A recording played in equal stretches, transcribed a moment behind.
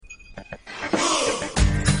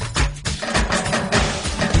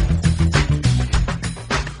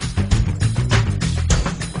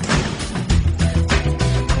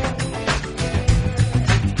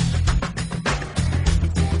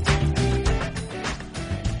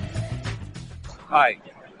Hi,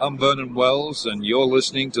 I'm Vernon Wells, and you're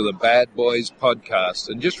listening to the Bad Boys Podcast.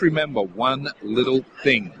 And just remember one little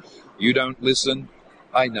thing. You don't listen,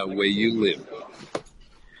 I know where you live.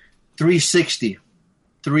 360.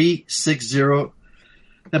 Episode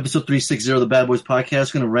 360 of the Bad Boys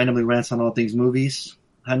Podcast. Going to randomly rant on all things movies.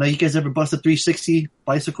 I know you guys ever bust a 360?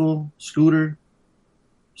 Bicycle, scooter,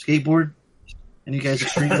 skateboard? Any guys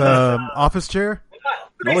extreme? Office chair?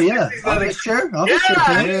 Oh, yeah. Office chair? Office chair,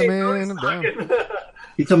 Tony? Yeah, man, I'm down.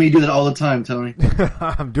 You tell me you do that all the time, Tony.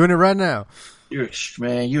 I'm doing it right now.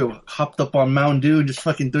 You hopped up on Mountain Dew and just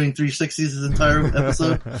fucking doing 360s this entire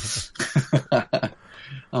episode.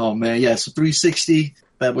 Oh, man. Yeah, so 360,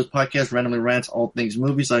 Bad Boys Podcast, randomly rants all things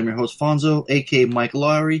movies. I'm your host, Fonzo, a.k.a. Mike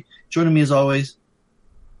Lowry. Joining me as always,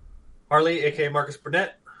 Harley, a.k.a. Marcus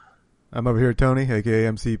Burnett. I'm over here, Tony,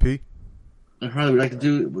 a.k.a. MCP. And Harley, we'd like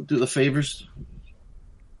to do the favors.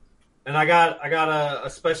 And I got a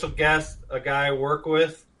special guest, a guy I work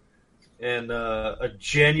with, and a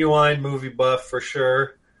genuine movie buff for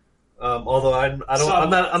sure. Although I'm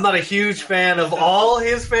not a huge fan of all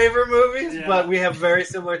his favorite movies, but we have very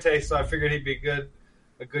similar tastes, so I figured he'd be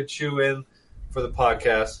a good chew-in for the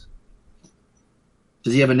podcast.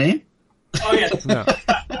 Does he have a name? Oh, yeah. No.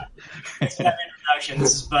 Thanks for that introduction.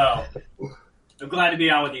 This is Bo. I'm glad to be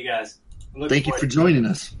on with you guys. Thank you for joining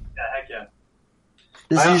us. Yeah, heck yeah.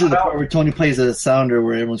 This is usually the part where Tony plays a sounder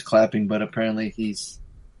where everyone's clapping, but apparently he's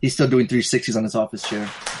still doing 360s on his office chair.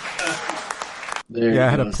 I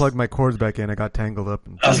had to plug my cords back in. I got tangled up.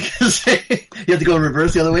 I was going to say, you have to go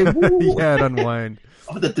reverse the other way? Yeah, it unwind.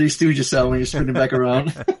 Oh, the Three Stooges sound when you're spinning back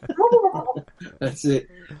around. That's it.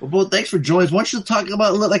 Well, Bo, thanks for joining us. Why don't you talk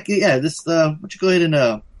about, why don't you go ahead and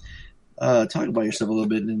talk about yourself a little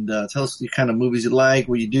bit and tell us the kind of movies you like,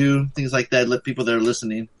 what you do, things like that. Let people that are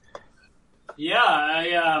listening. Yeah,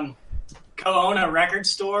 I co-own a record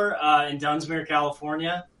store in Dunsmuir,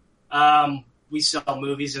 California. We sell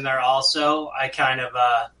movies in there also. I kind of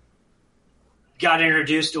got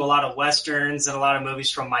introduced to a lot of Westerns and a lot of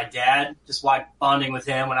movies from my dad, just like bonding with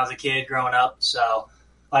him when I was a kid growing up. So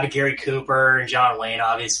a lot of Gary Cooper and John Wayne,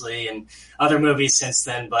 obviously, and other movies since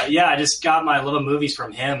then. But yeah, I just got my little movies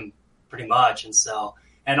from him pretty much.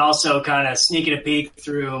 And also kind of sneaking a peek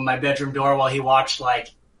through my bedroom door while he watched like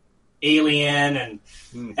Alien and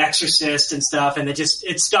Exorcist and stuff. And it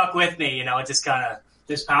stuck with me, it just kind of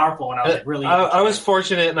this powerful when I was really. I was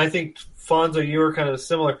fortunate, and I think Fonzo, you were kind of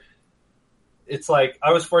similar. It's like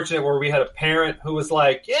I was fortunate where we had a parent who was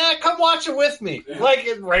like, "Yeah, come watch it with me." Like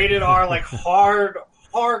it rated R, like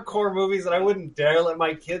hardcore movies that I wouldn't dare let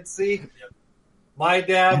my kids see. My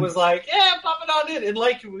dad was like, "Yeah, pop it on in." And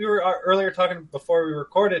like we were earlier talking before we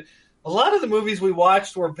recorded, a lot of the movies we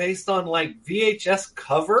watched were based on like VHS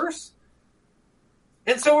covers.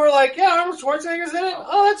 And so we're like, yeah, Arnold Schwarzenegger's in it.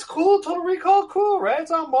 Oh, that's cool. Total Recall, cool, right? It's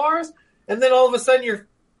on Mars. And then all of a sudden your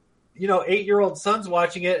 8-year-old son's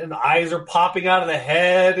watching it and eyes are popping out of the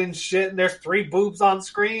head and shit. And there's 3 boobs on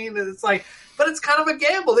screen. And it's like, but it's kind of a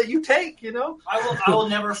gamble that you take, I will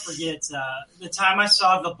never forget the time I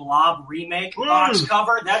saw the Blob remake box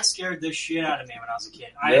cover. That scared the shit out of me when I was a kid.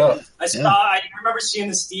 I remember seeing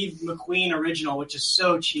the Steve McQueen original, which is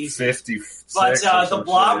so cheesy. 56. But the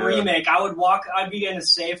Blob remake, I'd be in a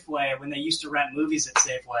Safeway when they used to rent movies at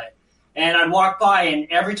Safeway. And I'd walk by, and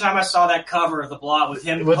every time I saw that cover of the Blob with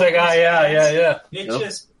him, with that guy, it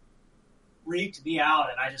just freaked me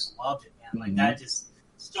out, and I just loved it, man. Like that just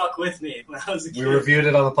stuck with me when I was a kid. We reviewed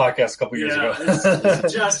it on the podcast a couple years ago.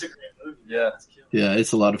 It's just a great movie. Yeah,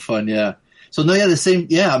 it's a lot of fun. Yeah. So the same.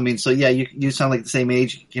 Yeah, I mean, so yeah, you sound like the same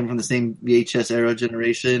age, came from the same VHS era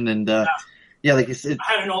generation, and like you said,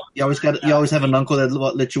 you always have an uncle that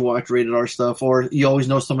let you watch rated R stuff, or you always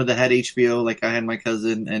know someone that had HBO. Like I had my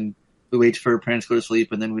cousin, and we wait for her parents to go to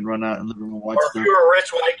sleep, and then we'd run out in the living room and watch. Or if you were a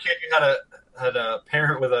rich white kid, you had a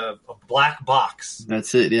parent with a black box.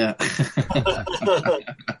 That's it, yeah.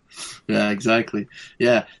 Yeah, exactly.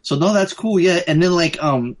 Yeah. So no, that's cool. Yeah, and then like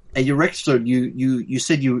at your record store, you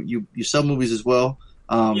said you sell movies as well.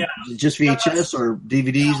 Just VHS or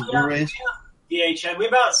DVDs, Blu-rays. VHS. We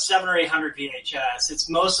have about 700 or 800 VHS. It's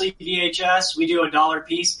mostly VHS. We do $1 a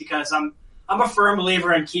piece because I'm a firm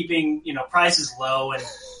believer in keeping prices low and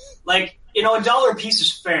like. $1 a piece is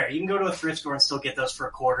fair. You can go to a thrift store and still get those for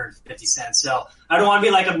a quarter and 50 cents. So I don't want to be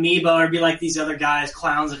like Amoeba or be like these other guys,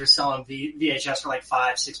 clowns that are selling VHS for like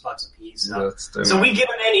 $5-6 a piece. So we get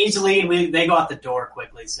them in easily and they go out the door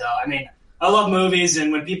quickly. So, I mean, I love movies,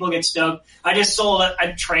 and when people get stoked, I just sold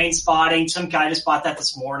a Train Spotting. Some guy just bought that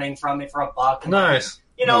this morning from me for $1. Nice.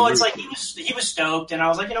 It's like he was stoked, and I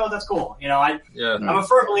was like, that's cool. I'm a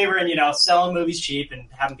firm believer in selling movies cheap and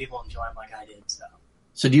having people enjoy them like I did. So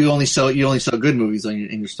So do you only sell good movies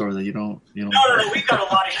in your store that you don't? No. We've got a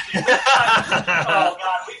lot of shit.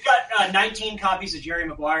 We've got 19 copies of Jerry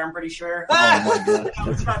Maguire. I'm pretty sure. Oh my god!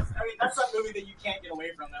 That's a movie that you can't get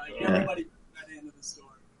away from. Like everybody put that into the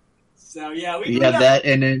store. So yeah, we have that,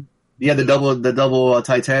 and then you have the double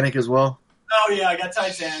Titanic as well. Oh yeah, I got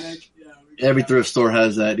Titanic. Yeah, every thrift store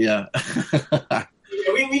has that. Yeah.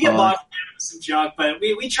 we get locked in with some junk, but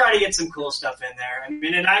we try to get some cool stuff in there. I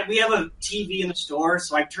mean, we have a TV in the store,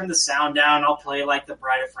 so I turn the sound down. I'll play like The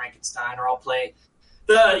Bride of Frankenstein, or I'll play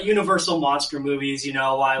the Universal monster movies.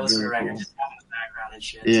 While I listen to records, just having the background and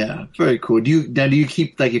shit. Yeah, very cool. Do you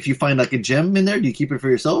keep, like, if you find like a gem in there, do you keep it for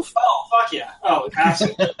yourself? Oh fuck yeah! Oh,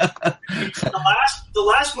 absolutely. The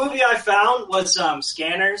last movie I found was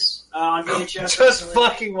Scanners on VHS. Just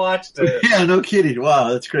fucking watched it. Yeah, no kidding.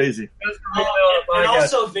 Wow, that's crazy. And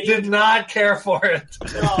also did not care for it.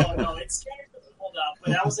 No, it's Scanners doesn't hold up,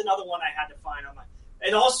 but that was another one I had to find on my.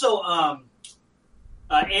 And also,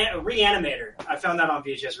 Reanimator. I found that on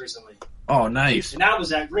VHS recently. Oh, nice. And that was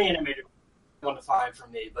that Reanimator one to find for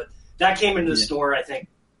me, but that came into the store I think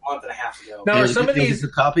a month and a half ago. Now, are some of these a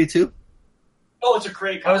copy too? Oh, it's a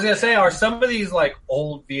great copy. I was gonna say, are some of these like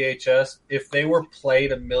old VHS? If they were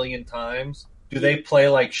played 1,000,000 times, do they play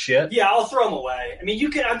like shit? Yeah, I'll throw them away. I mean, you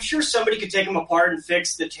can. I'm sure somebody could take them apart and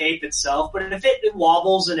fix the tape itself, but if it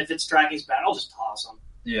wobbles and if its tracking's bad, I'll just toss them.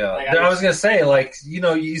 Yeah, I was gonna say, like,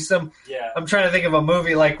 Yeah. I'm trying to think of a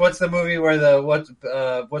movie. Like, what's the movie where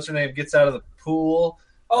what's her name gets out of the pool?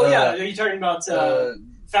 Oh yeah, are you talking about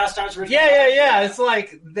Fast Times at Ridgemont? Yeah. It's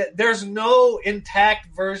like there's no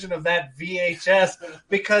intact version of that VHS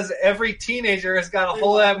because every teenager has got a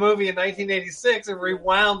hold of that movie in 1986 and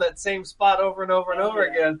rewound that same spot over and over and over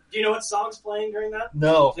again. Do you know what song's playing during that?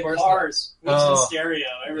 No, of the course Cars. not. It was in stereo.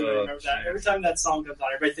 Everybody remembers that. Every time that song comes on,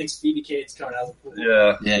 everybody thinks Phoebe Cates coming out of the pool.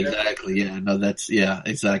 Yeah, exactly. Yeah, no,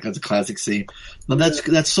 exactly. That's a classic scene. No,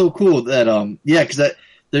 that's so cool that because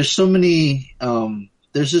there's so many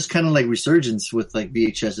there's just kind of like resurgence with like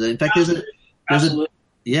VHS. In fact, there's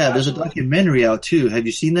a documentary out too. Have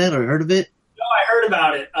you seen that or heard of it? No, I heard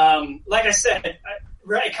about it. Like I said,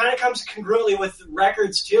 it kind of comes congruently with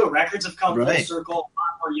records too. Records have come full circle. A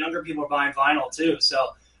lot more younger people are buying vinyl too. So,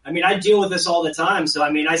 I mean, I deal with this all the time. So,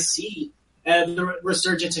 I mean, I see the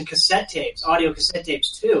resurgence in cassette tapes, audio cassette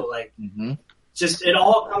tapes too. Like, just it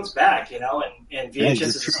all comes back, and VHS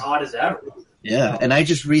is as hot as ever. Yeah, and I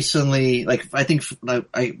just recently, I think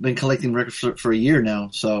I've been collecting records for a year now,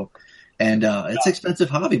 so, and it's an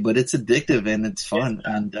expensive hobby, but it's addictive and it's fun,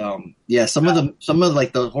 and some of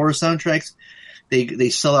the horror soundtracks, they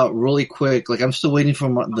sell out really quick. Like I'm still waiting for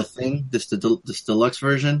The Thing, this deluxe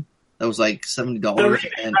version that was like $70. The remake,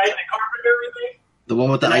 right? The Carpenter remake, the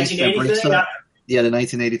one with the ice that breaks up. Yeah, the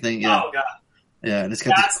 1980 thing. Yeah. Oh god. Yeah, and it's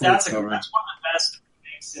got that's one of the best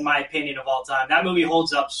remakes in my opinion of all time. That movie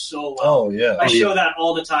holds up so well. Oh yeah, I show that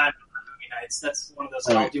all the time on movie nights. That's one of those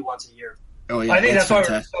I'll do once a year. Oh yeah, I think that's why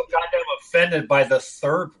we're so goddamn offended by the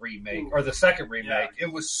third remake or the second remake. Yeah.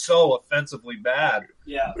 It was so offensively bad.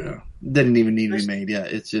 Yeah. Didn't even need remade. Yeah,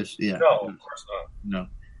 it's just No, of course not.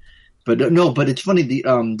 No, but it's funny.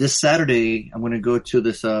 This Saturday I'm going to go to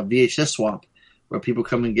this VHS swap where people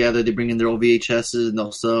come and gather. They bring in their old VHSs and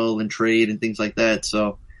they'll sell and trade and things like that.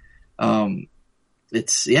 So,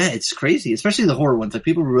 it's crazy, especially the horror ones. Like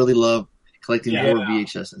people really love collecting horror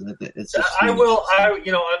VHSs. It's just I'm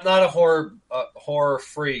not a horror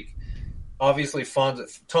freak. Obviously,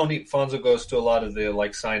 Tony Fonzo goes to a lot of the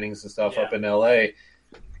like signings and stuff up in LA.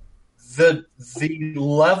 The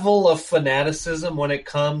level of fanaticism when it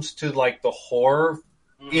comes to like the horror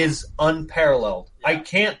is unparalleled. Yeah. I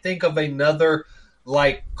can't think of another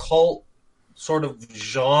like cult sort of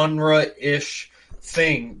genre-ish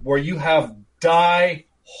thing where you have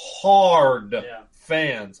die-hard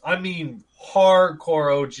fans. I mean,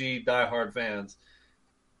 hardcore OG die-hard fans.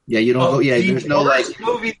 Yeah, you don't go. Yeah, there's no like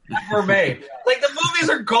movies ever made. Like the movies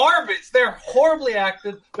are garbage. They're horribly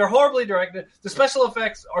acted. They're horribly directed. The special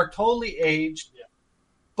effects are totally aged. Yeah.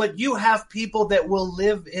 But you have people that will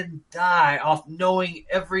live and die off knowing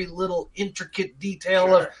every little intricate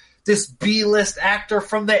detail of this B-list actor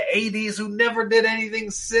from the 80s who never did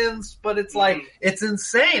anything since. But it's like it's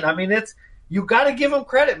insane. I mean, you got to give them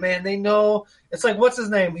credit, man. They know. It's like what's his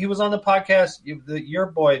name? He was on the podcast. Your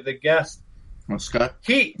boy, the guest. Scott?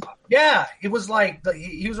 He was like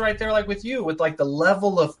he was right there like with you with like the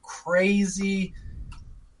level of crazy,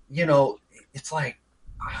 it's like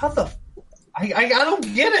how the I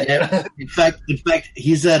don't get it. Yeah. In fact,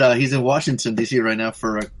 he's in Washington D.C. right now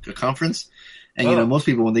for a conference, and most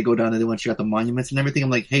people when they go down there they want to check out the monuments and everything. I'm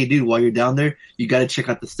like, hey dude, while you're down there, you got to check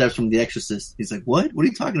out the steps from The Exorcist. He's like, what are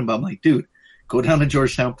you talking about? I'm like, dude, Go down to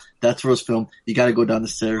Georgetown. That's where it's filmed. You got to go down the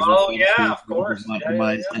stairs. Oh yeah, of course.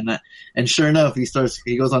 And sure enough,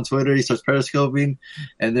 he goes on Twitter. He starts periscoping,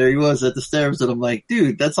 and there he was at the stairs. And I'm like,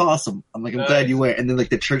 dude, that's awesome. I'm like, I'm glad you went. And then like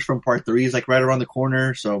the church from Part 3 is like right around the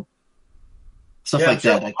corner. So stuff like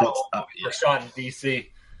that. Like that's stuff. We're shot in DC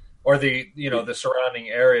or the the surrounding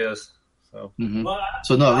areas. So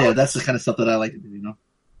so that's the kind of stuff that I like to do.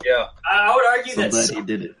 Yeah, I would argue that he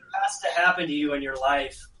did it. Has to happen to you in your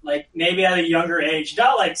life, like maybe at a younger age,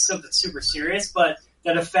 not like something super serious, but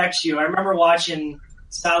that affects you. I remember watching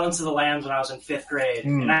Silence of the Lambs when I was in 5th grade,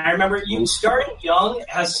 and I remember starting young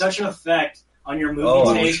has such an effect on your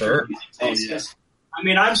movie taste. Sure. I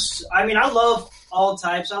mean, I love all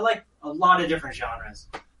types. I like a lot of different genres,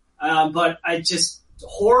 but I just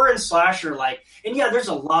horror and slasher, and there's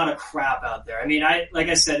a lot of crap out there. I mean, like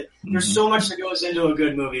I said, there's so much that goes into a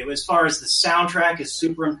good movie. As far as the soundtrack is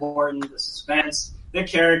super important, the suspense, the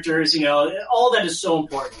characters, all that is so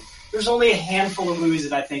important. There's only a handful of movies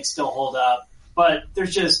that I think still hold up, but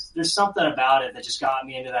there's something about it that just got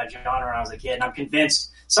me into that genre when I was a kid, and I'm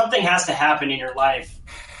convinced something has to happen in your life,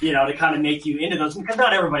 to kind of make you into those, because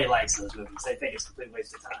not everybody likes those movies. They think it's a complete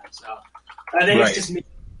waste of time. So I think it's just me.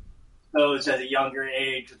 Those at a younger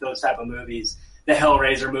age with those type of movies, the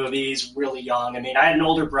Hellraiser movies, really young. I mean, I had an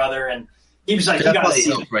older brother, and he was like, "You got to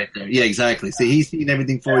see it right there." Yeah, exactly. See, he's seen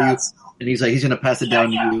everything for you, and he's like, he's going to pass it down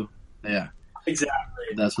to you. Yeah, exactly.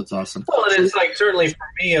 That's what's awesome. Well, and it's like certainly for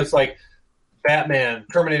me, it's like Batman,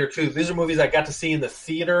 Terminator 2. These are movies I got to see in the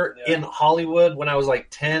theater in Hollywood when I was like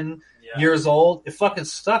 10 years old. It fucking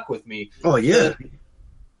stuck with me. Oh yeah,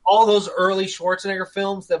 all those early Schwarzenegger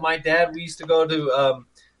films that my dad we used to go to.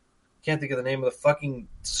 Can't think of the name of the fucking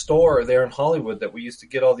store there in Hollywood that we used to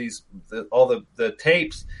get all the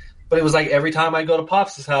tapes. But it was like every time I go to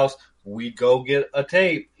Pops' house, we'd go get a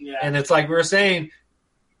tape. Yeah. And it's like we were saying,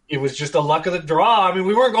 it was just a luck of the draw. I mean,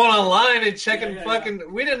 we weren't going online and checking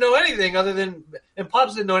we didn't know anything other than, and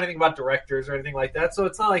Pops didn't know anything about directors or anything like that. So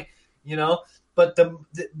it's not like, but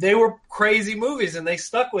they were crazy movies and they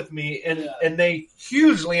stuck with me and they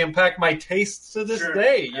hugely impact my tastes to this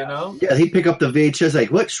day, Yeah, he'd pick up the VHS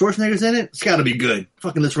like, what, Schwarzenegger's in it? It's got to be good.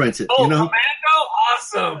 Fucking let's rent it, Commando?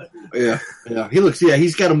 Awesome. Yeah. He looks,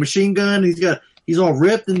 he's got a machine gun. He's all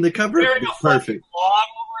ripped in the cover. Wearing a perfect log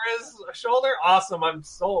over his shoulder. Awesome. I'm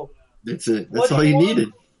sold. That's it. That's all you needed.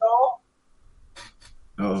 Oh.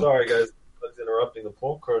 Sorry, guys. I was interrupting the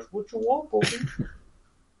podcast. What you want, Bobby?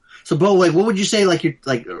 So, Bo, what would you say, right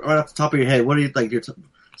off the top of your head, what are your,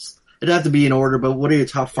 it'd have to be in order, but what are your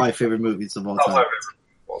top 5 favorite movies of all time?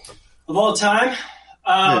 Of all time?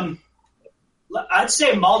 I'd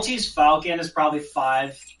say Maltese Falcon is probably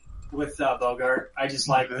 5 with Bogart. I just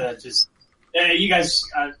like you guys,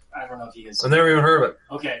 I don't know if you guys... I've never even heard of it.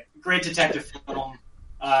 Okay, great detective film.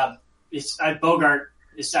 Bogart,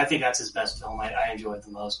 I think that's his best film. I enjoy it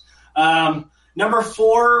the most. Number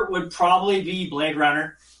 4 would probably be Blade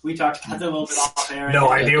Runner. We talked about that a little bit off air. No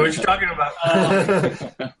idea what you're talking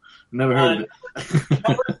about. Never heard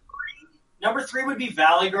of it. Number 3 would be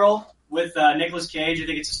Valley Girl with Nicolas Cage. I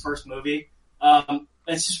think it's his first movie.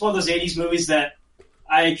 It's just one of those 80s movies that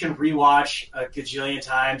I can rewatch a gajillion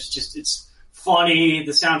times. It's funny.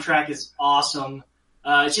 The soundtrack is awesome.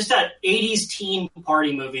 It's just that 80s teen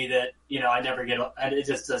party movie that, I never get. It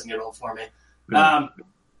just doesn't get old for me.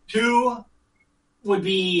 2 would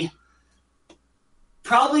be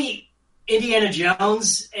probably Indiana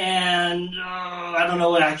Jones, and I don't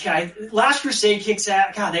know what Last Crusade kicks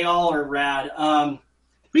out. God, they all are rad.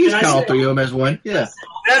 We just count 3 of them as one. Yeah,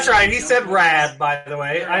 that's right. He said rad, by the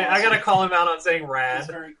way. I got to call him out on saying rad.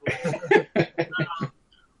 That's very cool.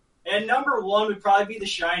 And number 1 would probably be The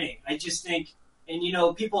Shining. I just think, and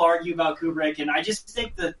people argue about Kubrick, and I just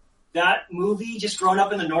think that movie, just growing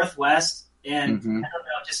up in the Northwest, and I don't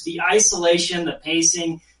know, just the isolation, the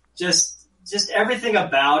pacing, just everything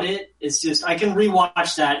about it is just, I can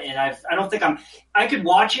rewatch that, and I could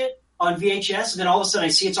watch it on VHS, and then all of a sudden I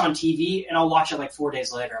see it's on TV, and I'll watch it like 4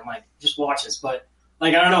 days later. I'm like, just watch this. But I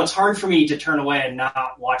don't know, it's hard for me to turn away and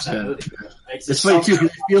not watch that movie. It's funny too, because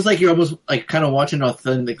it feels like you're almost kind of watching it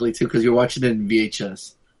authentically too, because you're watching it in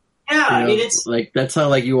VHS. Yeah, I mean, it's that's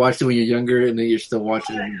how you watched it when you're younger, and then you're still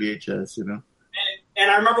watching it in VHS, And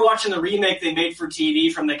I remember watching the remake they made for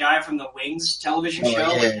TV from the guy from the Wings television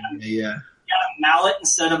show. Yeah. He had a mallet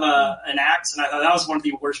instead of an axe, and I thought that was one of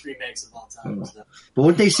the worst remakes of all time. So. But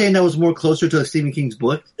weren't they saying that was more closer to Stephen King's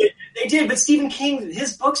book? They did, but Stephen King,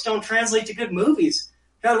 his books don't translate to good movies.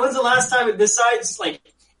 God, when's the last time, besides,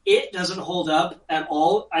 it doesn't hold up at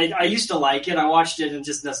all. I used to like it. I watched it, and it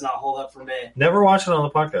just does not hold up for me. Never watched it on the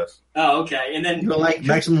podcast. Oh, okay. And then you don't like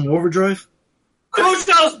Maximum Overdrive?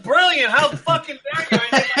 Cujo's brilliant. How fucking dare you?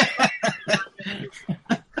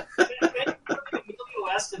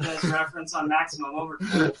 Estevez reference on Maximum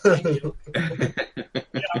Overdrive. Thank you. Yeah,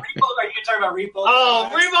 Repo, are you talking about Repo? Oh,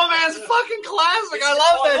 Repo Man's fucking classic. I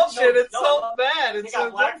love that shit. It's so bad. It's they got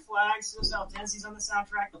so Black Flag, Suicidal Tendencies on the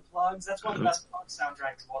soundtrack, The Plugs. That's one of the best punk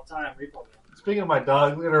soundtracks of all time, Repo Man. Speaking of my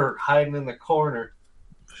dog, look at her hiding in the corner.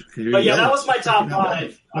 But yeah, that was my top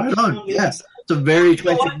 5. Right on. Yeah. It's a very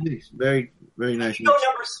eclectic mix. Very, very nice. Number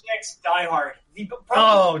 6, Die Hard. There you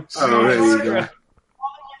go.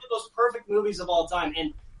 Those perfect movies of all time,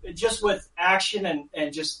 and just with action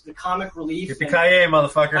and just the comic relief. Yippee-ki-yay,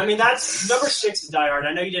 motherfucker. I mean, that's number 6 is Die Hard.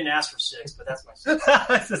 I know you didn't ask for 6, but that's my 6.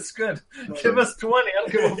 That's good. Give us 20. I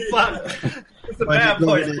don't give a fuck. It's the Bad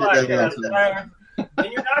Boys podcast.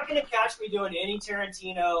 And you're not going to catch me doing any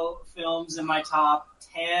Tarantino films in my top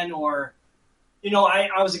 10 or, I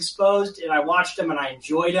was exposed and I watched them and I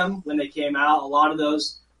enjoyed them when they came out, a lot of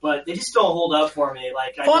those, but they just don't hold up for me.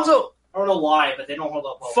 Like, Fonzo, I don't know why, but they don't hold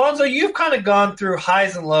up well. Fonzo, you've kind of gone through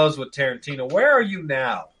highs and lows with Tarantino. Where are you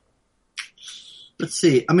now? Let's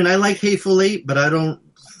see. I mean, I like Hateful Eight, but I don't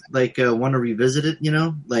want to revisit it.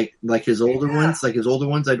 Like his older ones. Like his older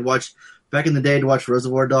ones, I'd watch back in the day. I'd watch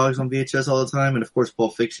Reservoir Dogs on VHS all the time, and of course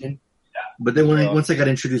Pulp Fiction. Yeah. But then once I got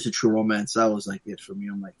introduced to True Romance, that was like it for me.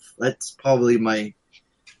 I'm like, that's probably my.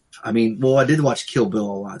 I mean, well, I did watch Kill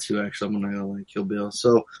Bill a lot too. Actually, I'm gonna like Kill Bill.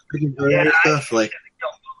 So I can enjoy other stuff like.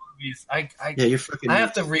 You're freaking. I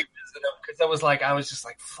have to revisit them because I was just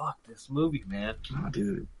like, fuck this movie, man. Oh,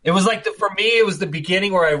 dude. It was like for me, it was the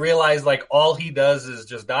beginning where I realized like all he does is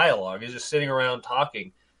just dialogue. He's just sitting around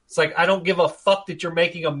talking. It's like I don't give a fuck that you're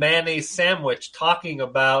making a mayonnaise sandwich talking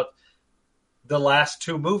about the last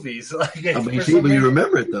 2 movies. Like, but you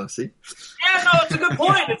remember it though. See? Yeah, no, it's a good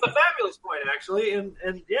point. It's a fabulous point actually, and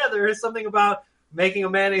yeah, there is something about making a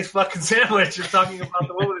mayonnaise fucking sandwich and talking about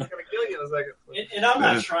the woman that's going to kill you in a second. And I'm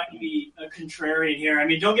not trying to be a contrarian here. I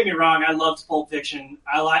mean, don't get me wrong. I loved Pulp Fiction.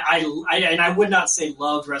 And I would not say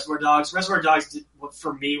loved Reservoir Dogs. Reservoir Dogs,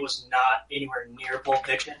 for me, was not anywhere near Pulp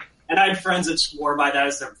Fiction. And I had friends that swore by that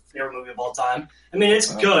as their favorite movie of all time. I mean,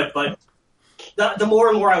 it's good, but the more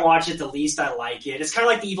and more I watch it, the least I like it. It's kind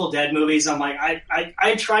of like the Evil Dead movies. I'm like,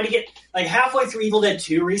 I try to get, like, halfway through Evil Dead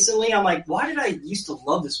 2 recently, I'm like, why did I used to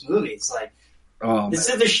love this movie? It's like,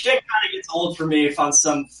 the shtick kind of gets old for me on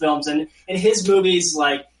some films, and his movies,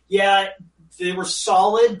 like, yeah, they were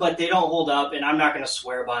solid, but they don't hold up, and I'm not going to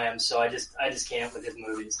swear by them, so I just can't with his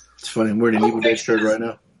movies. It's funny, I'm wearing an Evil Dead shirt right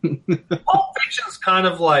now. Pulp Fiction's kind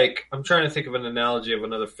of like, I'm trying to think of an analogy of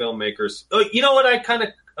another filmmaker's. Oh, you know what I kind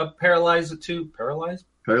of parallel it to?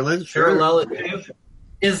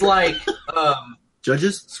 Is like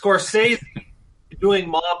Judges? Scorsese doing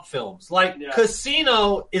mob films. Like,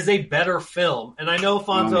 Casino is a better film. And I know,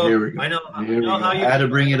 Fonzo, I know how you... I had to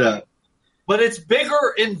bring it up. But it's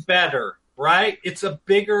bigger and better, right? It's a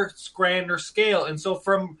bigger, grander scale. And so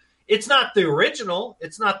it's not the original.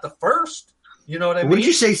 It's not the first. You know what I mean? Wouldn't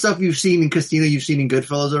you say stuff you've seen in Casino, you've seen in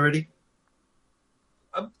Goodfellas already?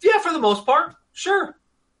 Yeah, for the most part. Sure.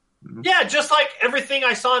 Mm-hmm. Yeah, just like everything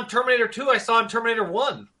I saw in Terminator 2, I saw in Terminator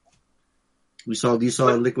 1. You saw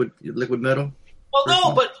Liquid Metal? Well,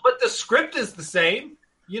 no, but the script is the same.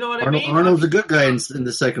 You know what I mean? Arnold's a good guy in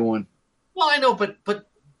the second one. Well, I know, but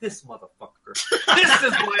this motherfucker. This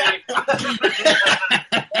is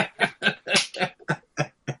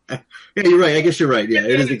Yeah, you're right. I guess you're right. Yeah,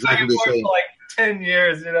 it is exactly the same. For like 10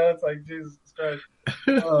 years, it's like, Jesus Christ.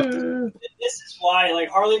 This is why, like,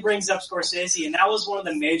 Harley brings up Scorsese, and that was one of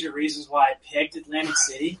the major reasons why I picked Atlantic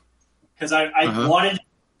City. Because I wanted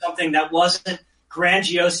something that wasn't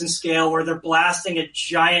grandiose in scale, where they're blasting a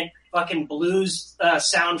giant fucking blues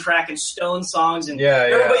soundtrack and Stone songs, and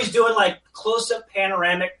everybody's doing like close-up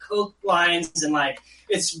panoramic coke lines, and like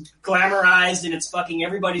it's glamorized, and it's fucking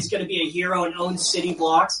everybody's going to be a hero and own city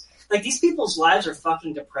blocks. Like, these people's lives are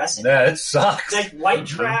fucking depressing. Yeah, it sucks. Like white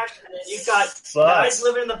trash, and then you've got guys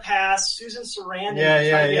living in the past. Susan Sarandon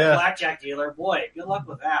trying to be a blackjack dealer. Boy, good luck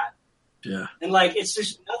with that. Yeah, and like it's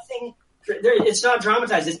just nothing. It's not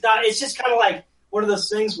dramatized. It's not. It's just kind of like one of those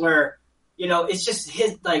things where, it's just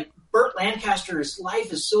his, like, Burt Lancaster's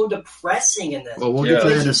life is so depressing in this. Well, we'll get to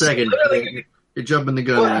that in a second. You're jumping the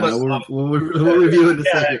gun right now. We'll review it in a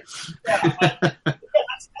second.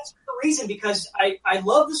 That's the reason, because I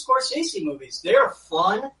love the Scorsese movies. They're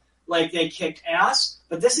fun. Like, they kicked ass.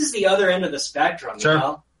 But this is the other end of the spectrum, you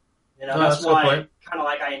know? That's why kind of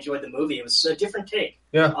like I enjoyed the movie. It was a different take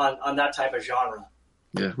on that type of genre.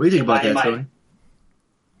 Yeah. What do you think about that, Tony?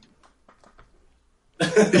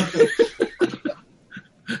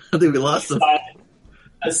 I think we lost him.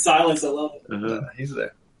 A silence, I love it. He's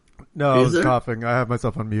there. No, I was coughing. I have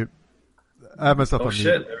myself on mute. Oh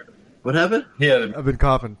shit! What happened? Yeah, I've been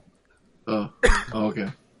coughing. Oh, okay.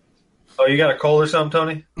 Oh, you got a cold or something,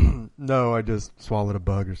 Tony? No, I just swallowed a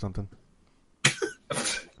bug or something.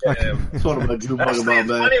 That's what about you. Actually, it's funny when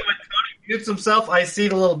Tony mutes himself. I see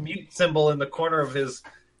the little mute symbol in the corner of his.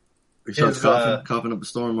 He starts coughing up a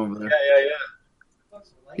storm over there. Yeah.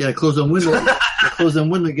 Yeah, close the window. Close the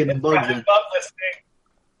window, getting bugs in.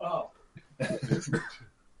 Oh.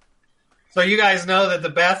 So you guys know that the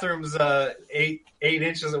bathroom's 8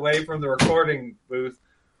 inches away from the recording booth.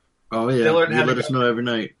 Oh yeah, you let us know every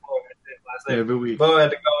night. Every week. Bo had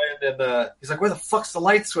to go in and he's like, "Where the fuck's the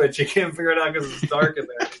light switch?" You can't figure it out because it's dark in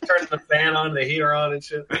there. He's turning the fan on, the heater on, and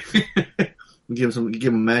shit. Give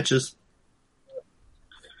him matches.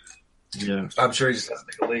 Yeah, I'm sure he just has to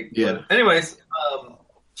take a leak. Yeah. But anyways,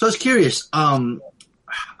 so I was curious. I'm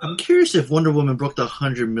curious if Wonder Woman broke the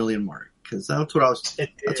 100 million mark because that's what I was.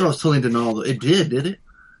 That's what I was telling Donaldo. It did it? It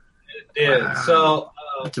did. Wow. So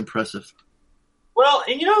that's impressive. Well,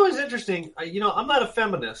 and you know what's interesting? I'm not a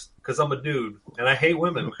feminist because I'm a dude and I hate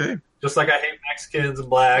women. Okay. Just like I hate Mexicans and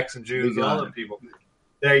blacks and Jews and all them people.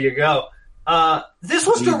 There you go. This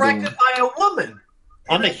was directed by a woman.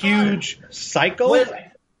 On the huge Psycho?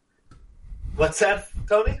 What's that,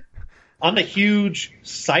 Tony? On the huge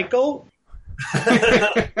Psycho? So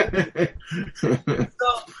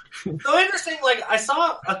interesting. Like I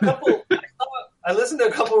listened to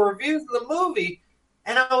a couple of reviews of the movie.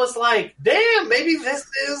 And I was like, damn, maybe this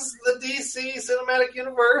is the DC cinematic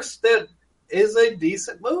universe that is a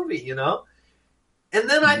decent movie, you know? And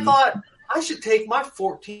then I thought, I should take my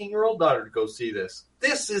 14-year-old daughter to go see this.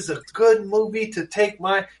 This is a good movie to take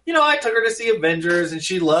I took her to see Avengers, and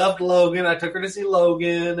she loved Logan. I took her to see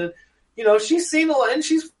Logan, and, she's seen a lot, and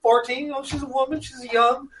she's 14, she's a woman, she's a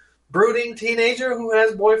young, brooding teenager who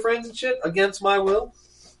has boyfriends and shit against my will.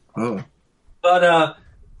 Oh. But,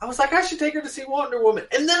 I was like, I should take her to see Wonder Woman.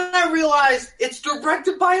 And then I realized it's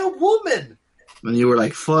directed by a woman. And you were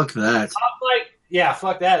like, fuck that. I'm like, yeah,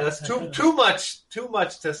 fuck that. That's too much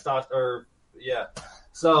testosterone. Yeah.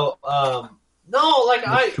 So, no,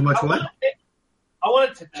 like Too much what? I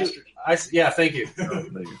wanted to. Yeah, thank you.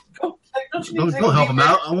 Don't help him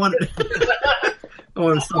out. I want to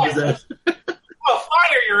stop his ass. I'll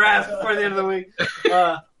fire your ass before the end of the week.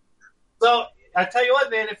 So, I tell you what,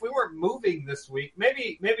 man. If we weren't moving this week,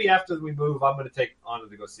 maybe after we move, I'm going to take Anna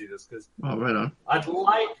to go see this because right on.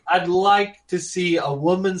 I'd like to see a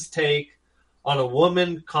woman's take on a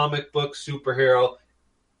woman comic book superhero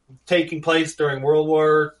taking place during World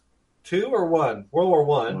War II or World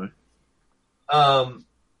War I.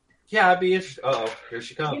 Yeah, I'd be interested. Uh-oh, here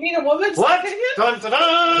she comes. You need a woman's what? Dun, dun,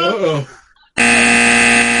 dun!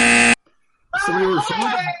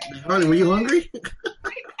 Harley, were you hungry?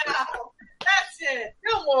 That's it.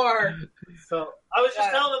 No more. So I was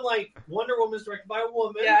just telling him, like, Wonder Woman's directed by a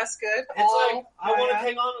woman. Yeah, that's good. It's like, I want to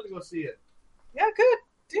take Anna to go see it. Yeah, good.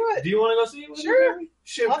 Do it. Do you want to go see it?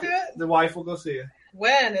 Sure. I'll do it. The wife will go see it.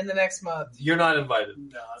 When in the next month? You're not invited.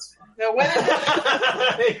 No, that's fine. No, when?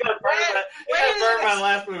 You got burned by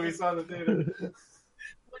last movie we saw in the theater. When in the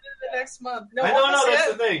next month? No,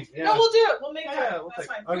 that's the thing. Yeah. No, we'll do it. We'll make it. That's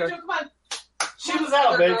fine. Okay. Come on. She was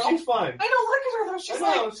out, babe. She's fine. I don't look at her though. She's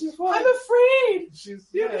like, she's fine. I'm afraid. You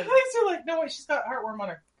guys are like, no wait, she's got heartworm on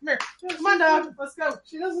her. Come here. Come on, dog. Let's go.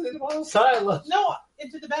 She doesn't outside. No,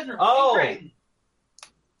 into the bedroom. Oh.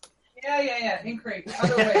 Yeah. In crate.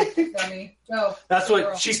 Other way, dummy. Go. That's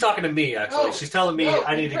what she's talking to me. Actually, she's telling me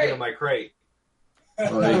I need to get in my crate.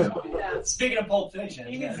 Oh, there you go. Yeah. Speaking of Pulp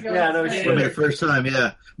Fiction, yeah, no, for the first time.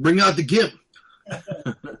 Yeah, bring out the gimp.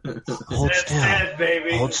 Hold still, head,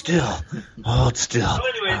 baby. Hold still. Hold still. So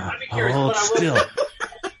anyway, I'd be curious. Hold still.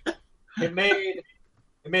 It made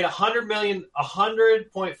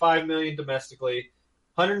 $100.5 million domestically,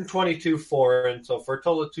 122 foreign, so for a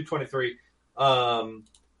total of 223.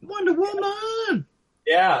 Wonder Woman.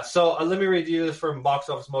 Yeah. So let me read you this from Box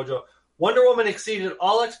Office Mojo. Wonder Woman exceeded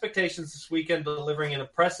all expectations this weekend, delivering an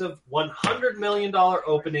impressive $100 million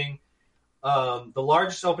opening. The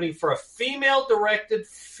largest opening for a female-directed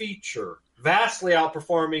feature, vastly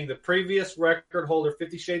outperforming the previous record holder,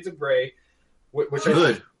 50 Shades of Grey, which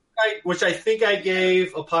I think I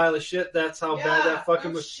gave a pile of shit. That's how bad that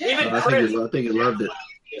fucking was. Even I think you loved it.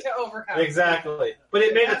 To overcome. Exactly, but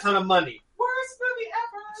it made a ton of money. Worst movie ever.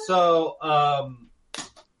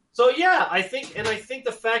 So yeah, I think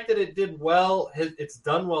the fact that it did well, it's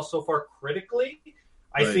done well so far critically.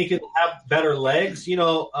 I think it'll have better legs.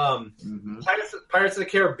 Pirates of the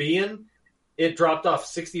Caribbean, it dropped off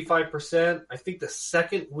 65%. I think the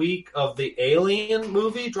second week of the Alien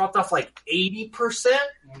movie dropped off like 80%.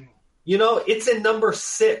 It's in number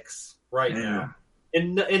 6 right now.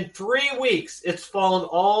 In 3 weeks, it's fallen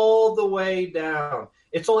all the way down.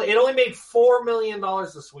 It only made $4 million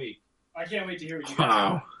this week. I can't wait to hear what you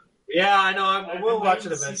guys think. Yeah, I know. We'll watch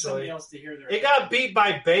it eventually. It got beat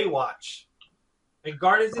by Baywatch and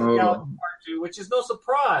Guardians of the Galaxy Part 2, which is no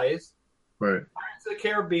surprise. Right. Pirates of the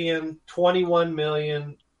Caribbean, 21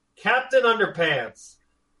 million. Captain Underpants,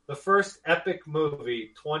 the first epic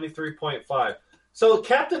movie, 23.5. So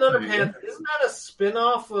Captain Underpants, isn't that a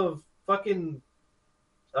spin-off of fucking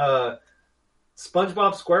SpongeBob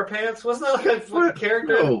SquarePants? Wasn't that like a fucking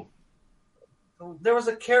character? No. There was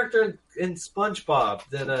a character in SpongeBob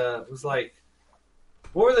that was like,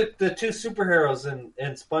 what were the two superheroes in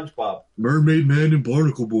SpongeBob? Mermaid Man and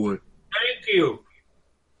Barnacle Boy. Thank you.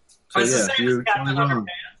 So, it's the same as Captain Underpants.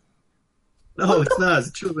 No, it's not. It's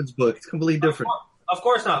a children's book. It's completely different. Of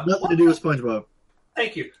course not. Nothing to do with SpongeBob.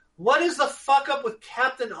 Thank you. What is the fuck up with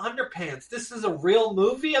Captain Underpants? This is a real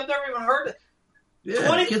movie? I've never even heard it.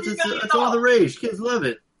 Yeah, kids, it's all the rage. Kids love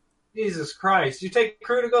it. Jesus Christ. You take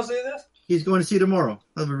crew to go see this? He's going to see tomorrow.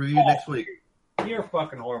 I'll have a review next week. You're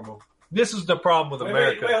fucking horrible. This is the problem with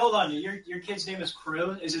America. Wait, hold on. Your kid's name is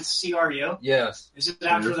Crew? Is it CRU? Yes. Is it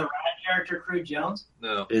after the rad character Crew Jones?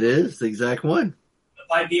 No. It is the exact one.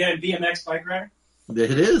 By BMX bike rider?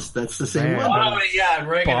 It is. That's the same one. Oh, yeah,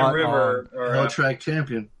 Reagan River. Hell Track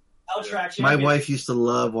Champion. Hell Track Champion. My wife used to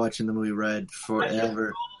love watching the movie Rad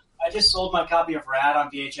forever. I just sold my copy of Rad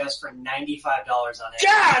on VHS for $95 on it.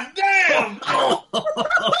 God damn!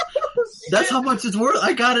 That's how much it's worth.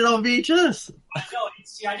 I got it on VHS. I know.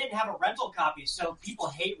 See, I didn't have a rental copy, so people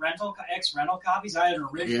hate rental copies. I had an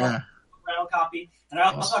original rental copy, and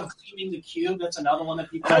I also have Gleaming the Cube. That's another one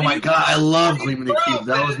that people. Oh my god, I love Gleaming the Cube.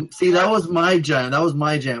 That was my jam. That was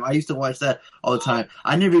my jam. I used to watch that all the time.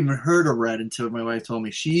 I never even heard of Rad until my wife told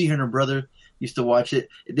me. She and her brother used to watch it.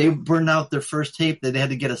 They burned out their first tape. Then they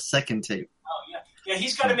had to get a second tape. Oh yeah.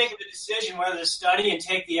 He's got to make the decision whether to study and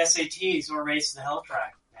take the SATs or race the Hell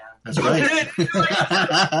Track. Man. That's right.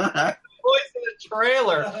 Voice in the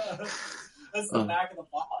trailer. That's the back of the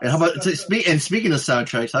box. And how about speaking of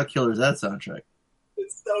soundtracks, how killer is that soundtrack?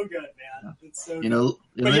 It's so good, man. It's so good.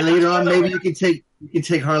 Later on, maybe you can take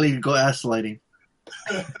Harley to go ass sliding.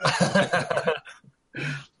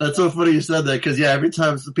 That's so funny you said that because every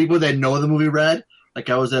time people that know the movie Rad, like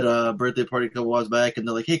I was at a birthday party a couple whiles back, and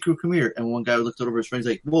they're like, "Hey, Crew, come here," and one guy looked over his friend, he's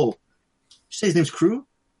like, "Whoa, you say his name's Crew?"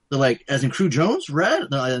 They're like, "As in Crew Jones, Rad?"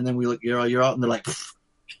 And then we look, you're out, and they're like,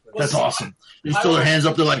 "That's awesome." They just throw their hands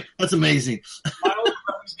up. They're like, "That's amazing." My older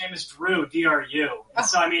brother's name is Drew, DRU.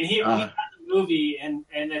 So I mean, he got the movie, and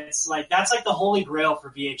it's like that's like the holy grail for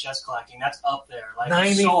VHS collecting. That's up there. Like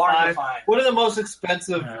it's so hard to find. What are the most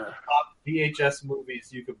expensive top VHS movies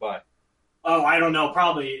you could buy? Oh, I don't know.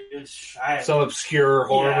 Probably some obscure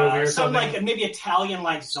horror movie or some something. Like maybe Italian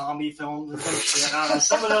like zombie films or some shit. I don't know.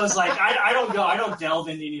 Some of those like I don't delve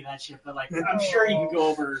into any of that shit, but like I'm sure you can go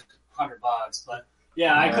over $100. But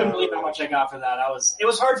yeah, I couldn't believe how much I got for that. It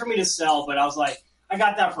was hard for me to sell, but I was like, I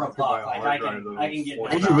got that for $1. Like I can get.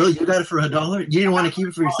 Did you really? You got it for $1? You didn't want to keep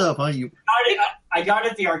it for yourself, huh? I got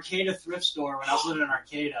it at the Arcata thrift store when I was living in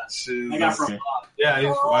Arcata. I got it for $1. Yeah.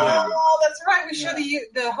 Oh, that's right. We showed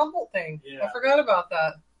the Humboldt thing. Yeah. I forgot about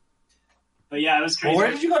that. But yeah, it was crazy. Well,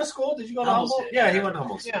 where did you go to school? Did you go to Humboldt? Yeah, he went to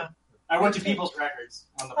Humboldt. Yeah. I went to People's Records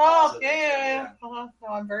on the plaza. Yeah. No,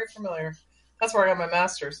 I'm very familiar. That's where I got my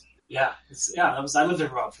master's. Yeah, I lived there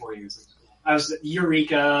for about 4 years. I was at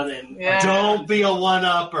Eureka, and don't be a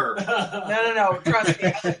one-upper. No. Trust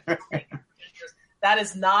me. That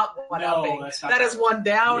is not one-upping. That is one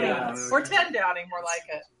downing. Yeah, or 10 downing, more like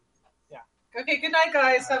it. Yeah. Okay. Good night,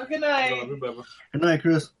 guys. Have a good night. Good night,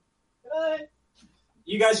 Chris. Good night.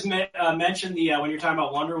 You guys mentioned when you're talking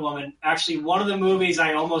about Wonder Woman. Actually, one of the movies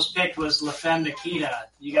I almost picked was La Femme Nikita.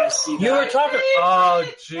 You guys see that? You were talking. Oh,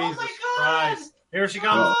 Jesus Christ! Here she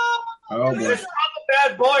comes. Oh, this is on the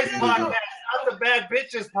Bad Boys podcast, not the Bad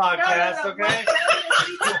Bitches podcast, okay?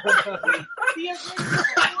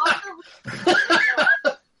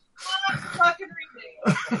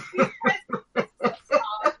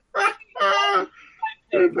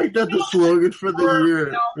 Make that the slogan for the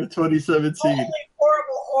year for 2017.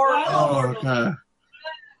 Horrible. Oh, God.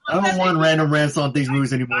 I don't want random rants on these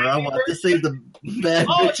movies anymore. I want to save the Bad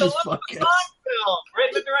Bitches podcast.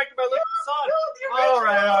 Written and directed by Luke Besson. All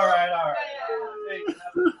right.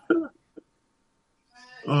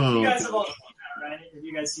 You guys have all seen that, right? Have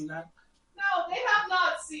you guys seen that? No, they have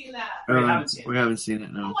not seen that. We haven't seen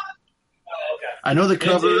it, no. Oh, okay. I know the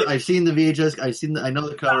cover. I've seen the VHS. I know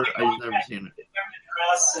the cover. I've never seen it.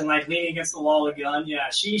 Dress and like leaning against the wall with a gun. Yeah,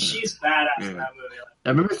 she's badass in that movie. I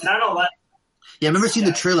remember. And I don't like. Yeah, I remember seeing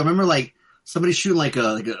the trailer. I remember like somebody shooting like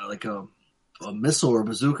a missile or a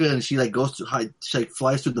bazooka, and she like goes to she like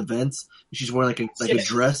flies through the vents. And she's wearing like a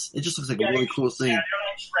dress. It just looks like a really cool scene. Yeah, they're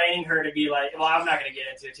like training her to be like. Well, I'm not going to get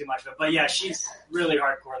into it too much, but yeah, she's really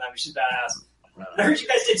hardcore. I mean, she's badass. I heard you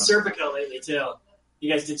guys did Serpico lately too.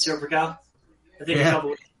 You guys did Serpico? I think a couple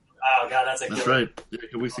weeks. Oh god, that's right. Yeah, a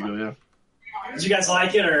couple weeks ago. Yeah. Did you guys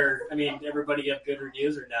like it, or I mean, everybody give good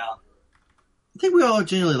reviews, or no? I think we all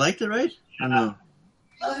generally liked it, right? I don't know.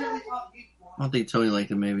 I don't think Tony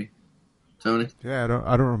liked it. Maybe Tony. Yeah,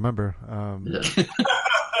 I don't remember.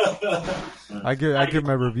 I give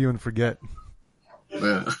my review and forget.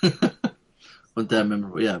 Yeah. Wasn't that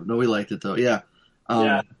memorable? Yeah, no, we liked it though. Yeah.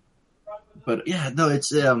 But yeah, no,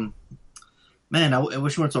 it's man, I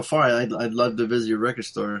wish we went so far. I'd love to visit your record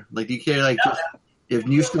store. Like, do you carry like you have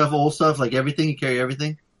new stuff, old stuff, like everything? You carry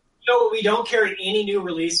everything? No, we don't carry any new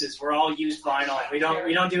releases. We're all used vinyl. We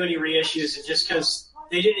don't do any reissues, and just because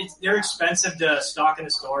they're expensive to stock in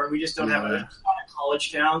the store. We just don't have a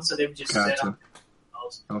college town, so they've just sit on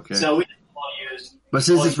themselves. Okay. So we just all used. But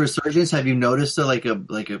since this resurgence, have you noticed like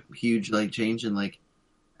a huge like change in like?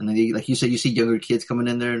 And then, like you said, you see younger kids coming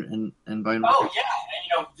in there and buying. Oh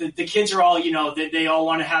yeah, and the kids are all they all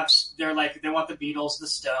want to have. They're like they want the Beatles, the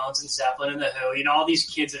Stones, and Zeppelin, and the Who. All these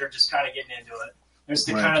kids that are just kind of getting into it. There's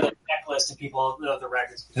the kind of the checklist of people of the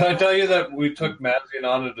records. Did I tell you that we took Mazzy and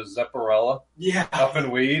Anna to Zepparella? Yeah, up in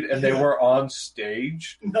Weed, and they were on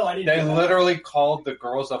stage. No, I didn't. They literally called the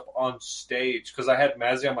girls up on stage because I had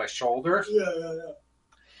Mazzy on my shoulders. Yeah.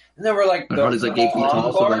 And they were like, "Everybody's like 8 feet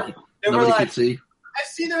tall, so like nobody could see." I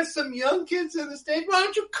see there's some young kids in the stage. Why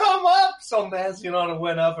don't you come up? So Mazzy and Anna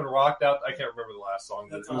went up and rocked out. I can't remember the last song.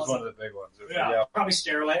 It was one of the big ones. Yeah, probably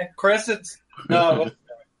Stairway. Chris had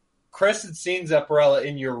seen Zepparella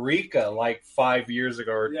in Eureka like 5 years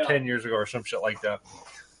ago or 10 years ago or some shit like that.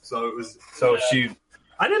 So it was.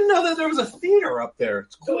 I didn't know that there was a theater up there.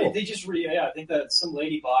 It's cool. So they just I think that some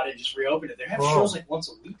lady bought it and just reopened it. They have shows like once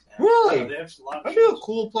a week now. Really? They have a lot of That'd be a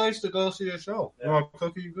cool place to go see a show. Yeah. You want a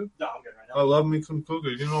cookie? You good? No, I'm good right now. I love me some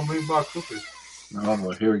cookies. You know me about cookies. Oh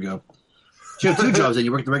boy, here we go. So you have 2 jobs then.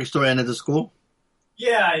 You work at the record store and at the school?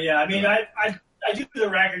 Yeah. I mean, I do the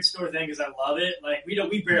record store thing because I love it. Like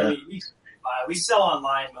we sell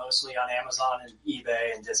online mostly on Amazon and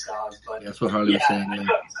eBay and Discogs. But that's what Harley was saying.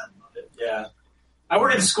 Yeah. I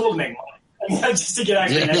work at the school to make money. Just to get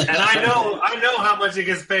actually. And I know how much he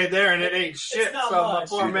gets paid there, and it ain't shit. So my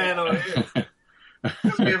poor man over here.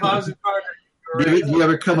 If I was a partner, do you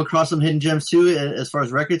ever come across some hidden gems too, as far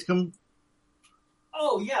as records come?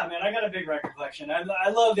 Oh yeah, man! I got a big record collection. I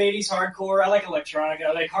love '80s hardcore. I like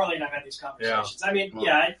electronica. Like Harley and I've had these conversations. Yeah. I mean,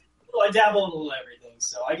 I dabble in a little everything,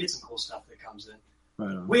 so I get some cool stuff that comes in.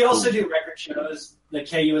 Right. We also do record shows, the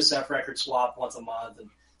KUSF record swap once a month, and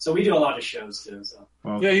so we do a lot of shows too. So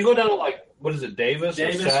yeah, you go down to like what is it, Davis? We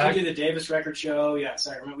do the Davis record show. Yeah,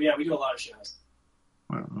 we do a lot of shows.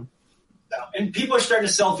 Wow. And people are starting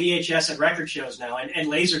to sell VHS at record shows now and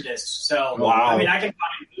laser discs. So wow. I mean, I can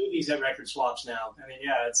find movies at record swaps now. I mean,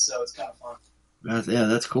 it's kind of fun.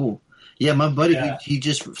 That's cool. Yeah, my buddy, he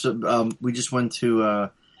just we just went to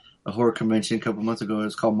a horror convention a couple months ago. It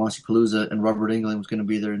was called Monsterpalooza, and Robert Englund was going to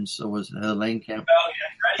be there, and so was Heather Langenkamp. Oh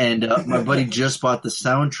yeah, right. And my buddy just bought the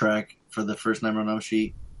soundtrack for the first Nightmare on Elm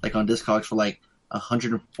Street, like on Discogs, for like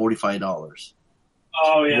 $145.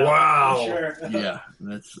 Oh yeah! Wow. Sure. Yeah, I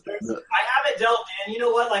haven't delved in. You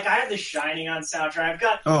know what? Like I have The Shining on soundtrack. I've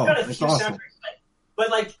got a few awesome. soundtracks, but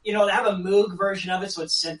like they have a Moog version of it, so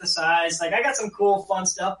it's synthesized. Like I got some cool, fun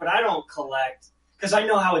stuff, but I don't collect because I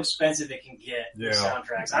know how expensive it can get. Yeah.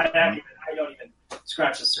 Soundtracks. I don't even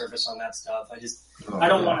scratch the surface on that stuff. I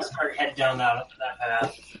don't want to start heading down that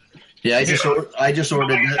path. Yeah, I just ordered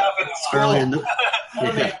that early in the.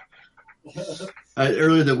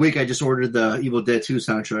 Earlier the week, I just ordered the Evil Dead 2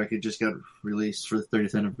 soundtrack. It just got released for the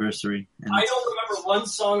 30th anniversary. And I don't remember one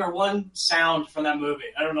song or one sound from that movie.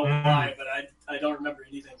 I don't know why, but I don't remember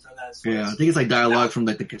anything from that. Yeah, I think it's like dialogue from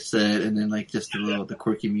like the cassette, and then like just the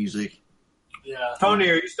quirky music. Yeah. Tony,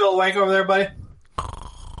 are you still awake over there, buddy?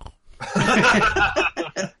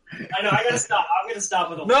 I know. I gotta stop. I'm gonna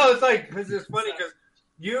stop with a. No, it's just funny because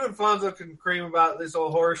you and Fonzo can cream about this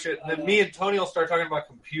old horror shit, and then me and Tony will start talking about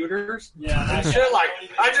computers. Yeah, and shit like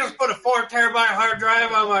I just put a 4 terabyte hard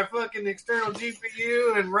drive on my fucking external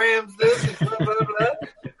GPU and RAMs this and blah blah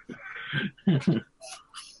blah.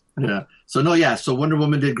 Yeah. So no, yeah. So Wonder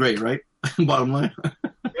Woman did great, right? Bottom line.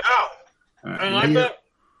 Yeah. Right. And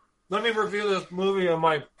let me review this movie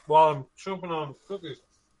while I'm chomping on cookies.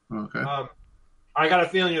 Okay. I got a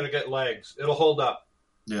feeling it'll get legs. It'll hold up.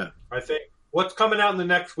 Yeah. I think. What's coming out in the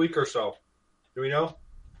next week or so? Do we know?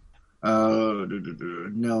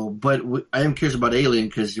 No, but I am curious about Alien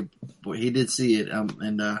because he did see it,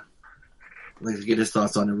 and let's get his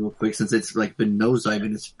thoughts on it real quick since it's like been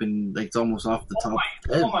nosediving. It's been like it's almost off the top.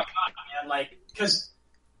 Oh my god, man! Like because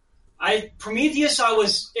Prometheus,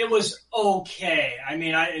 it was okay. I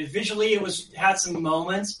mean, visually it had some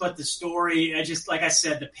moments, but the story, like I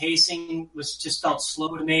said, the pacing just felt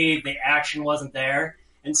slow to me. The action wasn't there,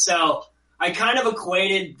 and so I kind of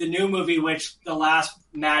equated the new movie, which the last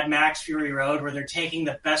Mad Max Fury Road, where they're taking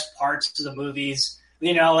the best parts of the movies,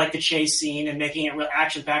 like the chase scene and making it real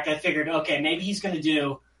action packed. I figured, okay, maybe he's going to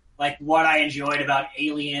do like what I enjoyed about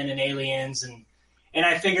Alien and Aliens and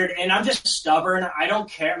I figured, and I'm just stubborn. I don't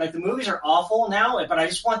care. Like, the movies are awful now, but I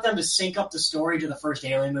just want them to sync up the story to the first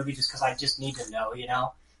Alien movie just because I just need to know,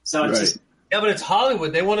 So it's just... Yeah, but it's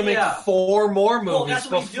Hollywood. They want to make 4 more movies. Well, that's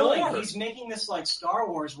what he's doing. He's making this like Star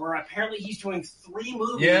Wars, where apparently he's doing 3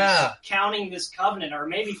 movies, counting this Covenant, or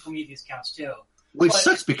maybe Prometheus counts too. Which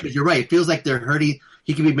sucks because you're right. It feels like they're hurting.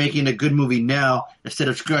 He could be making a good movie now instead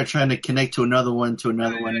of trying to connect to another one, to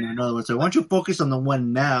another one, and another one. So why don't you focus on the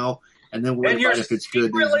one now, and then worry about if it's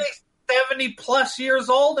good. Really 70-plus years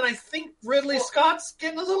old, and I think Ridley Scott's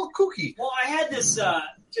getting a little kooky. Well, I had this I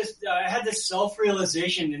had this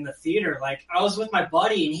self-realization in the theater. Like, I was with my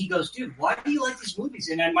buddy, and he goes, "Dude, why do you like these movies?"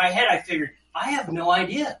 And in my head, I figured, I have no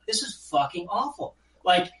idea. This is fucking awful.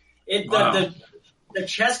 Like, the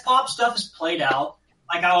chest pop stuff is played out.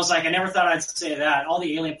 Like, I was like, I never thought I'd say that. All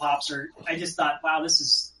the alien pops I just thought, wow,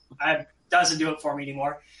 doesn't do it for me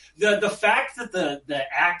anymore. The fact that the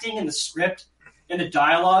acting and the script and the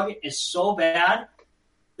dialogue is so bad,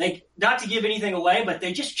 like, not to give anything away, but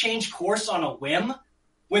they just change course on a whim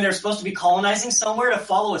when they're supposed to be colonizing somewhere to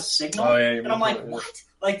follow a signal. Oh, yeah, and I'm like, what?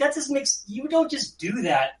 Like, that just makes, you don't just do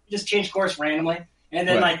that. You just change course randomly. And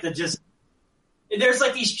then, like, there's,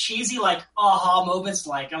 like, these cheesy, like, aha moments.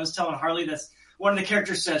 Like, I was telling Harley this, one of the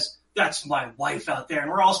characters says, "That's my wife out there." And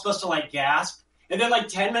we're all supposed to, like, gasp. And then, like,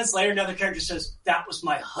 10 minutes later, another character says, "That was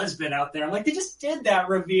my husband out there." I'm like, they just did that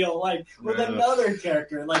reveal, like, with another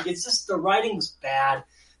character. Like, it's just, the writing was bad.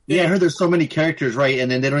 I heard there's so many characters, right?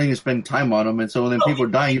 And then they don't even spend time on them. And so when people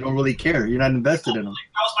die, you don't really care. You're not invested in them. That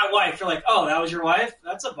was my wife. You're like, "Oh, that was your wife?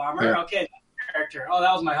 That's a bummer." Yeah. Okay, character. "Oh,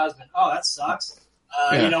 that was my husband." "Oh, that sucks."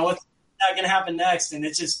 What's not going to happen next? And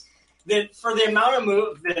it's just that for the amount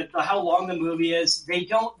of how long the movie is,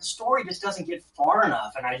 the story just doesn't get far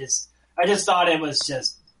enough. And I just thought it was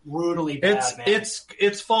just brutally bad.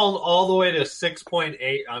 It's fallen all the way to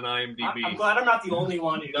 6.8 on IMDb. I'm glad I'm not the only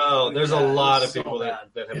one. There's a lot of people that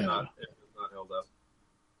have not held up.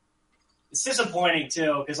 It's disappointing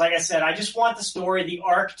too, because like I said, I just want the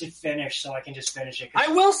arc to finish so I can just finish it. I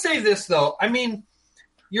will say this though. I mean,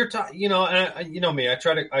 you know me. I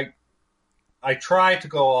try to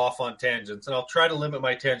go off on tangents, and I'll try to limit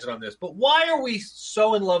my tangent on this. But why are we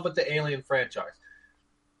so in love with the Alien franchise?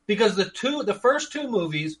 Because the first 2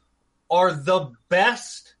 movies are the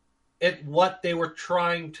best at what they were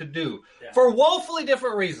trying to do for woefully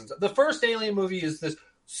different reasons. The first Alien movie is this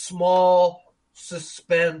small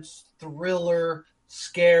suspense thriller,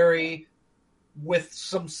 scary, with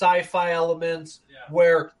some sci-fi elements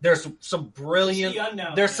where there's some brilliant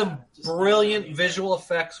visual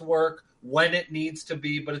effects work when it needs to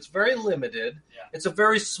be, but it's very limited. Yeah. It's a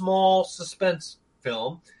very small suspense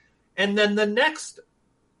film. And then the next,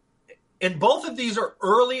 and both of these are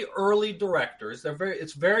early directors.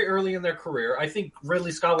 It's very early in their career. I think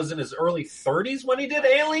Ridley Scott was in his early 30s when he did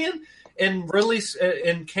Alien, and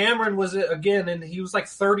Cameron was again, and he was like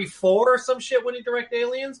 34 or some shit when he directed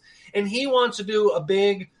Aliens, and he wants to do a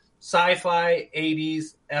big sci-fi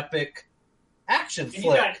 80s epic action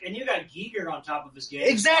flick. And you got Giger on top of his game.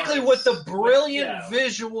 Exactly, with the brilliant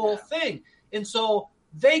visual thing. And so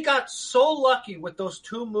they got so lucky with those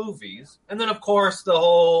 2 movies. And then, of course, the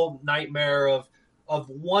whole nightmare of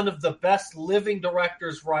one of the best living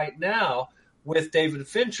directors right now with David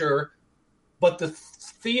Fincher, but the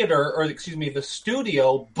the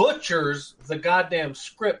studio butchers the goddamn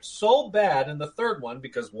script so bad in the third one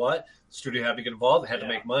because the studio had to get involved, they had to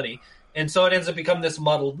make money. And so it ends up becoming this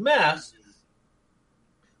muddled mess,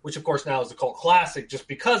 which, of course, now is a cult classic just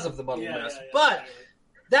because of the muddled mess. But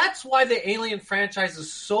that's why the Alien franchise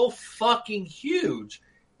is so fucking huge.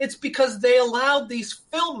 It's because they allowed these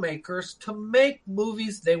filmmakers to make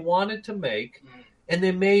movies they wanted to make, and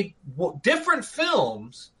they made different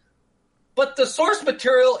films, but the source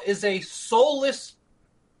material is a soulless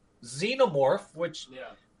xenomorph, which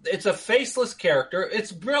it's a faceless character.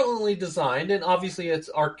 It's brilliantly designed, and obviously it's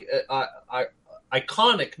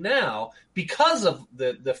iconic now because of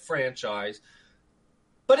the franchise.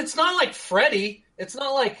 But it's not like Freddy. It's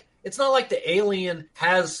not like it's not like the alien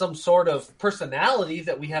has some sort of personality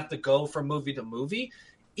that we have to go from movie to movie.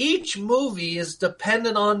 Each movie is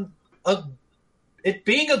dependent on it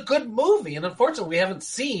being a good movie, and unfortunately, we haven't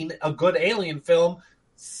seen a good alien film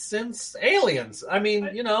since Aliens. I mean,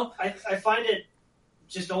 I find it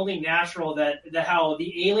just only natural that how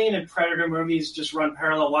the Alien and Predator movies just run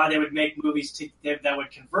parallel. Why they would make movies that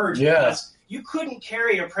would converge? Because you couldn't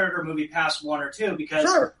carry a Predator movie past 1 or 2 because,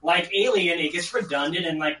 like Alien, it gets redundant,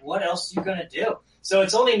 and like, what else are you gonna do? So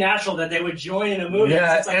it's only natural that they would join in a movie.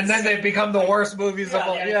 Yeah, and then they become the worst movies of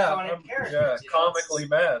all. Comically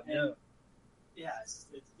bad.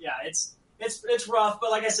 It's rough,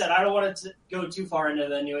 but like I said, I don't want to go too far into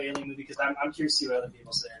the new Alien movie because I'm curious to see what other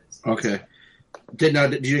people say. Okay.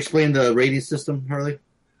 Did you explain the rating system, Harley?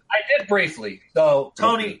 I did briefly. So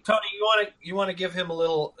Tony, you want to give him a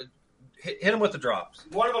little hit him with the drops.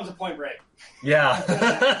 One of them's a Point Break. Yeah.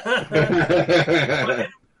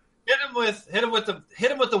 hit him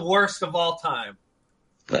with the worst of all time.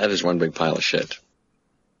 That is one big pile of shit.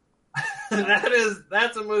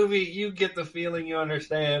 That's a movie you get the feeling you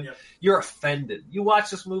understand. Yep. You're offended. You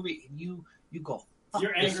watch this movie and you go,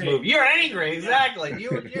 you're angry. Movie. You're angry, exactly.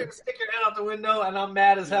 You're gonna stick your head out the window and I'm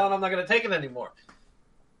mad as hell and I'm not gonna take it anymore.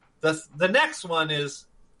 The next one is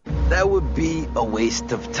that would be a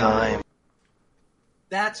waste of time.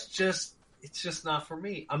 It's just not for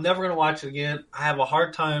me. I'm never gonna watch it again. I have a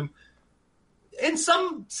hard time. In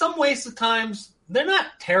some ways of times, they're not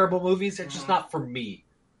terrible movies, they're just not for me.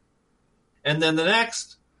 And then the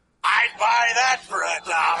next, I'd buy that for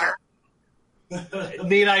 $1.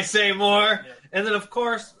 Need I say more? Yeah. And then, of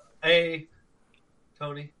course,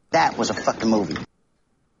 Tony. That was a fucking movie.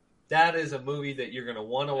 That is a movie that you're going to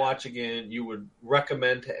want to watch again. You would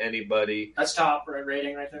recommend to anybody. That's top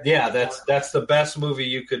rating right there. Yeah, that's the best movie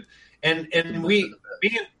you could. And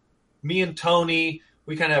me and Tony,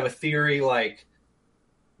 we kind of have a theory like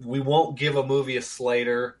we won't give a movie a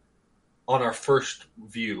Slater on our first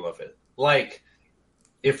view of it. Like,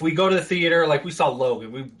 if we go to the theater, like we saw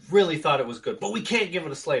Logan, we really thought it was good, but we can't give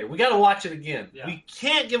it a Slater. We got to watch it again. Yeah. We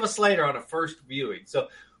can't give a Slater on a first viewing. So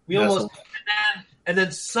we and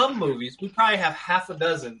then some movies, we probably have half a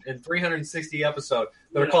dozen in 360 episodes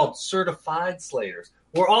that are called certified Slaters,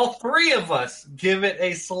 where all three of us give it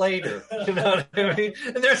a Slater. You know what I mean?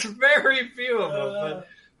 And there's very few of them, but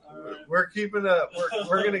we're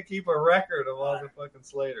going to keep a record of all the fucking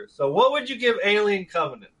Slaters. So what would you give Alien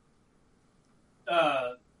Covenant?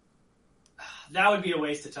 That would be a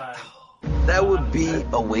waste of time. That would be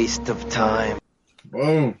a waste of time.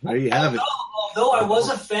 Boom. There you have it. Although I was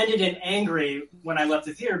offended and angry when I left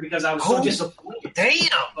the theater because I was so disappointed. Damn!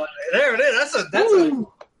 But there it is. That's a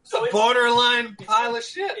borderline pile of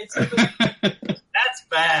shit. That's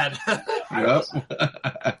bad. Yep.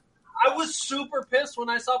 I was super pissed when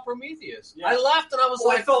I saw Prometheus. Yeah. I left and I was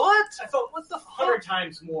what? I felt what the 100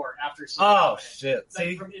 times more after seeing shit.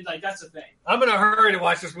 See? Like, that's the thing. I'm in a hurry to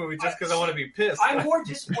watch this movie just because I want to be pissed. I'm more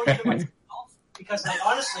disappointed in myself because, like,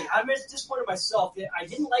 honestly, I'm disappointed in myself that I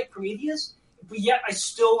didn't like Prometheus, but yet I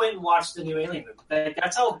still went and watched the new Alien movie. Like,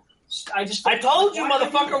 that's how I told you,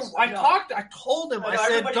 motherfucker. I told him. I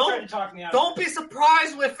said, don't be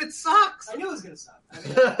surprised if it sucks. I knew it was going to suck. I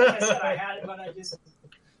mean, like I said, I had it, but I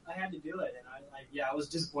had to do it, and I was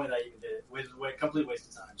disappointed I even did it. It was a complete waste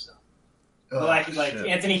of time. So, like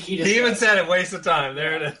Anthony Kiedis. He even said it, waste of time.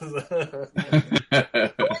 There it is. What was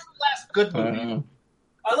the last good movie?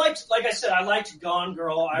 I liked Gone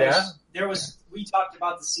Girl. We talked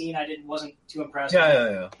about the scene. Wasn't too impressed.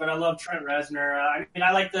 Yeah. But I love Trent Reznor.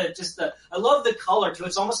 I like I love the color too.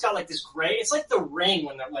 It's almost got like this gray. It's like The Ring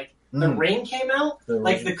when the Ring came out.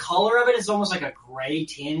 The color of it is almost like a gray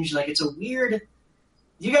tinge. Like it's a weird.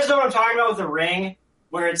 You guys know what I'm talking about with The Ring,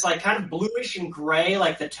 where it's like kind of bluish and gray,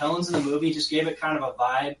 like the tones in the movie just gave it kind of a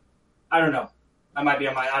vibe. I don't know. I might be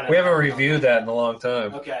on my. We haven't reviewed that in a long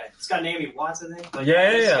time. Okay, it's got Naomi Watts, I think.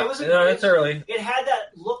 Yeah. It's early. It had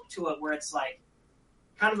that look to it where it's like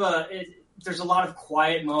kind of there's a lot of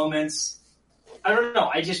quiet moments. I don't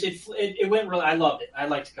know. It went really. I loved it. I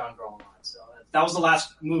liked Gone Girl a lot. So that was the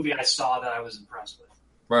last movie I saw that I was impressed with.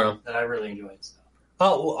 Right. That I really enjoyed. So.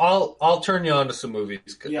 I'll turn you on to some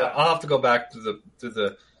movies. I'll have to go back to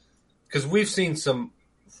the because we've seen some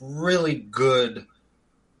really good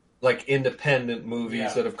like independent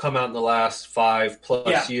movies that have come out in the last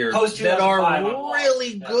 5+ years that are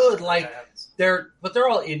really good. Like they're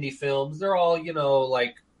all indie films. They're all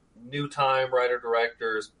like new time writer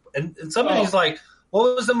directors. And some of these like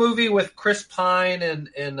what was the movie with Chris Pine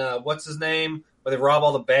and what's his name where they rob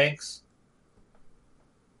all the banks?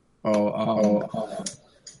 Oh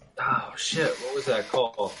shit! What was that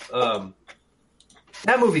called?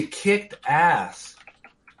 That movie kicked ass.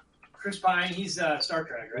 Chris Pine, he's Star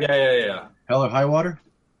Trek, right? Yeah. Hell or High Water?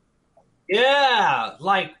 Yeah,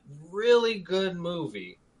 like really good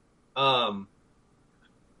movie.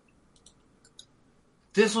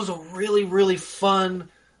 This was a really, really fun,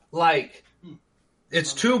 like,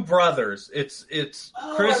 it's two brothers. It's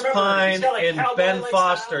Chris Pine and Ben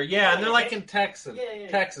Foster. Yeah, and they're like in Texas.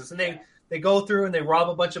 Texas. And they go through and they rob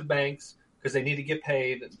a bunch of banks because they need to get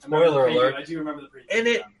paid. Spoiler alert. I do remember the preview. And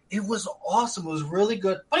it was awesome. It was really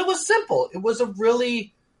good. But it was simple. It was a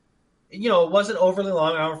really, it wasn't overly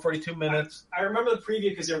long, hour and 42 minutes. I remember the preview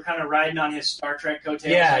because they were kind of riding on his Star Trek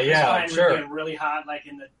coattails. Yeah, Chris Pine sure. was getting really hot like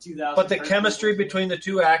in the 2000s. But the chemistry between the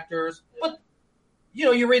two actors. But,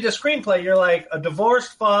 you read the screenplay, you're like, a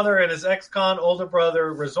divorced father and his ex-con older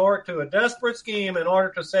brother resort to a desperate scheme in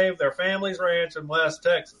order to save their family's ranch in West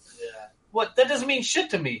Texas. Yeah. What? That doesn't mean shit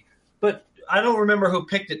to me. But I don't remember who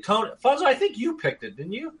picked it. Tony Fonzo, I think you picked it,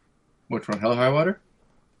 didn't you? Which one? Hell or High Water?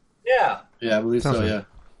 Yeah. Yeah, I believe so, yeah.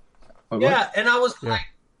 Yeah, and I was like,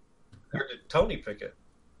 or did Tony pick it?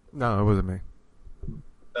 No, it wasn't me.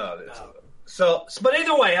 So, but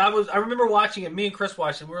either way, I remember watching it. Me and Chris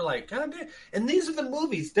watched it. We were like, God damn! And these are the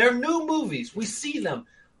movies. They're new movies. We see them,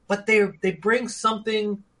 but they bring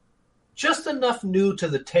something just enough new to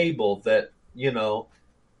the table that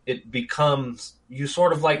it becomes you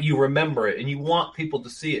sort of like you remember it and you want people to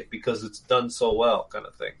see it because it's done so well, kind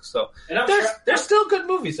of thing. So there's still good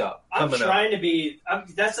movies out. That's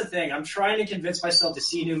the thing. I'm trying to convince myself to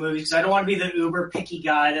see new movies because I don't want to be the uber picky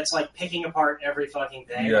guy that's like picking apart every fucking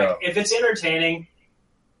thing. Yeah. Like, if it's entertaining,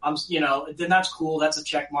 then that's cool. That's a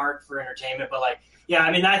check mark for entertainment. But I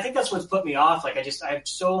think that's what's put me off. Like I have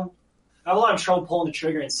a lot of trouble pulling the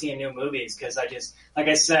trigger and seeing new movies because like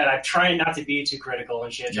I said, I'm trying not to be too critical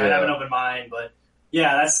and shit. Trying to have an open mind, but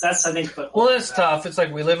that's I think. Well, it's tough. It's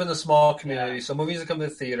like we live in a small community, so movies that come to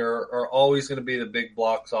the theater are always going to be the big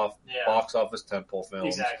box office tentpole films.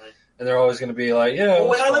 Exactly. And they're always going to be like,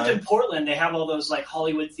 when I lived in Portland, they have all those like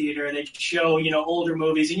Hollywood theater. They show older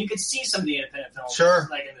movies, and you could see some of the independent films,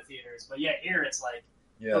 like in the theaters. But here it's like.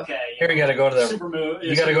 Yeah. Okay. Here you got to go to that.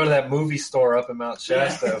 You got to go to that movie store up in Mount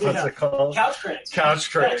Shasta. What's it called? Couch Critics.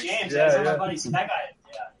 Couch Critics. James. My buddy. That guy.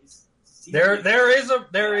 Yeah.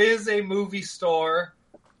 There is a movie store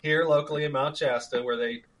here locally in Mount Shasta where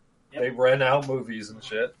they rent out movies and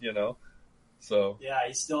shit. So. Yeah,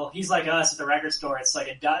 he's like us at the record store. It's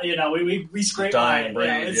like we scrape dying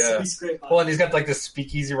by breed. We scrape by. Well, and he's got like this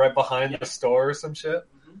speakeasy right behind the store or some shit.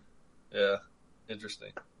 Mm-hmm. Yeah.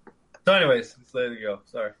 Interesting. So anyways, there you go.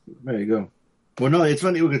 Sorry. There you go. Well, no, it's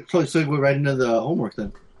funny. We could segue right into the homework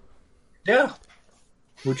then. Yeah.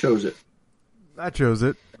 Who chose it? I chose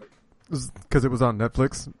it because it was on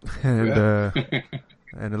Netflix, and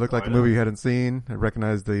and it looked like a movie you hadn't seen. I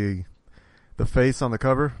recognized the face on the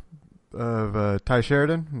cover of Ty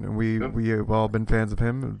Sheridan, and we've all been fans of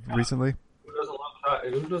him recently. Who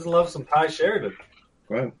doesn't love some Ty Sheridan?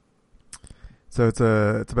 Right. So it's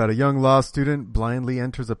about a young law student blindly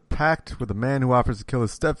enters a pact with a man who offers to kill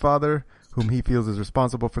his stepfather, whom he feels is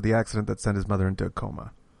responsible for the accident that sent his mother into a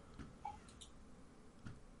coma.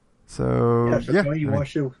 So you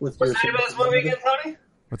watched it with what's the name of this movie again, Tony?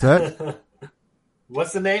 What's that?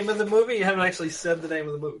 What's the name of the movie? You haven't actually said the name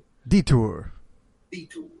of the movie. Detour.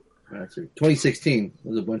 That's it. 2016.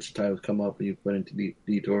 There's a bunch of titles come up and you went into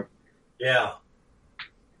Detour. Yeah.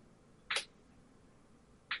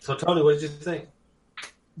 So Tony, what did you think?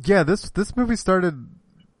 Yeah, this movie started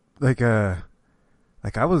I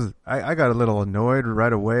got a little annoyed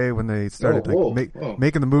right away when they started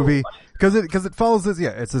making the movie because it follows this. Yeah,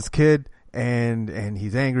 it's this kid and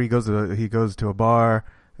he's angry. He goes to a bar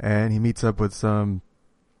and he meets up with some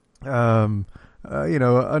under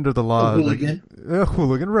the law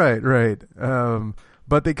hooligan, right.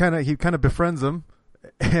 But he kind of befriends him,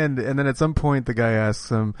 and then at some point the guy asks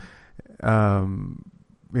him,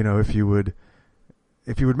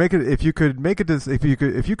 if you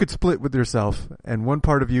could split with yourself and one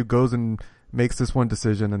part of you goes and makes this one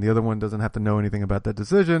decision and the other one doesn't have to know anything about that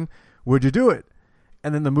decision, would you do it?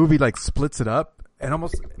 And then the movie splits it up and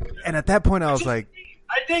at that point I was like,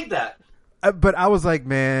 I dig that. But I was like,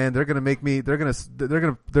 man, they're gonna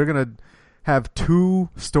have two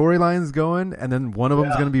storylines going and then one of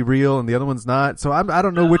them's gonna be real and the other one's not. So I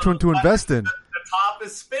don't know which one to invest in. Top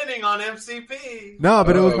is spinning on MCP. No,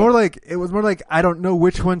 but it was more like I don't know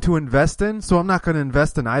which one to invest in, so I'm not going to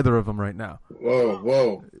invest in either of them right now.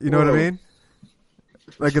 Whoa! You know what I mean?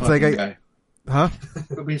 Like it's like, huh?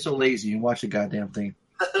 You're being so lazy and watch the goddamn thing.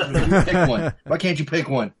 Pick one. Why can't you pick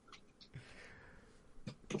one?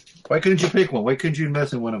 Why couldn't you pick one? Why couldn't you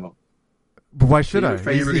invest in one of them? But why should I?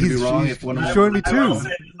 Afraid you were going to be wrong if one of He's them. showing me two.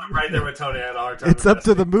 I'm right there with Tony. I had a hard time. It's up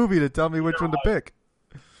to the movie to tell me which one to pick.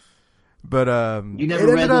 But you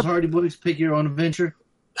never read those Hardy books? Pick Your Own Adventure.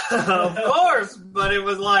 Of course, but it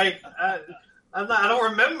was like I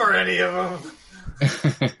don't remember any of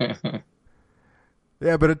them.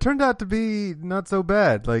 Yeah, but it turned out to be not so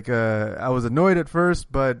bad. Like I was annoyed at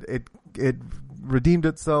first, but it redeemed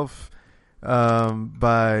itself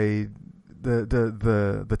by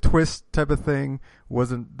the twist type of thing.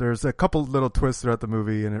 There's a couple little twists throughout the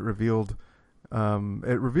movie, and it revealed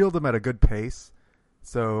them at a good pace.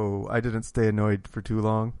 So I didn't stay annoyed for too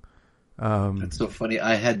long. That's so funny.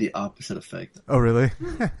 I had the opposite effect. Oh, really?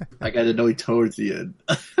 I got annoyed towards the end.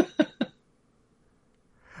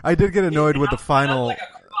 I did get annoyed with the final. Like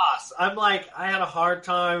a cross. I'm like, I had a hard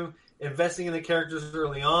time investing in the characters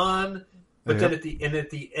early on, but then at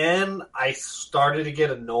the end, I started to get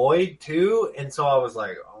annoyed too, and so I was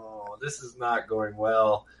like, oh, this is not going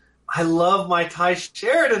well. I love my Ty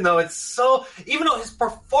Sheridan though. It's so, even though his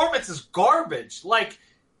performance is garbage, like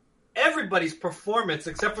everybody's performance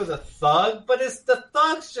except for the thug, but the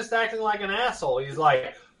thug's just acting like an asshole. He's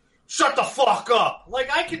like, shut the fuck up. Like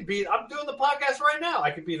I'm doing the podcast right now.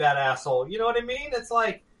 I could be that asshole. You know what I mean? It's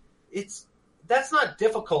like, that's not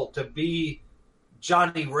difficult to be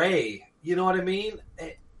Johnny Ray. You know what I mean?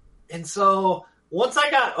 And so once I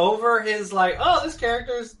got over his like, oh, this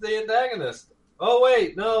character is the antagonist. Oh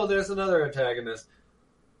wait, no, there's another antagonist.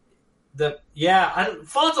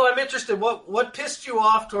 Fonzo, I'm interested. What pissed you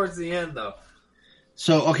off towards the end, though?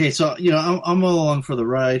 So I'm all along for the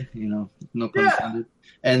ride. No pun intended.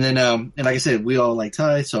 And then and like I said, we all like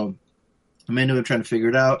Ty, so I'm into it, trying to figure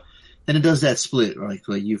it out. Then it does that split, like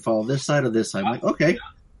you follow this side or this side. I'm like, okay,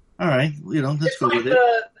 all right, let's go with it.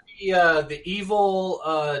 The evil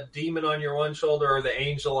demon on your one shoulder or the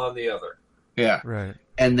angel on the other. Yeah, right.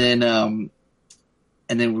 And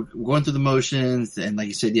then we're going through the motions, and like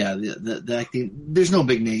you said, the acting. There's no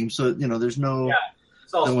big name, so there's no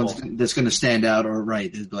one that's going to stand out or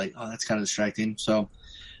right. It's like, oh, that's kind of distracting. So,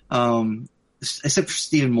 except for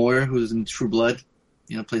Stephen Moyer, who's in True Blood,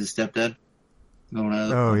 plays a stepdad.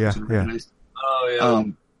 Oh yeah.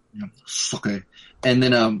 Okay. And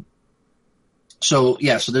then so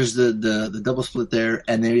there's the double split there,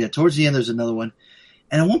 and then towards the end there's another one,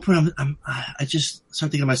 and at one point I just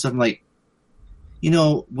start thinking to myself, I'm like,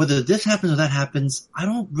 whether this happens or that happens, I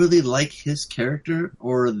don't really like his character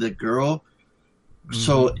or the girl. Mm-hmm.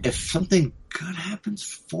 So if something good happens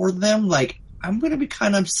for them, like, I'm going to be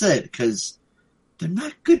kind of upset because they're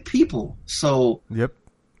not good people. So, yep.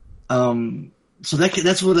 So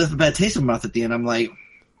that's what left a bad taste in my mouth at the end. I'm like,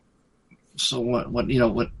 so what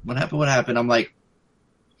happened? What happened? I'm like,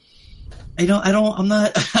 I'm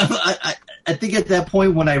not, I think at that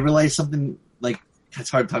point when I realized something, like,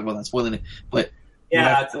 it's hard to talk about that, spoiling it, but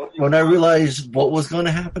when I realized what was going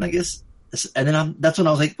to happen, I guess, and then that's when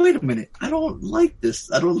I was like, wait a minute, I don't like this.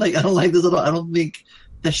 I don't like this at all. I don't think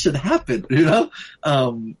that should happen.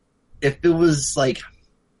 If it was like,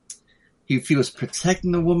 if he was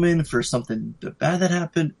protecting the woman for something bad that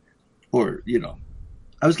happened, or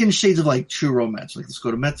I was getting shades of like True Romance. Like, let's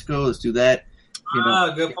go to Mexico, let's do that.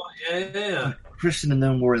 Good point. Yeah. Christian and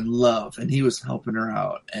them were in love, and he was helping her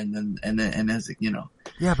out, and as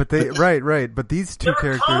Yeah, but they right. But these two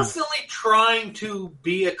characters constantly trying to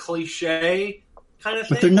be a cliche kind of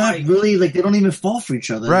thing. But they're not really like, they don't even fall for each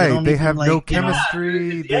other. Right? They have no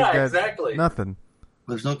chemistry. Exactly. Nothing.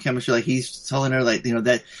 There's no chemistry. Like, he's telling her, like,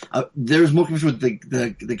 that there's more chemistry with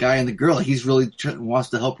the guy and the girl. Like, he's really wants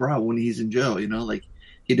to help her out when he's in jail. Like,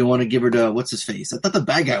 he didn't want to give her the what's his face. I thought the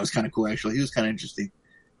bad guy was kind of cool. Actually, he was kind of interesting.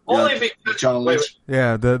 Only because John Lynch.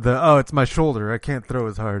 Yeah, it's my shoulder. I can't throw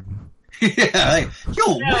as hard. Yeah, like,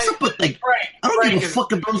 what's up with, like, I don't give a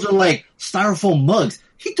fuck if those are like styrofoam mugs.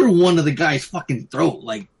 He threw one to the guy's fucking throat.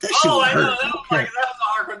 Like, that shit would hurt. That was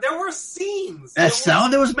a hardcore. There were scenes. That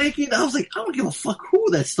sound it was making, I was like, I don't give a fuck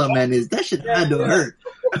who that stuntman is. That shit had to hurt.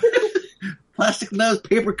 Plastic knives,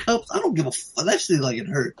 paper cups, I don't give a fuck. That shit like it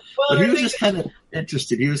hurt. Well, but he was just kind of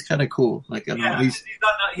interested. He was kind of cool. Like, I don't know.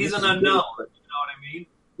 He's an unknown. You know what I mean?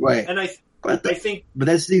 Right. And I think, but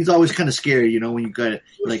that thing's always kind of scary, when you got it.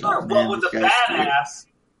 Like, sure, but when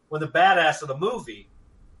the badass of the movie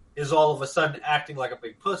is all of a sudden acting like a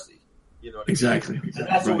big pussy, you know what I mean? Exactly. And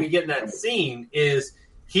that's what we get in that scene is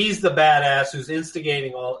he's the badass who's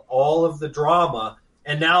instigating all of the drama,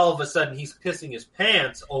 and now all of a sudden he's pissing his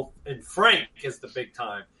pants, and Frank is the big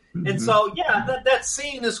time. Mm-hmm. And so, that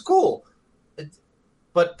scene is cool.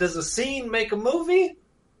 But does a scene make a movie?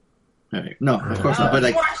 Right. No, of course not. But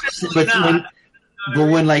like,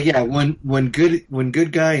 when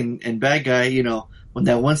good guy and bad guy, when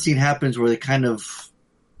that one scene happens where they kind of,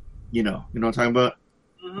 you know what I'm talking about?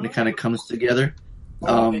 Mm-hmm. When it kind of comes together.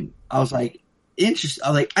 I was like, interesting.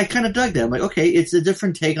 I kind of dug that. I'm like, okay, it's a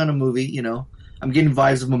different take on a movie, you know. I'm getting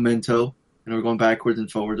vibes of Memento, and we're going backwards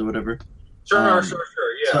and forwards or whatever. Sure,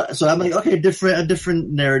 yeah. So I'm like, okay, a different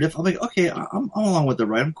narrative. I'm like, okay, I'm along with the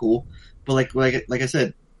ride. I'm cool. But like I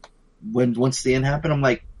said, once the end happened, I'm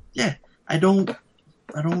like, yeah, I'm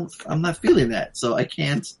not feeling that. So I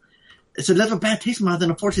can't. It's a little bad taste in my mouth.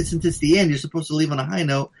 And unfortunately, since it's the end, you're supposed to leave on a high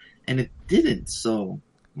note, and it didn't. So,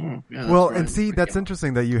 yeah. Well, and see, that's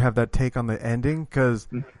interesting that you have that take on the ending, because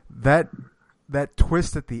that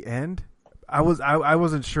twist at the end, I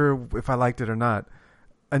wasn't sure if I liked it or not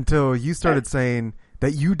until you started saying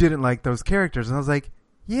that you didn't like those characters, and I was like,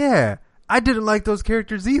 yeah, I didn't like those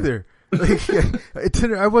characters either. Like,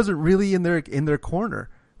 I wasn't really in their corner.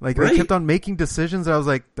 Like, they kept on making decisions. I was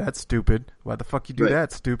like, that's stupid. Why the fuck you do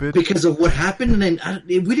that, stupid? Because of what happened, and then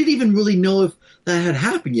we didn't even really know if that had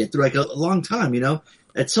happened yet through like a long time, you know?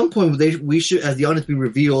 At some point, we should, as the audience, be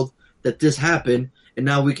revealed that this happened, and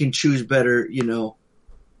now we can choose better, you know,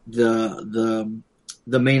 the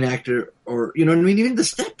main actor, or, you know what I mean? Even the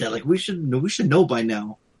stepdad, like, we should know by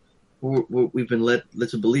now. We've been led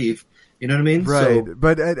to believe. You know what I mean? Right. So,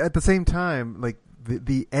 but at the same time, like,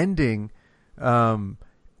 the ending,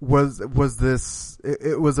 was this,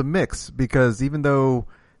 it was a mix, because even though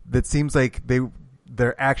it seems like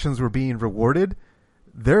their actions were being rewarded,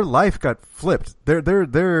 their life got flipped.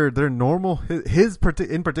 Their normal,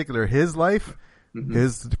 in particular, his life,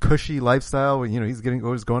 his cushy lifestyle, you know, he's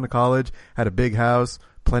always going to college, had a big house,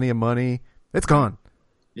 plenty of money. It's gone.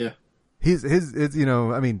 Yeah. His, you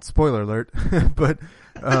know, I mean, spoiler alert, but,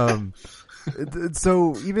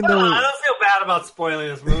 so even though I don't feel bad about spoiling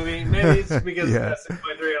this movie, maybe it's because it's 6.3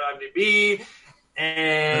 on IMDb,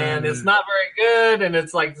 and it's not very good, and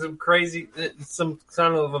it's like some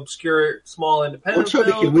kind of obscure small independent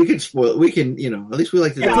film. We can spoil. We can, you know, at least we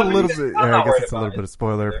like to. It's a little bit. I guess it's a little bit of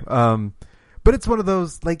spoiler. But it's one of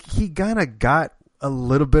those, like, he kind of got a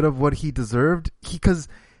little bit of what he deserved, because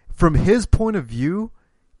from his point of view,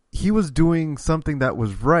 he was doing something that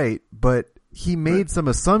was right, but he made some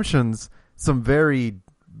assumptions, some very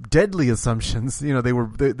deadly assumptions. You know, they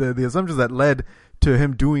were the assumptions that led to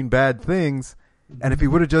him doing bad things. And if he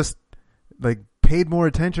would have just, like, paid more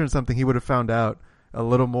attention or something, he would have found out a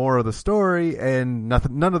little more of the story, and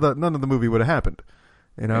none of the movie would have happened.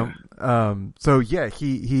 You know? So yeah,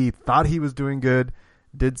 he thought he was doing good,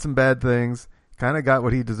 did some bad things, kind of got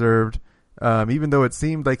what he deserved. Even though it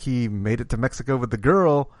seemed like he made it to Mexico with the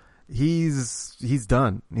girl, he's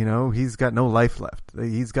done. You know, he's got no life left.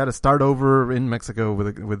 He's got to start over in Mexico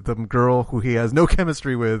with the girl who he has no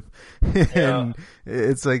chemistry with, and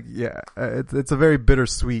it's like, it's a very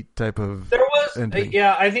bittersweet type of. There was, ending.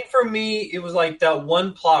 I think for me it was like that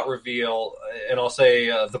one plot reveal, and I'll say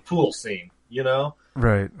the pool scene. You know,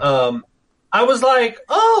 right? I was like,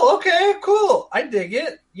 oh, okay, cool, I dig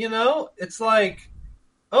it. You know, it's like,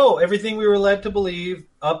 oh, everything we were led to believe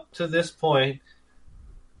up to this point.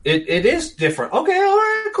 It is different. Okay, all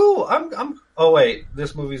right, cool. Oh wait,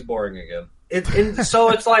 this movie's boring again. So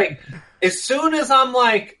it's like, as soon as I'm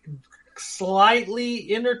like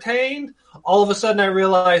slightly entertained, all of a sudden I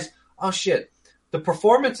realize, oh shit, the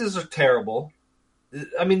performances are terrible.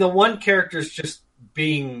 I mean, the one character is just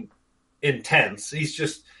being intense. He's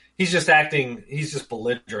just acting. He's just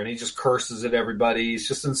belligerent. He just curses at everybody. He's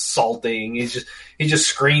just insulting. He just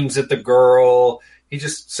screams at the girl. He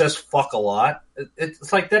just says fuck a lot.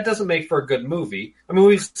 It's like, that doesn't make for a good movie. I mean,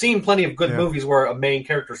 we've seen plenty of good movies where a main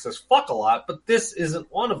character says fuck a lot, but this isn't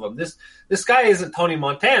one of them. This guy isn't Tony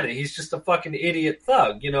Montana. He's just a fucking idiot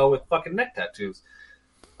thug, you know, with fucking neck tattoos.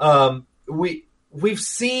 We've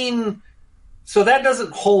seen, so that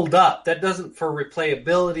doesn't hold up. That doesn't, for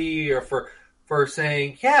replayability or for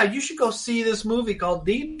saying, yeah, you should go see this movie called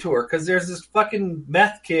Detour, because there's this fucking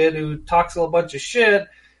meth kid who talks a bunch of shit.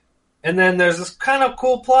 And then there's this kind of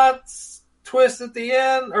cool plot twist at the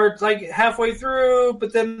end, or like halfway through,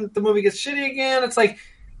 but then the movie gets shitty again. It's like,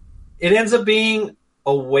 it ends up being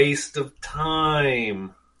a waste of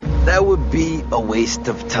time. That would be a waste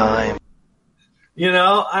of time. You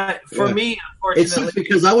know, for me, unfortunately. It sucks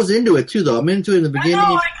because I was into it too, though. I'm into it in the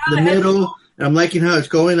beginning, the middle, and I'm liking how it's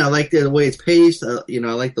going. I like the way it's paced. You know,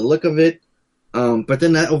 I like the look of it. But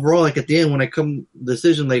then that overall, like at the end, when I come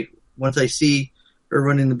decision, like once I see her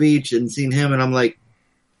running the beach and seeing him, and I'm like,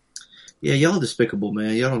 yeah, y'all despicable,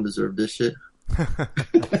 man. Y'all don't deserve this shit.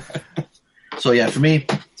 So yeah, for me,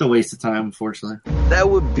 it's a waste of time, unfortunately. That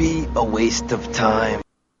would be a waste of time.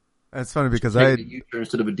 That's funny because a U-turn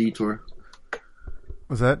instead of a detour.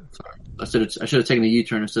 Was that? I should have taken a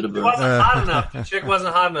U-turn instead of. It wasn't hot enough. The chick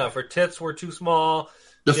wasn't hot enough. Her tits were too small.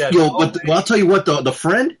 Well, I'll tell you what. The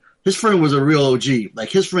friend, his friend was a real OG. Like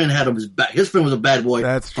his friend had him his back. His friend was a bad boy.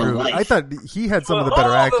 That's true. Life. I thought he had some of the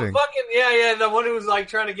better acting. The one who was like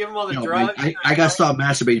trying to give him all the drugs. Man, I got to stop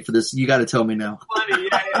masturbating for this. You got to tell me now. Funny,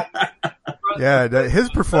 his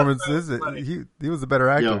performance he was a better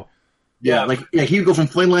actor. He would go from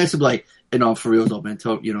flame lines to be like, hey, no, for real though, man.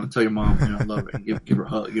 Tell your mom, I love her, and give her a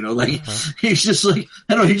hug. He's just like,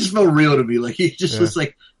 I don't know, he just felt real to me. Like he just was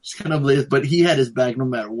like, just kind of, but he had his back no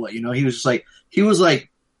matter what. He was just like, he was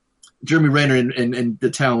like Jeremy Renner in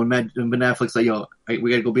The Town when Ben Affleck's like, yo,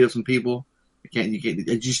 we got to go beat up some people. You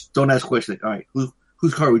can't, just don't ask questions. Like, all right,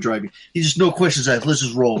 whose car are we driving? He just no questions asked. Let's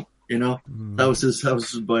just roll. That was his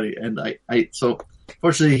buddy, and so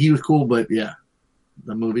fortunately he was cool, but the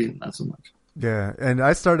movie not so much. Yeah, and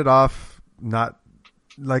I started off not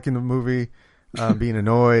liking the movie, being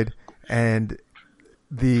annoyed, and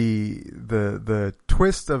the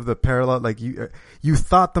twist of the parallel, like you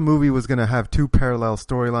thought the movie was going to have two parallel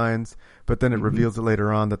storylines, but then it reveals it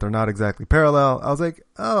later on that they're not exactly parallel. I was like,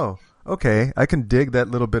 oh, okay, I can dig that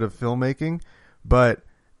little bit of filmmaking, but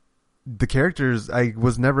the characters, I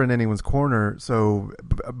was never in anyone's corner, so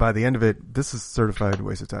by the end of it, this is certified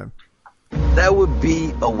waste of time. That would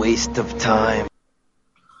be a waste of time.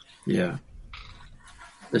 Yeah.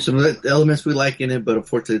 There's some elements we like in it, but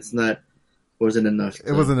unfortunately wasn't enough.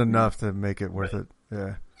 It wasn't enough to make it worth it.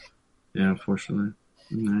 Yeah. Yeah, unfortunately.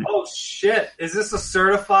 Right. Oh, shit. Is this a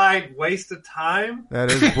certified waste of time? That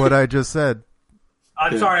is what I just said.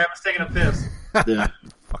 I'm sorry, I was taking a piss. Yeah.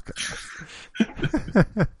 Fuck it.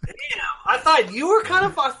 Damn, I thought you were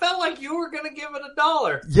I felt like you were going to give it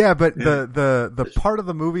 $1. Yeah, but the part of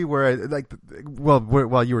the movie where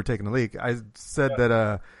while you were taking a leak, I said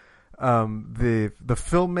that the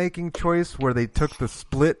filmmaking choice where they took the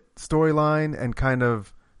split storyline and kind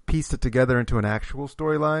of pieced it together into an actual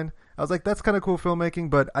storyline. I was like, that's kind of cool filmmaking,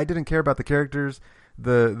 but I didn't care about the characters.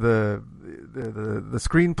 The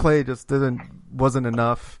screenplay just wasn't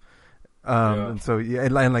enough. And so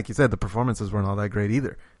and like you said, the performances weren't all that great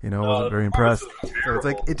either. I wasn't very impressed. So it's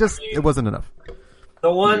like it wasn't enough.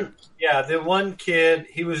 The one kid,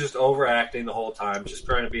 he was just overacting the whole time, just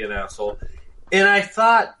trying to be an asshole. And I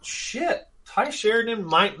thought, shit, Ty Sheridan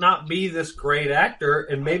might not be this great actor,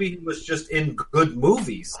 and maybe he was just in good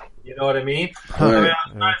movies. You know what I mean? I was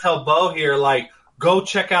trying to tell Bo here, like, go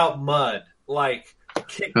check out Mud, like,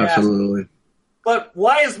 kick ass. Absolutely. But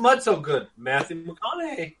why is Mud so good? Matthew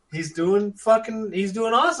McConaughey. He's doing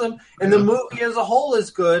awesome. And the movie as a whole is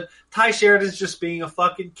good. Ty Sheridan's just being a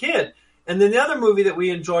fucking kid. And then the other movie that we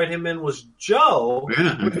enjoyed him in was Joe.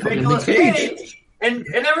 Yeah, with Nicolas Cage. And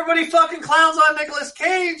everybody fucking clowns on Nicolas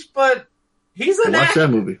Cage, but he's an actor. Watch that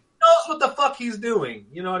movie. He knows what the fuck he's doing.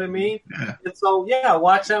 You know what I mean? Yeah. And so,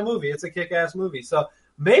 watch that movie. It's a kick-ass movie. So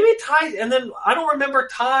maybe Ty, and then I don't remember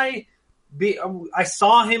Ty... I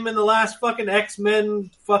saw him in the last fucking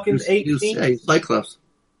X-Men fucking 18. He's Cyclops.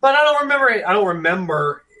 But I don't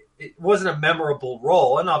remember. It wasn't a memorable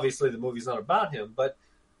role, and obviously the movie's not about him. But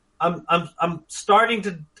I'm starting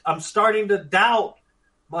to doubt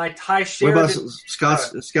my Ty Sheridan. What about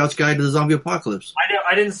Scout's Guide to the Zombie Apocalypse?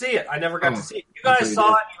 I didn't see it. I never got to see it. You guys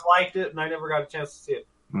saw it, you liked it, and I never got a chance to see it.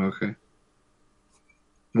 Okay.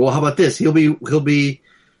 Well, how about this? He'll be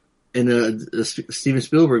in a Steven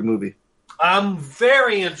Spielberg movie. I'm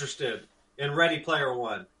very interested in Ready Player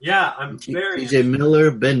One. Yeah, I'm very T.J. Miller,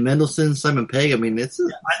 Ben Mendelsohn, Simon Pegg. I mean, I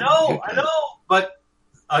know. But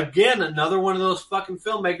again, another one of those fucking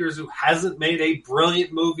filmmakers who hasn't made a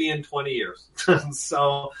brilliant movie in 20 years.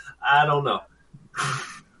 So, I don't know.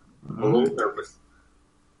 I'm a little nervous.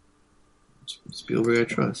 Spielberg I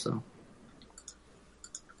trust, so.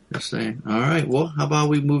 Just saying. All right, well, how about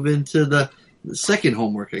we move into the second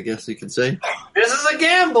homework, I guess you can say. This is a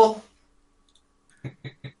gamble.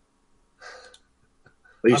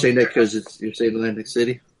 What are you saying that because you're saying Atlantic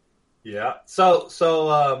City? Yeah. So.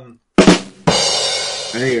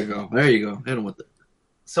 There you go. Hit him with it.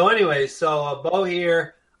 So anyway, Bo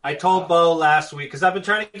here. I told Bo last week because I've been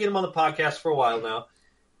trying to get him on the podcast for a while now,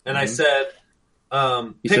 and I said,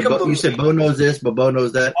 you said Bo knows this, but Bo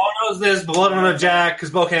knows that. Bo knows this, but Bo don't know Jack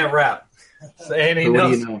because Bo can't rap. So, and he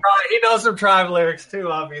knows he knows some Tribe lyrics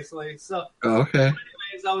too, obviously. So okay.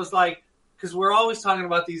 Anyways, I was like. Because we're always talking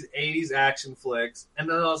about these 80s action flicks. And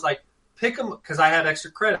then I was like, pick them, because I had extra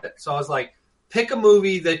credit. So I was like, pick a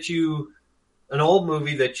movie an old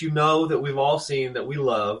movie that you know that we've all seen that we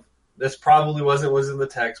love. This probably was in the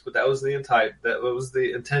text, but that was the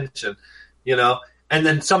intention, and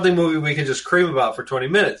then something movie we can just cream about for 20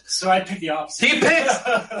 minutes. So I picked the opposite. He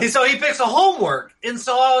picks a homework, and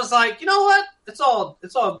so I was like, you know what? It's all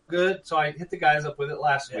good. So I hit the guys up with it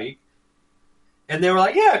last week, and they were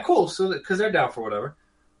like, yeah, cool. So because they're down for whatever.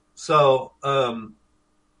 So and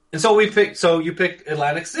so we picked. So you picked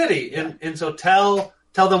Atlantic City, and so tell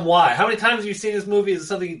them why. How many times have you seen this movie? Is it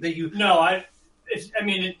something that you? No,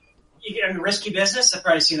 Risky Business, I've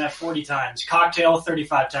probably seen that 40 times. Cocktail,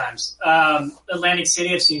 35 times. Atlantic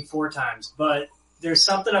City, I've seen 4 times. But there's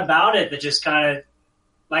something about it that just kind of,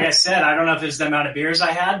 like I said, I don't know if it was the amount of beers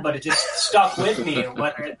I had, but it just stuck with me.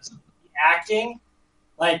 Whether it's acting,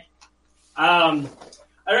 like,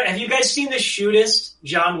 have you guys seen The Shootist,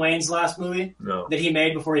 John Wayne's last movie? No. That he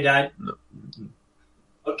made before he died? No.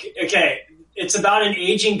 Okay. It's about an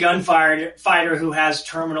aging gunfighter who has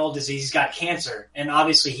terminal disease. He's got cancer, and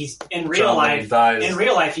obviously he's in real life.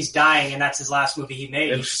 He's dying, and that's his last movie he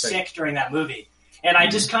made. He's sick during that movie, and I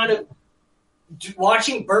just kind of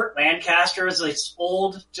watching Burt Lancaster as this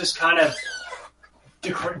old, just kind of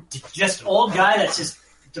just old guy that's just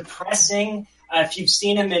depressing. If you've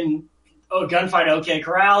seen him in Gunfight OK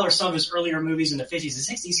Corral or some of his earlier movies in the 50s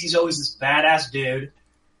and 60s, he's always this badass dude.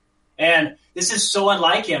 And this is so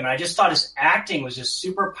unlike him. And I just thought his acting was just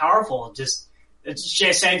super powerful. It's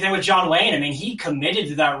the same thing with John Wayne. I mean, he committed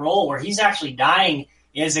to that role where he's actually dying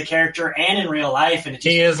as a character and in real life. And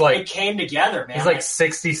it came together, man. He's like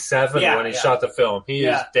 67 when he shot the film. He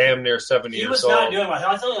is damn near 70 years old. He was not doing well.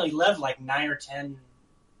 I thought he lived like 9 or 10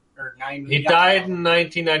 or 9. He died in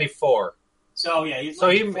 1994. So he's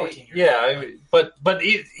 14 years old. But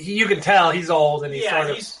you can tell he's old, and he's and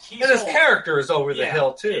his character is over the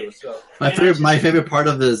hill too. So my favorite part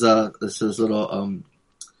of his little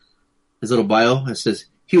bio, it says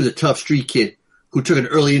he was a tough street kid who took an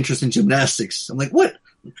early interest in gymnastics. I'm like, what?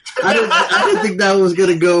 I didn't think that was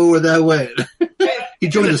gonna go where that went. He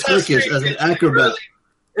joined the circus as an acrobat.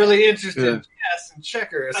 Really interested in chess and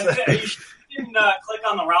checkers. You didn't click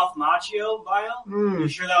on the Ralph Macchio bio. You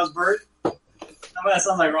sure that was Bert? That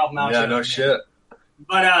sounds like Ralph Macchio. Yeah, no shit.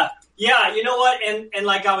 But you know what? And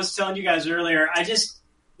like I was telling you guys earlier, this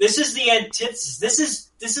is the antithesis.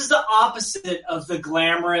 This is the opposite of the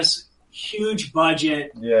glamorous, huge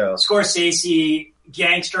budget Scorsese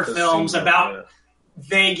gangster films about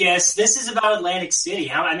Vegas. This is about Atlantic City.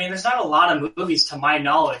 I mean, there's not a lot of movies, to my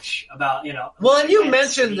knowledge, about Well, and you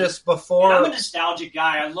mentioned this before. And I'm a nostalgic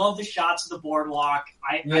guy. I love the shots of the boardwalk.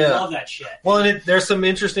 I love that shit. Well, and there's some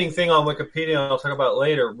interesting thing on Wikipedia I'll talk about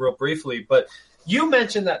later, real briefly. But you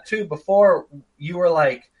mentioned that too before. You were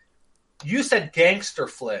like, you said gangster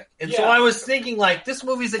flick, and so I was thinking like, this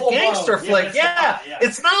movie's a gangster flick.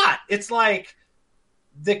 It's not. It's like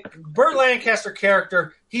the Burt Lancaster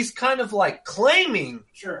character. He's kind of like claiming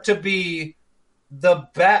to be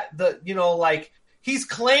he's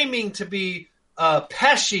claiming to be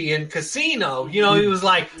Pesci in Casino. You know, he was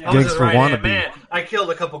like, I was a right-hand man. I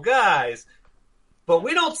killed a couple guys. But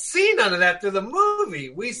we don't see none of that through the movie.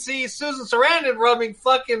 We see Susan Sarandon rubbing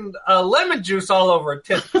fucking lemon juice all over her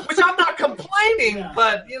tit, which I'm not complaining,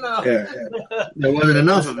 but, you know. There wasn't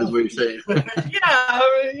enough of it, is what you're saying.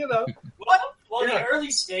 I mean, you know. Well, the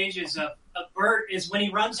early stages of Bert is when he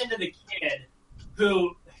runs into the kid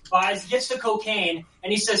who gets the cocaine,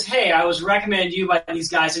 and he says, hey, I was recommended to you by these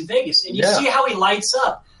guys in Vegas. And you see how he lights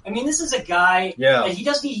up. I mean, this is a guy that he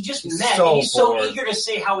just met, and he's so eager to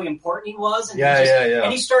say how important he was. And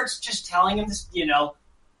and he starts just telling him this, you know,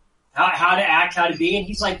 how to act, how to be. And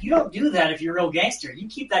he's like, you don't do that if you're a real gangster. You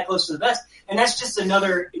keep that close to the vest. And that's just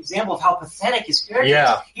another example of how pathetic his character is.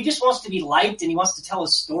 He just wants to be liked, and he wants to tell a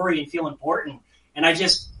story and feel important. And it's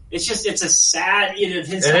a sad,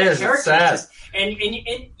 his character. It's sad. And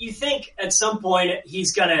you think at some point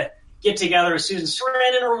he's going to get together with Susan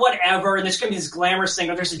Sarandon or whatever, and there's going to be this glamorous thing,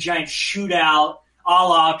 or there's a giant shootout, a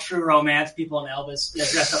la True Romance, people in Elvis,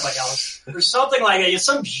 dressed up like Elvis, or something like that.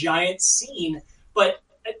 Some giant scene, but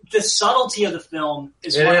the subtlety of the film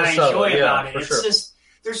is what I enjoy about it. It's just,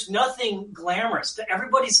 there's nothing glamorous.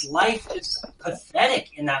 Everybody's life is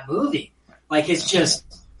pathetic in that movie. Like, it's just,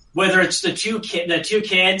 whether it's the two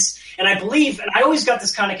kids, and I believe, and I always got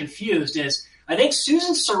this kind of confused, is I think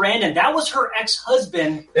Susan Sarandon, that was her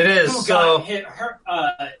ex-husband. It is. Who got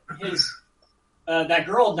that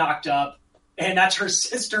girl knocked up, and that's her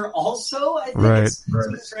sister also, I think. Right.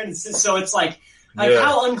 So it's like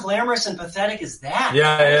how unglamorous and pathetic is that?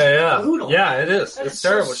 Yeah. Brutal. Yeah, it is. It's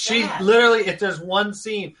terrible. So she sad. literally, if there's one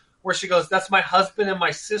scene where she goes, that's my husband and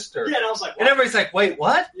my sister. Yeah, and I was like, what? And everybody's like, wait,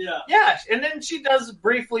 what? Yeah. Yeah, and then she does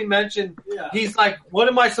briefly mention, he's like, what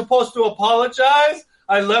am I supposed to apologize?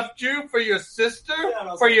 I left you for your sister,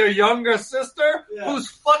 for your younger sister, who's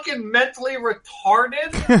fucking mentally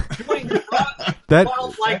retarded, doing drugs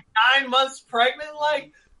while like 9 months pregnant.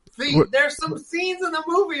 Like, there's some scenes in the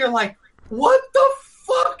movie you're like, what the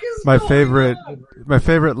fuck is my going on? My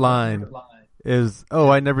favorite line is, "Oh,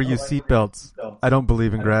 I never use seatbelts. I don't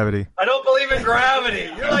believe in gravity." I don't believe in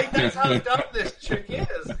gravity. You're like, that's how dumb this chick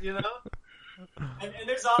is, you know? And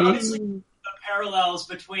there's obviously the parallels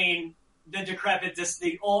between the decrepit,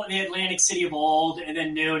 the Atlantic City of old, and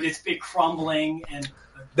then new, it's big crumbling. And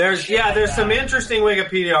there's some interesting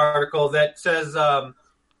Wikipedia article that says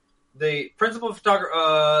the principal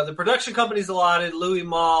photographer, the production company's allotted Louis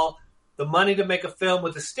Malle the money to make a film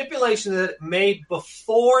with the stipulation that it made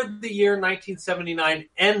before the year 1979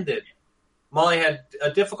 ended. Malle had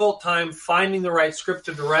a difficult time finding the right script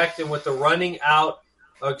to direct, and with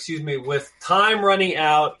time running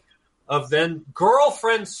out of then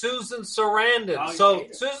girlfriend Susan Sarandon.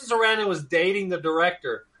 Susan Sarandon was dating the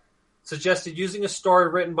director. Suggested using a story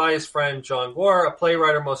written by his friend John Gore, a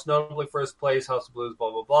playwright most notably for his plays House of Blues,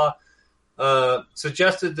 blah, blah, blah.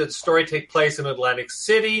 Suggested that the story take place in Atlantic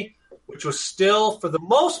City, which was still, for the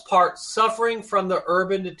most part, suffering from the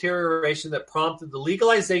urban deterioration that prompted the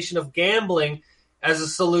legalization of gambling as a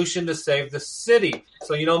solution to save the city.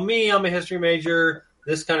 So, you know me, I'm a history major.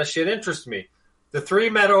 This kind of shit interests me. The three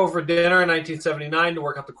met over dinner in 1979 to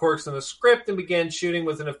work out the quirks in the script and began shooting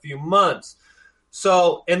within a few months.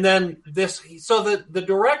 So, and then the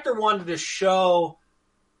director wanted to show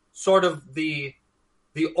sort of the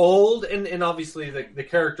old, and obviously the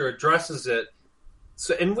character addresses it.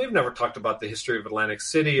 So, and we've never talked about the history of Atlantic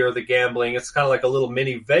City or the gambling. It's kind of like a little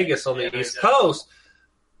mini Vegas on the East Coast.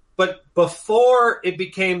 But before it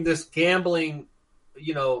became this gambling,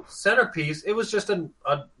 centerpiece, it was just a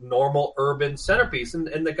normal urban centerpiece.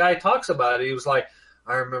 And the guy talks about it. He was like,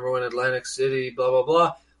 I remember when Atlantic City, blah, blah,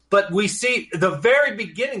 blah. But we see the very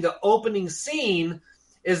beginning, the opening scene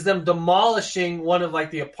is them demolishing one of like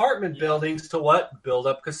the apartment buildings to build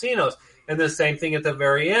up casinos. And the same thing at the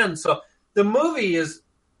very end. So the movie is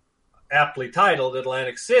aptly titled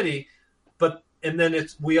Atlantic City, and then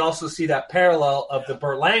we also see that parallel of the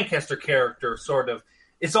Burt Lancaster character sort of.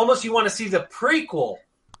 It's almost you want to see the prequel.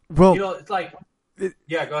 Well, it's like,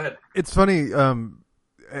 yeah, go ahead. It's funny.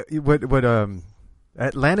 What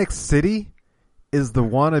Atlantic City is the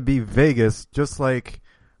wannabe Vegas, just like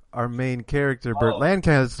our main character Burt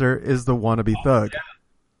Lancaster is the wannabe thug.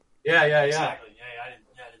 Yeah. Exactly. Yeah, I didn't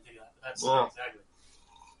think of that. That's exactly.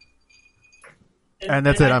 And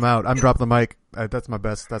that's it. I'm out. I'm dropping the mic. That's my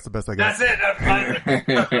best. That's the best I got. That's it.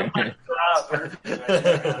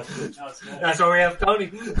 That's why we have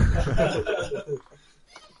Tony.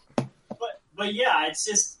 but yeah, it's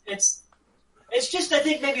just I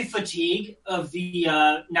think maybe fatigue of the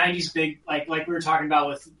 90s big like we were talking about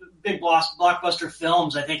with big blockbuster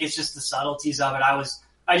films. I think it's just the subtleties of it.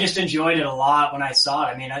 I just enjoyed it a lot when I saw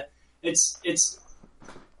it. I mean, it's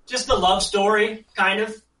just a love story kind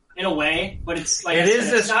of. In a way, but it's like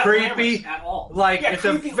it's not creepy at all. Like at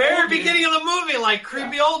the very beginning of the movie, like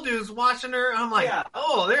creepy old dudes watching her. I'm like,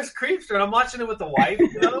 oh, there's Creepster, and I'm watching it with the wife.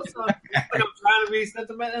 So like I'm trying to be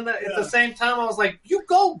sentimental. And at the same time, I was like, you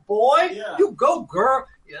go, boy, you go, girl.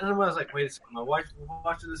 And I was like, wait a second, my wife was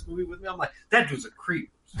watching this movie with me. I'm like, that dude's a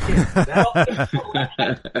creep. We're talking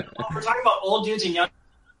about old dudes and young.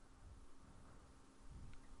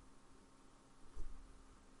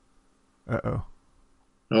 Uh-oh.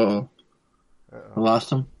 I lost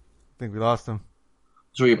him. I think we lost him.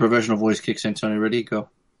 That's where your professional voice kicks in, Tony. Ready? Go.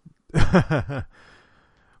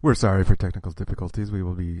 We're sorry for technical difficulties.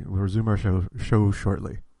 We'll resume our show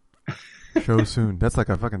shortly. Show soon. That's like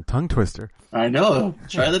a fucking tongue twister. I know.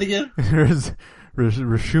 Try that again.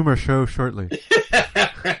 Resume our show shortly.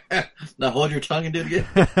 Now hold your tongue and do it again.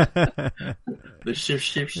 The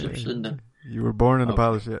shift. You were born in a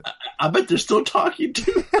pile of shit. I bet they're still talking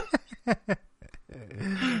too.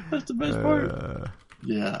 That's the best part.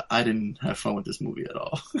 Yeah, I didn't have fun with this movie at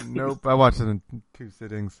all. Nope, I watched it in 2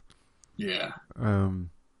 sittings. Yeah. And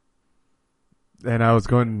I was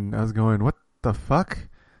going, what the fuck?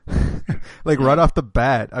 Like right off the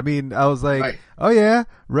bat. I mean, I was like, oh yeah,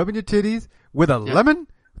 rubbing your titties with a lemon?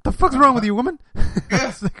 What the fuck's wrong with you, woman?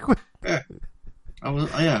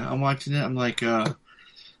 I'm watching it. I'm like,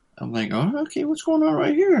 oh, okay, what's going on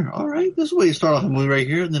right here? All right, this is where you start off the movie right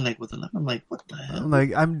here, and then like with the lemon, I'm like, what the hell? I'm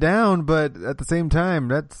like, I'm down, but at the same time,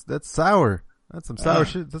 that's sour. That's some sour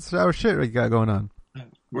shit. That's sour shit you got going on.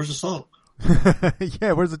 Where's the salt?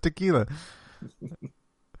 Yeah, where's the tequila?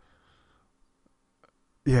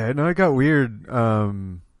 Yeah, no, it got weird.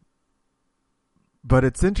 But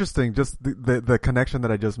it's interesting, just the connection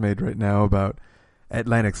that I just made right now about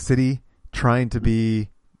Atlantic City trying to be,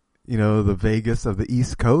 the Vegas of the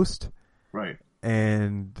East Coast. Right.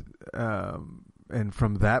 And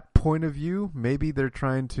from that point of view, maybe they're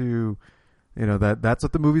trying to, that's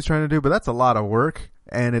what the movie's trying to do, but that's a lot of work,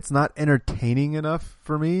 and it's not entertaining enough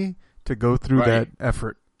for me to go through that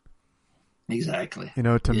effort. Exactly.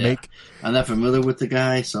 Make. I'm not familiar with the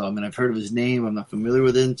guy, so I've heard of his name. I'm not familiar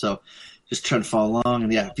with him, so just trying to follow along.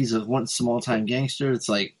 And if he's a one small time gangster, it's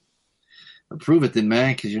like, prove it then,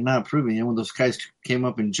 man, because you're not proving. When those guys came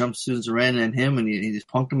up and jumped Susan Sarandon and him, and he just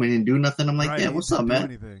punked him and didn't do nothing. I'm like, what's up,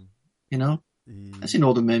 man? I've seen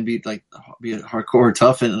older men be hardcore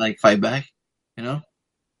tough and like fight back. Yeah,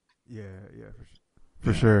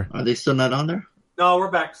 for sure. Are they still not on there? No,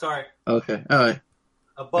 we're back. Sorry. Okay, all right.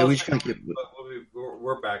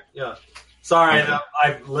 We're back. Yeah. Sorry, okay.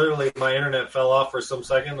 I literally my internet fell off for some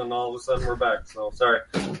second, and all of a sudden we're back. So sorry.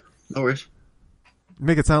 No worries.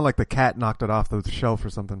 Make it sound like the cat knocked it off the shelf or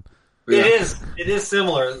something. Yeah. It is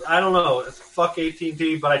similar. I don't know. It's fuck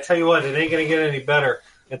AT&T, but I tell you what, it ain't gonna get any better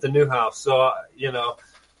at the new house. So yeah,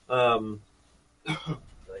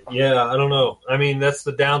 I don't know. I mean, that's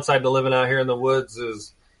the downside to living out here in the woods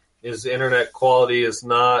is internet quality is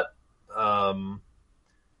not.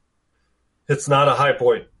 It's not a high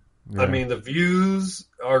point. Yeah. I mean, the views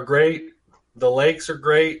are great. The lakes are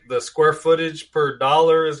great. The square footage per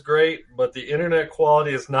dollar is great, but the internet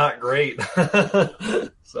quality is not great.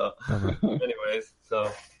 So, anyways,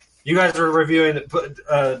 you guys were reviewing it.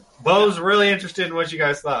 Bo's really interested in what you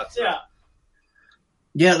guys thought. So.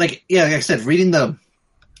 Yeah. Like I said, reading the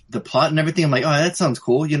plot and everything, I'm like, oh, that sounds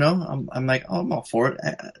cool. I'm like, oh, I'm all for it.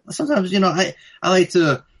 Sometimes, I like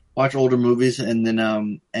to watch older movies and then,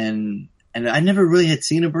 and I never really had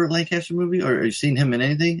seen a Burt Lancaster movie or seen him in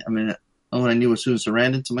anything. I mean, when I knew it was Susan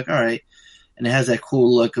Sarandon, so I'm like, all right. And it has that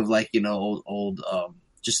cool look of like, old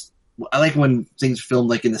just, I like when things filmed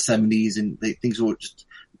like in the 70s and things will just,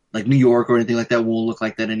 like New York or anything like that won't look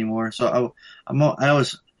like that anymore. So I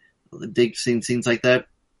always dig seeing scenes like that.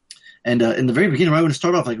 And in the very beginning, right when it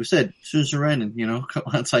started off, like we said, Susan Sarandon,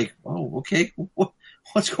 it's like, oh, okay,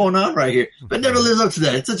 what's going on right here? But it never lives up to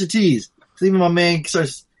that. It's such a tease. So even my man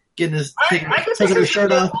starts getting his taking his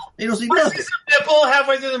shirt off. You don't see nothing. I see some nipple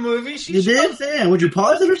halfway through the movie. You did? Damn, would you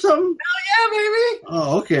pause it or something? Hell yeah, baby.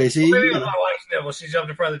 Oh, okay. See, maybe my wife's nipple. She jumped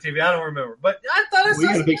in front of the TV. I don't remember, but I thought I saw. We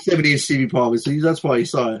got a big 70-inch TV, probably, so that's why you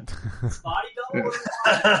saw it.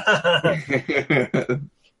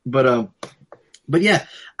 But yeah,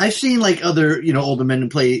 I've seen like other older men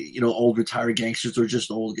play old retired gangsters or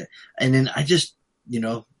just old guys, and then I just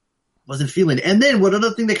wasn't feeling it. And then what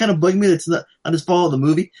other thing that kind of bugged me that's not this fall of the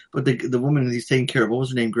movie, but the woman that he's taking care of, what was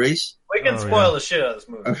her name, Grace? We can spoil the shit out of this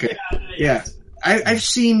movie. Okay, yeah.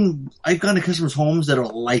 I've gone to customers' homes that are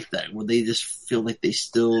like that, where they just feel like they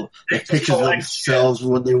still have pictures of themselves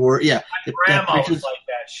when they were. Yeah, my grandma was like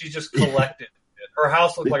that. She just collected. Her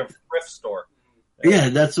house looked like a thrift store. Yeah,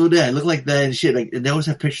 that's what it looked like that and shit. Like they always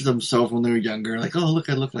have pictures of themselves when they were younger. Like, oh,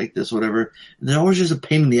 look, I look like this, whatever. And they're always just a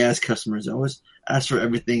pain in the ass customers. They always ask for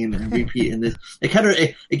everything and repeat. And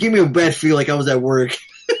it gave me a bad feel, like I was at work.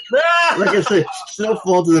 Like I said, it's no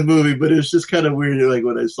fault of the movie, but it was just kind of weird. Like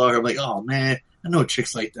when I saw her, I'm like, oh man, I know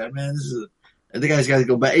chicks like that, man. I think I just got to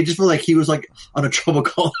go back. It just felt like he was like on a trouble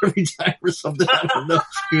call every time or something. I don't know.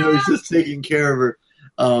 He's just taking care of her.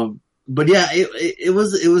 But yeah, it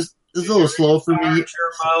was a little slow for me. Your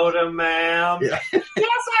modem, ma'am. Yeah. Yes,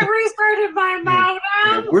 I restarted my modem.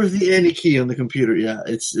 Yeah. Where's the Annie key on the computer? Yeah,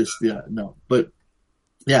 it's just no. But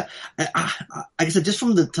yeah, like I said, just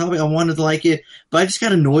from the topic, I wanted to like it, but I just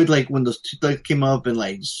got annoyed like when those two thugs came up and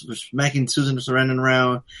like just was smacking Susan Sarandon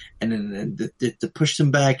around, and then they pushed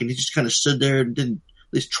him back, and he just kind of stood there and didn't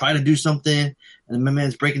at least try to do something. And then my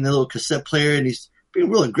man's breaking the little cassette player, and he's being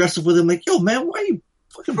real aggressive with him. Like, yo, man, why are you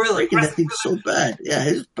fucking breaking that thing so bad?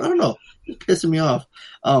 Yeah, I don't know. It's pissing me off.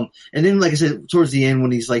 And then, like I said, towards the end,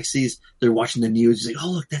 when he's like sees they're watching the news, he's like,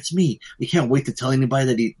 "Oh, look, that's me." He can't wait to tell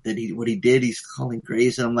anybody that he what he did. He's calling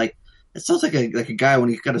Grace, and I'm like, it sounds like a guy when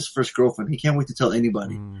he got his first girlfriend. He can't wait to tell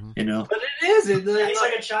anybody, But it is. He's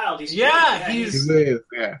like a child. He's yeah. And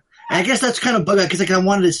I guess that's kind of bug out because like I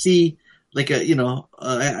wanted to see like a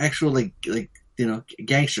actual like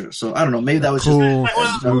gangster. So I don't know. Maybe that was cool.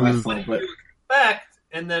 Just my fault. But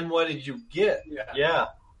and then what did you get? Yeah.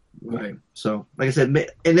 Right. So, like I said,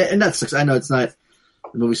 and that sucks. I know it's not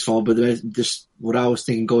the movie's fault, but that's just what I was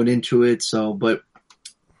thinking going into it. So, but,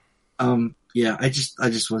 yeah, I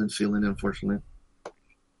just wasn't feeling it, unfortunately.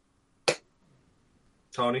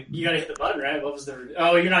 Tony, you gotta hit the button, right? What was the?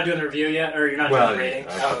 Oh, you're not doing the review yet, or you're not doing the rating?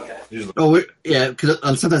 Okay. Oh, yeah,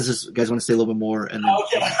 because sometimes guys want to say a little bit more, and then,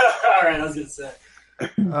 okay. All right, I was gonna say.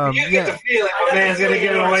 You get the feeling my man's going to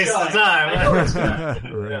get a waste of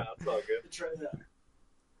time. Right. Yeah, it's all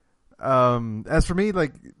good. As for me,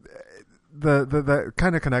 like the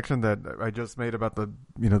kind of connection that I just made about the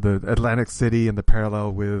Atlantic City and the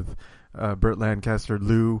parallel with Burt Lancaster,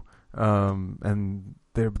 Lou, and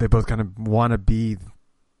they both kind of want to be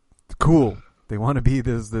cool. They want to be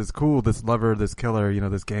this cool, this lover, this killer,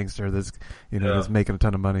 this gangster, this this making a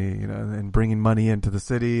ton of money, and bringing money into the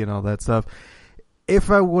city and all that stuff. If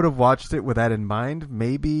I would have watched it with that in mind,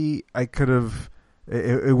 maybe I could have.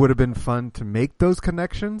 It would have been fun to make those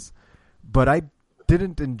connections, but I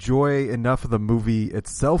didn't enjoy enough of the movie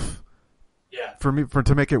itself. Yeah.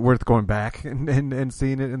 To make it worth going back and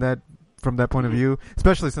seeing it in that. From that point of view,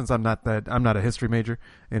 especially since I'm not a history major,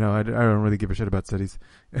 I don't really give a shit about cities.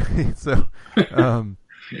 So, but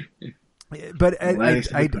I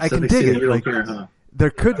can dig it. Like,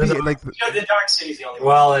 there could be like the Dark City's the only one.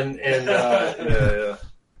 Well, yeah.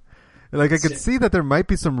 Like I could see that there might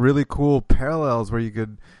be some really cool parallels where you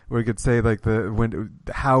could say like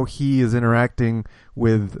how he is interacting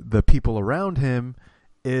with the people around him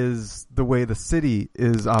is the way the city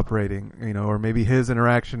is operating, or maybe his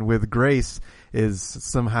interaction with Grace is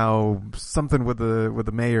somehow something with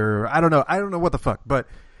the mayor. I don't know what the fuck, but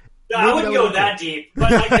no, I wouldn't go that deep.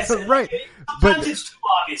 But like I said, right. Sometimes it's too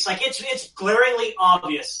obvious. Like it's glaringly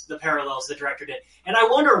obvious the parallels the director did, and I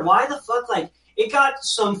wonder why the fuck it got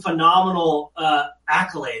some phenomenal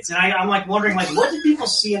accolades, and I'm like wondering what did people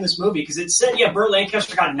see in this movie? Because it said Burt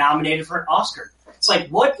Lancaster got nominated for an Oscar. It's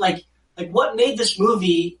what made this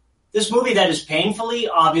movie that is painfully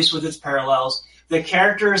obvious with its parallels, the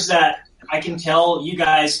characters that I can tell you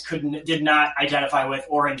guys did not identify with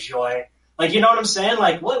or enjoy. Like, you know what I'm saying?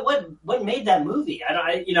 Like, what made that movie?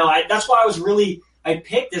 That's why I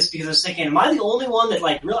picked this, because I was thinking, am I the only one that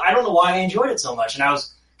really, I don't know why I enjoyed it so much. And I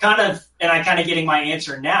was kind of getting my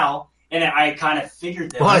answer now, and I kind of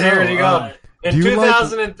figured that. Well, here you go. In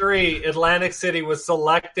 2003, Atlantic City was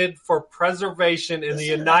selected for preservation in the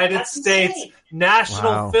United States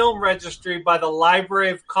National Film Registry by the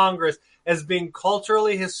Library of Congress as being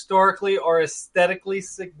culturally, historically, or aesthetically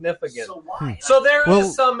significant. So why? So there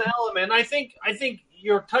is some element. I think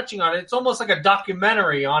you're touching on it. It's almost like a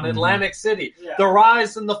documentary on Atlantic City. Yeah. The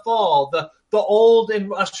rise and the fall, the old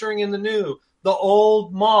and ushering in the new, the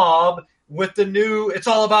old mob with the new, it's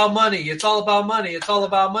all about money. It's all about money. It's all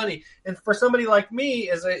about money. And for somebody like me,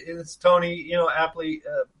 as Tony, aptly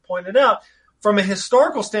pointed out, from a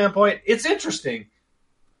historical standpoint, it's interesting.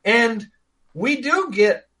 And we do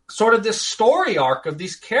get sort of this story arc of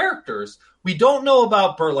these characters. We don't know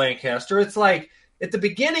about Burt Lancaster. It's like, at the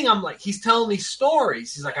beginning, I'm like, he's telling these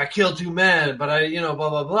stories. He's like, I killed 2 men, but I, blah,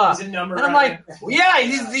 blah, blah. He's a number and I'm like,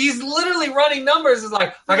 he's literally running numbers. It's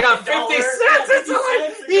like, I got 50 cents. It's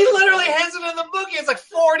like, he literally hands it in the bookie. It's like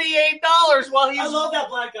 $48 while he's I love that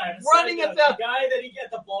black guy. running at the guy that he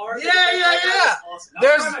get the bar. Yeah. Awesome.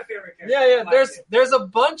 That's my favorite character. There's a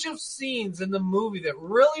bunch of scenes in the movie that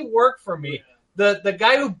really work for me. Yeah. The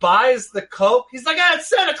guy who buys the Coke, he's like, it's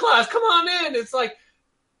Santa Claus, come on in. It's like,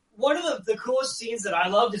 one of the coolest scenes that I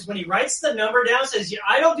loved is when he writes the number down, says,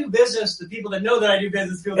 I don't do business to people that know that I do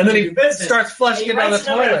business, people that do business. And then he starts flushing it down the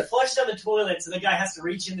toilet. Flush down the toilet, so the guy has to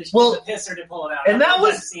reach in the pisser to pull it out. And that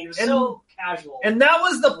was so casual. And that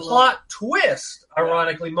was the plot twist,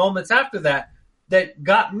 ironically, moments after that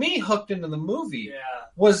got me hooked into the movie. Yeah.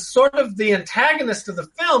 Was sort of the antagonist of the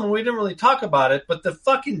film, and we didn't really talk about it, but the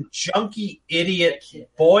fucking junkie idiot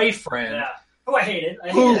boyfriend. Yeah. Who I hated.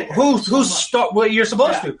 You're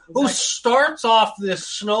supposed to. Who starts off this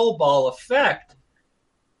snowball effect,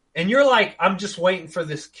 and you're like, I'm just waiting for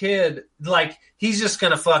this kid. Like, he's just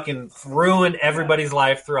going to fucking ruin everybody's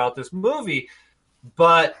life throughout this movie.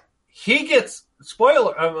 But he gets,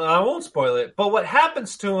 I won't spoil it, but what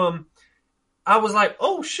happens to him, I was like,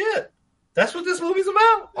 oh shit. That's what this movie's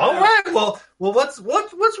about? Yeah. All right. Well, what's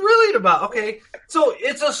really about? Okay. So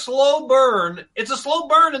it's a slow burn. It's a slow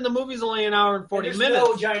burn, and the movie's only an hour and 40 minutes.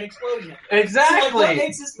 No giant explosion. Exactly. So what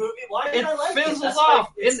makes this movie? Why did I like it? Fizzles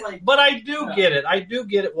off. But I do get it. I do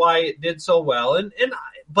get it why it did so well.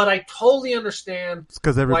 But I totally understand. It's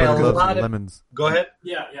because everybody loves lemons. Go ahead.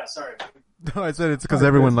 Yeah. Sorry. No, I said it's because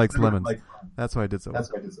everyone likes lemons. That's why I did so well.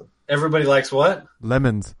 Everybody likes what?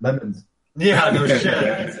 Lemons. Yeah, no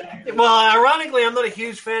shit. Well, ironically, I'm not a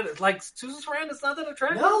huge fan. Like, Susan Sarandon's not that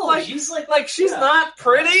attractive. No, she's like she's not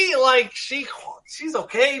pretty. Like, she's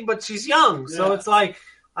okay, but she's young. So it's like,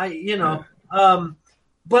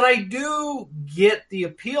 but I do get the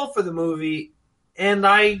appeal for the movie, and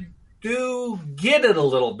I do get it a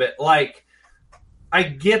little bit. Like, I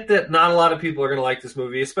get that not a lot of people are going to like this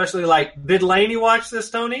movie, especially did Lainey watch this,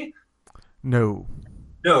 Tony? No.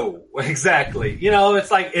 No, exactly. You know,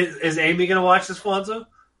 it's like, is Amy going to watch this, Fonzo?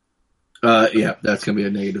 Yeah, that's going to be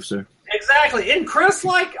a negative, sir. Exactly. And Chris,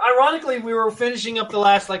 like, ironically, we were finishing up the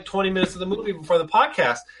last, 20 minutes of the movie before the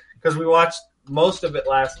podcast because we watched most of it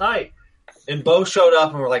last night. And Bo showed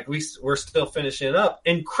up and we're like, we're still finishing it up.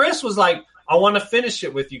 And Chris was like, I want to finish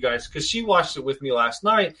it with you guys because she watched it with me last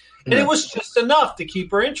night. And it was just enough to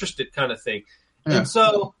keep her interested kind of thing. Yeah. And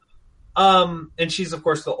so, and she's, of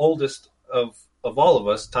course, the oldest of all of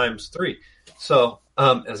us times 3. So,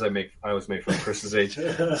 as I always make fun of Chris's age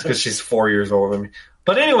because she's 4 years older than me.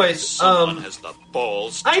 But anyways, someone has the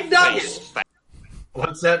balls. I dug it.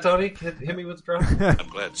 What's that, Tony? Hit me with the drum. I'm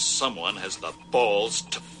glad someone has the balls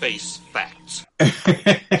to face facts.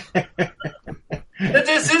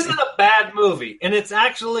 This isn't a bad movie, and it's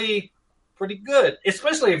actually pretty good,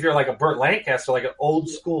 especially if you're like a Burt Lancaster, like an old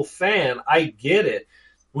school fan. I get it.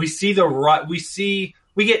 We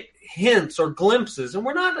get hints or glimpses, and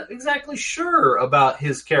we're not exactly sure about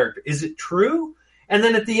his character. Is it true? And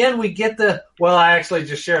then at the end, we get I actually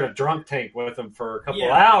just shared a drunk tank with him for a couple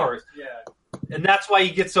of hours. Yeah. And that's why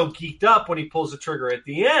he gets so geeked up when he pulls the trigger at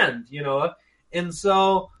the end, you know? And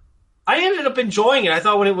so I ended up enjoying it. I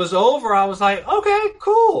thought when it was over, I was like, okay,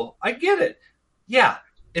 cool. I get it. Yeah,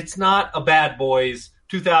 it's not a Bad Boys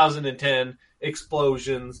 2010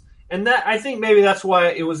 explosions. And that, I think maybe that's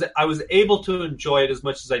why I was able to enjoy it as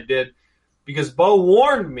much as I did, because Bo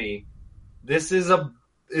warned me this is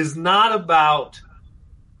not about,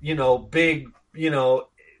 you know, big, you know,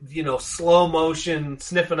 slow motion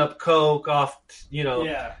sniffing up coke off, you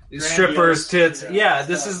know, strippers' tits. Yeah,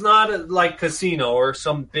 this is not like Casino or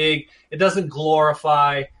some big. It doesn't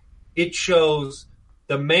glorify. It shows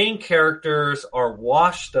the main characters are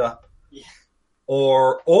washed up,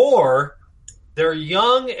 or they're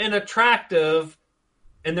young and attractive,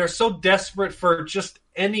 and they're so desperate for just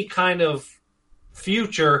any kind of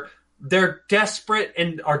future. They're desperate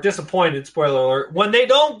and are disappointed, spoiler alert, when they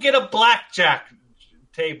don't get a blackjack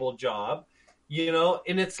table job, you know,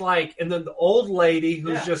 and it's like, and then the old lady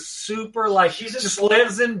who's just super, like, she just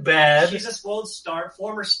lives in bed. She's a spoiled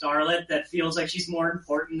former starlet that feels like she's more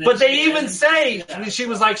important than But they even say she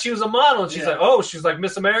was like, she was a model, and she's like, oh, she's like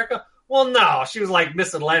Miss America? Well, no, she was like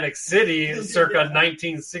Miss Atlantic City circa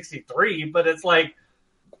 1963, but it's like,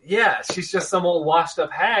 yeah, she's just some old washed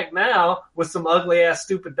up hag now with some ugly ass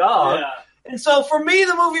stupid dog. Yeah. And so for me,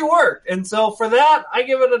 the movie worked. And so for that, I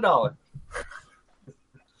give it $1.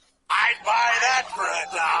 I'd buy that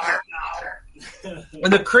for $1.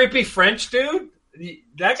 And the creepy French dude,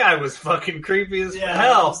 that guy was fucking creepy as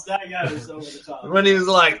hell. That guy was over the top. When he was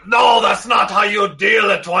like, no, that's not how you deal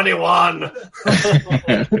at 21.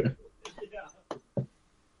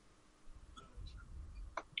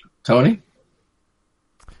 Tony?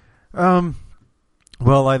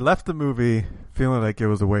 Well, I left the movie feeling like it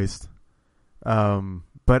was a waste.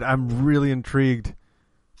 But I'm really intrigued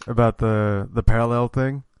about the parallel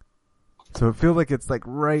thing. So it feels like it's like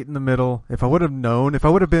right in the middle. If I would have known, I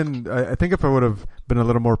think if I would have been a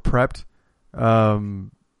little more prepped,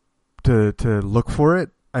 to look for it,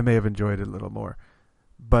 I may have enjoyed it a little more.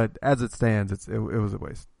 But as it stands, it was a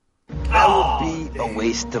waste. That would be a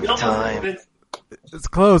waste of time. It's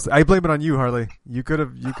close. I blame it on you, Harley. You could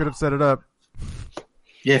have set it up.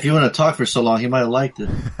 Yeah, if you want to talk for so long, he might have liked it.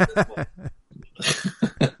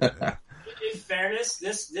 In fairness,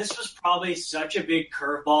 this was probably such a big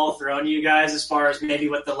curveball thrown to you guys as far as maybe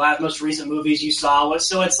what the most recent movies you saw was.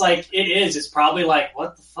 So it's like, it's probably like,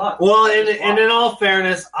 what the fuck? Well, and in all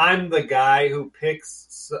fairness, I'm the guy who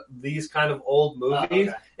picks these kind of old movies.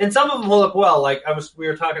 Okay. And some of them will look well. Like we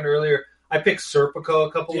were talking earlier, I picked Serpico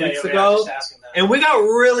a couple weeks ago, and we got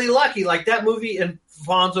really lucky. Like that movie, and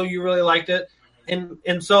Fonzo, you really liked it.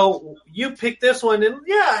 And so you picked this one, and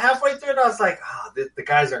halfway through it, I was like, the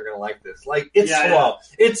guys aren't going to like this. Like, it's slow.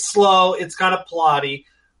 Yeah. It's slow. It's kind of plotty.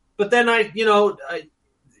 But then we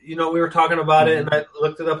were talking about it, and I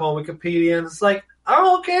looked it up on Wikipedia, and it's like,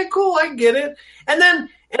 oh, okay, cool, I get it. And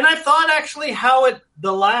I thought actually how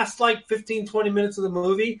the last, 15, 20 minutes of the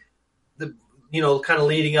movie, kind of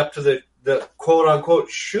leading up to the quote-unquote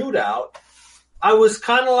shootout, I was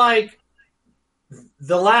kind of like,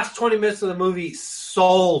 the last 20 minutes of the movie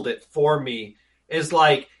sold it for me. Is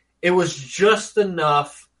like, it was just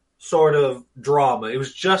enough sort of drama. It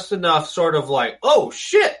was just enough sort of like, oh,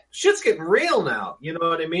 shit's getting real now. You know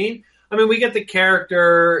what I mean? I mean, we get the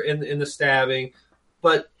character in the stabbing,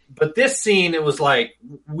 but this scene, it was like,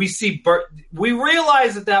 we see we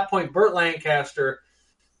realize at that point Burt Lancaster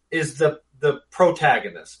is the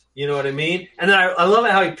protagonist. You know what I mean? And then I love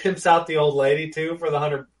it how he pimps out the old lady too for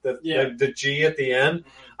the G at the end.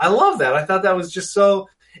 I love that. I thought that was just so.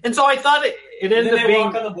 And so I thought it ended up being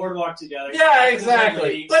walk on the boardwalk together. Yeah,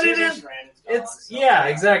 exactly. But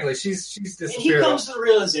exactly. She's disappeared. And he comes to the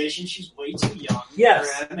realization she's way too young.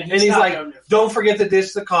 Yes, for him, and he's like, "Don't forget to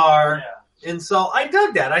ditch the car." Yeah. And so I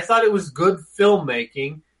dug that. I thought it was good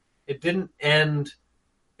filmmaking. It didn't end.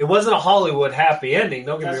 It wasn't a Hollywood happy ending.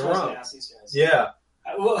 Don't get me wrong. Yeah.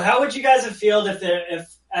 How would you guys have felt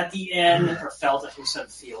if at the end, or felt, who said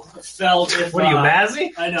feel? Felt if... What are you,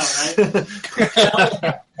 Mazzy? I know,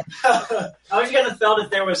 right? How would you guys have felt if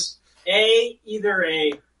there was, either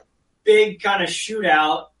a big kind of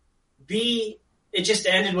shootout, B, it just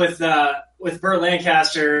ended with Burt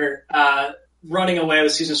Lancaster running away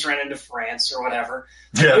with Susan Sarandon to France or whatever.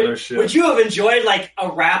 Yeah, no shit. Would you have enjoyed like a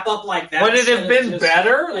wrap-up like that? Would it have been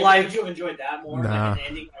better? Would you have enjoyed that more, like an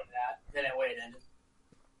ending like that, than the way it ended?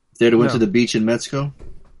 They'd have went to the beach in Mexico.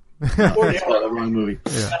 Wrong movie.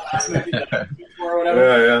 Yeah.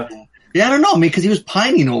 Yeah, I don't know, because he was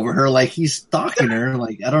pining over her, like he's stalking her.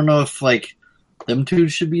 Like I don't know if like them two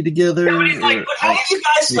should be together. Yeah, but he's like, but how you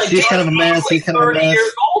guys like? She's kind of a mess. He's kind of a mess.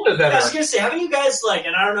 Years older than I was gonna say, haven't you guys like?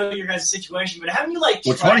 And I don't know your guys' situation, but haven't you like?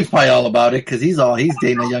 Well, Tony's probably all about it because he's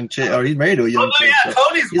dating a young chick, or he's married to a young chick. Yeah, so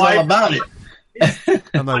Tony's he's all about it.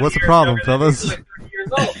 I'm like, what's the problem, fellas? He's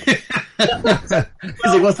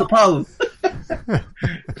like, what's the problem?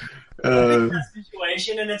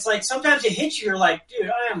 Situation, and it's like sometimes it hits you. You're like, dude,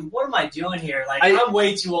 what am I doing here? Like, I'm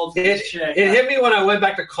way too old for this shit. It hit me when I went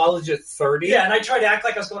back to college at 30. Yeah, and I tried to act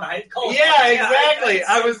like I was going to high school. Yeah, exactly.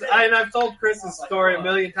 I've told Chris the story a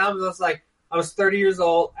million times. I was like, I was 30 years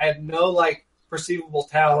old. I had no like perceivable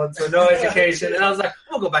talents or no education, and I was like,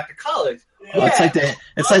 I'm gonna go back to college. Well, it's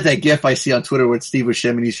like that GIF I see on Twitter where Steve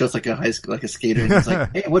Buscemi, he shows like a high school, like a skater, and he's like,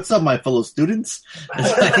 "Hey, what's up, my fellow students?"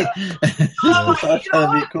 That'd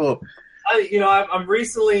be cool. I'm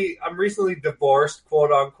recently divorced,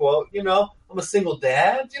 quote unquote. I'm a single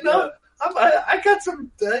dad. I got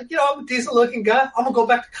some. I'm a decent looking guy. I'm gonna go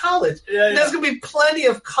back to college. Yeah. There's gonna be plenty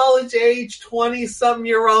of college age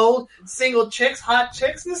 20-some-year-old single chicks, hot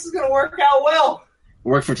chicks. This is gonna work out well.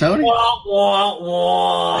 Work for Tony? It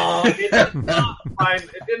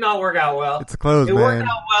did not work out well. It's closed, man. It worked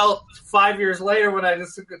out well 5 years later when I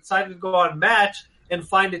just decided to go on Match and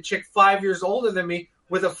find a chick 5 years older than me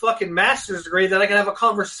with a fucking master's degree that I can have a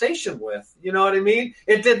conversation with. You know what I mean?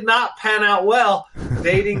 It did not pan out well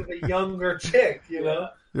dating the younger chick,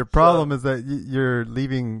 Your problem is that you're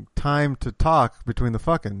leaving time to talk between the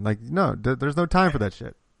fucking. Like, no, there's no time for that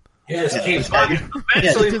shit. This guy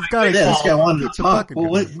wanted to talk. Well,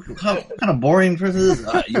 what kind of boring person is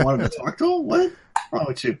this? You wanted to talk to him? What's wrong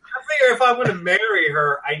with you? I figure if I want to marry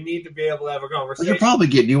her, I need to be able to have a conversation. Well, you're probably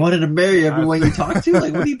getting. You wanted to marry everyone you talk to?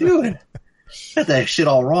 Like, what are you doing? Got that shit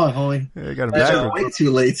all wrong, homie. Yeah, you got it backwards. Way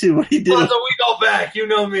too late, too. What are you doing? Well, so we go back. You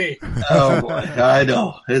know me. Oh, boy. I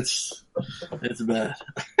know. It's bad.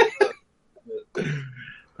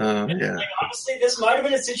 Yeah. Like, honestly, this might have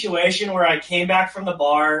been a situation where I came back from the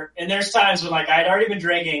bar, and there's times when like I'd already been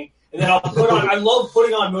drinking, and then I love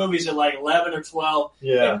putting on movies at like 11 or 12.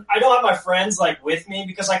 Yeah. And I don't have my friends like with me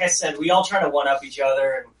because, like I said, we all try to one up each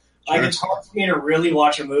other, and like it's hard for me to really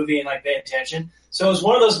watch a movie and like pay attention. So it was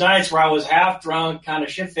one of those nights where I was half drunk, kind of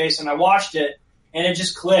shit faced, and I watched it. And it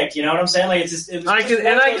just clicked, you know what I'm saying? Like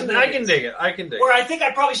I can dig it. I can dig it. Where I think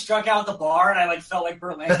I probably struck out at the bar, and I like felt like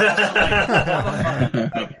Burt Lancaster.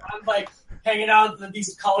 I'm like hanging out at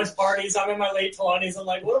these college parties. I'm in my late 20s. I'm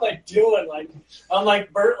like, what am I doing? Like, I'm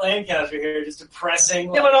like Burt Lancaster here, just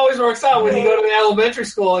depressing. Yeah, but it always works out when you go to the elementary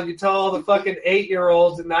school and you tell all the fucking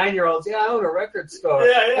 8-year-olds and 9-year-olds, yeah, I own a record store.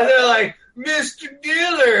 Yeah. And they're like, Mr.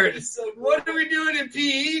 Dillard, what are we doing in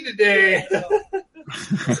PE today?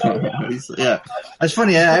 Yeah, it's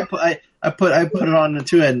funny. I put it on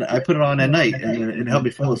too, and I put it on at night, and it helped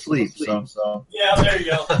me fall asleep. So yeah, there you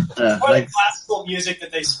go. Like classical music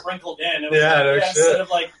that they sprinkled in. It was instead of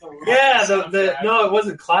like no, it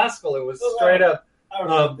wasn't classical. It was straight up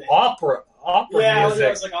opera music. It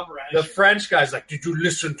was like opera. The French guy's like, did you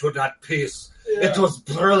listen to that piece? Yeah. It was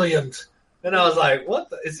brilliant. And I was like,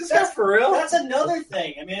 what? Is this guy for real? That's another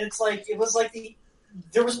thing. I mean, it was like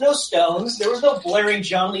there was no Stones. There was no blaring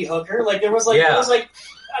John Lee Hooker. Like, there was like, it was like,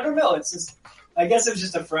 I don't know. It's just, I guess it was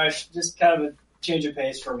just just kind of a change of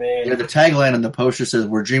pace for me. Yeah, the tagline on the poster says,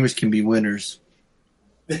 where dreamers can be winners.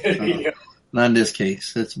 Not in this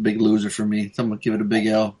case. That's a big loser for me. Someone give it a big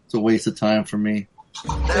L. It's a waste of time for me.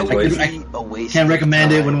 I can't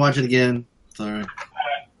recommend it. Wouldn't watch it again. Sorry.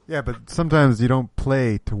 Yeah, but sometimes you don't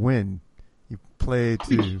play to win. You play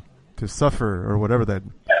to suffer or whatever that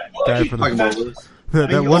guy from that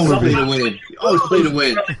one movie. To win. You always play to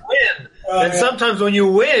win. And sometimes when you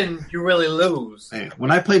win, you really lose. Hey,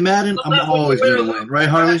 when I play Madden, I'm always going to win. Right,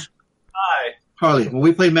 Harley? Hi. Harley, when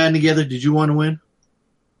we played Madden together, did you want to win?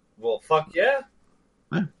 Well, fuck yeah.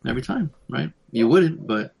 Yeah, every time, right? You wouldn't,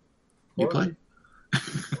 but you play.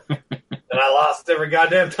 And I lost every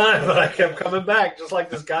goddamn time, but I kept coming back, just like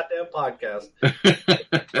this goddamn podcast.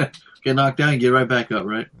 Get knocked down, get right back up,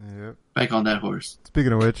 right? Yep. Back on that horse.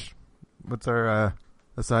 Speaking of which, what's our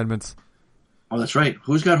assignments? Oh, that's right.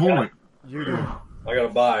 Who's got homework? You do. I gotta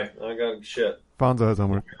buy. I got shit. Fonzo has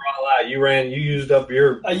homework. You used up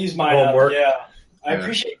your I used mine homework. up, yeah. I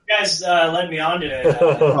appreciate you guys letting me on today.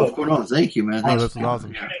 Oh, hold on. Thank you, man. Oh, that's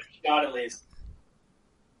awesome. Shot at least.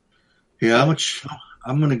 Yeah, how much?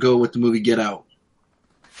 I'm going to go with the movie Get Out.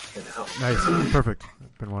 Nice. Perfect.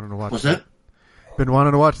 Been wanting to watch What's that? Been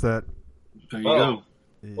wanting to watch that. There you go.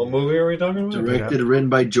 What movie are we talking about? Directed and written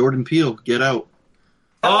by Jordan Peele. Get Out.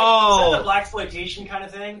 Is that the blaxploitation kind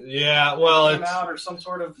of thing? Yeah, well, Came it's... out or some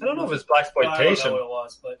sort of... I don't know if it's I don't know blaxploitation. what it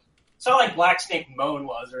was, but it's not like Black Snake Moan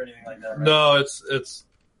was or anything like that, right? No, it's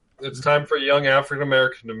time for a young African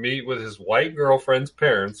American to meet with his white girlfriend's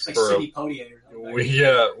parents It's like for Sidney Poitier or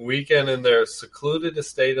something. weekend in their secluded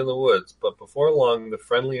estate in the woods. But before long, the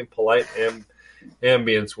friendly and polite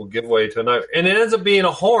ambience will give way to a night. And it ends up being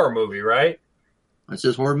a horror movie, right? That's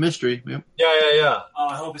his horror mystery. Yep. Yeah. Oh,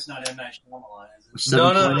 I hope it's not M. Night Shyamalan. Is it?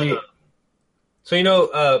 No. 7.8. So you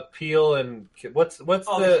know, Peele and what's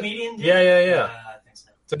the comedian? Yeah. I think so.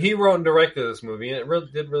 So he wrote and directed this movie, and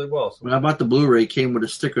it did really well. So. When I bought the Blu-ray, it came with a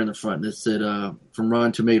sticker in the front that said, from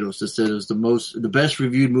Rotten Tomatoes, that said it was the best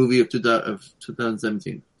reviewed movie of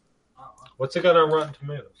 2017. What's it got on Rotten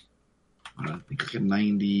Tomatoes? I think like a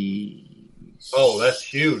 90. Oh, that's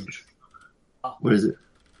huge. What is it?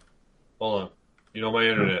 Hold on. You know my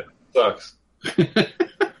internet sucks.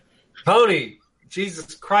 Tony,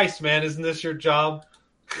 Jesus Christ, man, isn't this your job?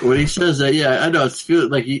 When he says that, yeah, I know. It's feel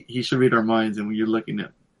like he should read our minds, and when you're looking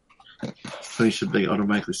at, so he should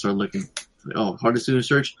automatically start looking. Oh, hardest to do a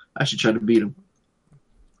search. I should try to beat him.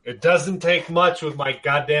 It doesn't take much with my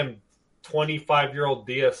goddamn 25-year-old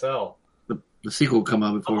DSL. The sequel will come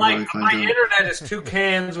out before My Harley finds out. internet is 2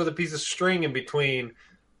 cans with a piece of string in between.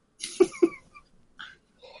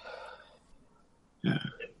 Yeah.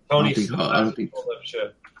 Tony, I don't think.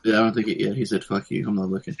 shit. Yeah, I don't think it yet. He said, "Fuck you." I'm not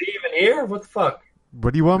looking. Is he even here? What the fuck?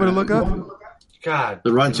 What do you want me to look up? God.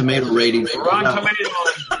 The Rotten Tomato ratings. Rotten Tomato.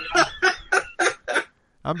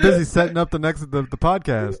 I'm busy setting up the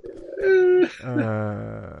podcast.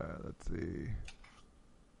 Let's see.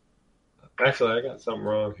 Actually, I got something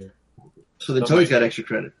wrong here. So then Tony's got extra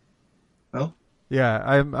credit. Oh? Yeah,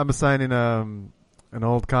 I'm assigning an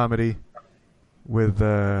old comedy with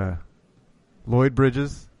Lloyd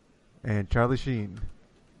Bridges and Charlie Sheen.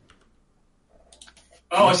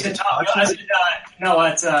 Oh, is it no,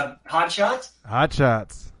 it's Hot Shots? Hot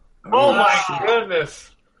Shots. Oh my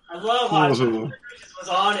goodness. I love Hot Shots. Bridges was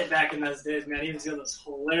on it back in those days, man. He was doing those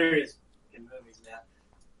hilarious movies, man.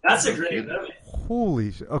 That's a great movie.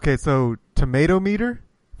 Holy shit. Okay, so tomato meter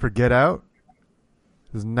for Get Out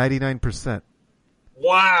is 99%.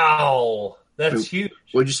 Wow. That's huge.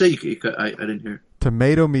 What'd you say? I didn't hear.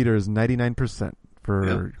 Tomato meter is 99%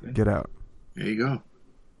 for Get Out. There you go.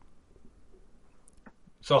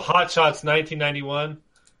 So Hot Shots 1991.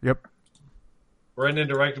 Yep. Written and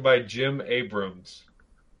directed by Jim Abrams.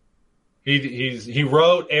 He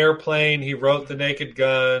wrote Airplane. He wrote The Naked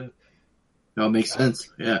Gun. No, it makes sense.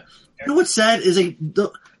 Yeah. You know what's sad is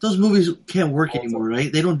those movies can't work anymore,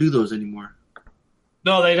 right? They don't do those anymore.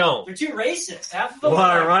 No, they don't. They're too racist. Half of them Well,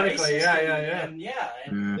 are ironically, racist.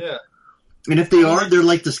 yeah. And if they are, they're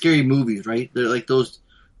like the scary movies, right? They're like those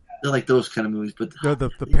kind of movies. But They're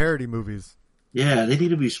the parody movies. Yeah, they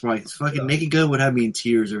need to be smart. It's fucking Naked Gun would have me in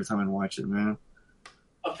tears every time I watch it, man.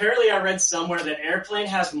 Apparently, I read somewhere that Airplane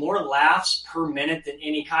has more laughs per minute than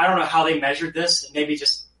any. I don't know how they measured this. Maybe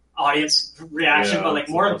just audience reaction, but like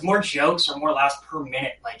more jokes or more laughs per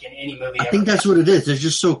minute, like in any movie. I think that's what it is. They're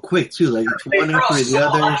just so quick too. Like it's one after the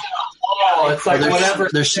other. Oh, it's like whatever.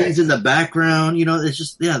 There's scenes in the background. You know, it's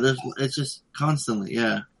just it's just constantly.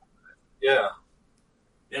 Yeah. Yeah.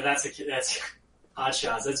 That's Hot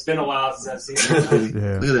Shots. It's been a while since I've seen it.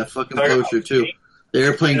 Yeah. Look at that fucking poster too. The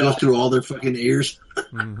airplane goes through all their fucking ears.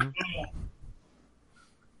 Mm-hmm.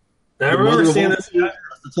 I remember seeing this.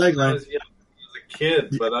 That's the tagline. As a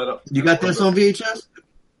kid, but I don't. You got this on VHS?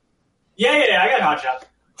 Yeah, I got Hot Shots.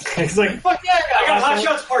 It's like, fuck yeah, I got Hot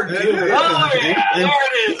Shots Part 2. Oh yeah, there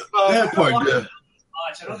it is. Yeah, Part 2.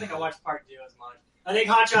 I don't think I watched Part 2 as much. I think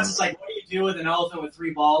Hot Shots is like, what do you do with an elephant with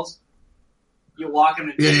 3 balls? You walk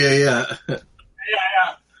him to Yeah. Yeah.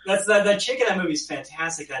 That's that chick in that movie is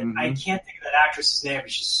fantastic. I can't think of that actress's name,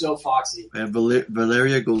 but she's so foxy.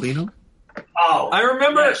 Valeria Golino. Oh, I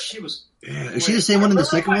remember she was. Yeah. Is she the same one in the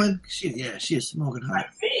second one? She is smoking hot. I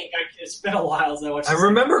think it's been a while since I watched. I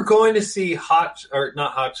remember going to see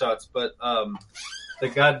not Hot Shots, but the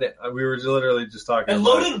guy that we were literally just talking and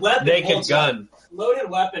about. Loaded Weapon. Naked Gun. Loaded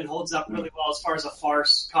Weapon holds up really well as far as a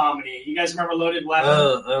farce comedy. You guys remember Loaded Weapon? I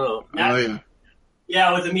don't know. Yeah.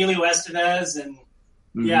 Yeah, with Emilio Estevez and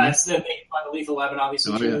it's the making fun of Lethal Weapon,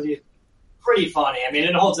 obviously. Pretty funny. I mean,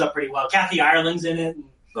 it holds up pretty well. Kathy Ireland's in it.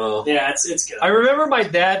 Yeah, it's good. I remember my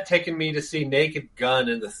dad taking me to see Naked Gun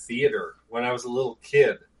in the theater when I was a little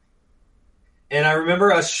kid. And I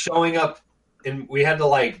remember us showing up, and we had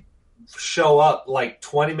to, show up,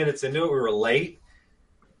 20 minutes into it. We were late.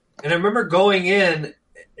 And I remember going in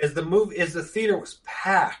as the theater was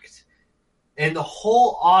packed, and the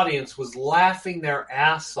whole audience was laughing their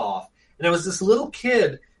ass off. And I was this little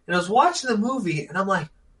kid, and I was watching the movie, and I'm like,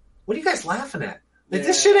 what are you guys laughing at?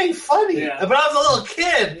 This shit ain't funny. Yeah. But I was a little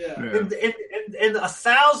kid, and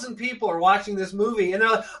 1,000 people are watching this movie, and they're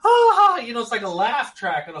like, it's like a laugh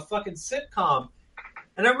track on a fucking sitcom.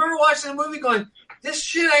 And I remember watching the movie going, this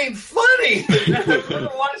shit ain't funny. And I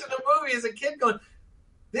remember watching the movie as a kid going,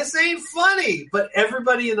 this ain't funny. But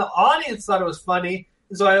everybody in the audience thought it was funny,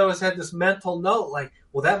 and so I always had this mental note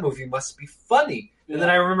well, that movie must be funny. Yeah. And then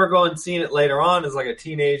I remember seeing it later on as a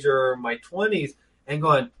teenager or in my 20s and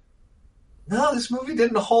going, no, this movie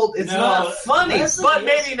didn't hold. It's not funny. But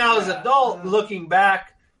maybe now as an adult, looking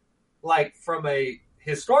back, from a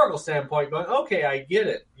historical standpoint, going, okay, I get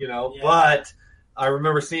it, Yeah. But I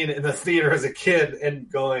remember seeing it in the theater as a kid and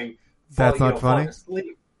going, that's not funny.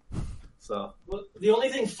 Asleep. So the only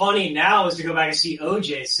thing funny now is to go back and see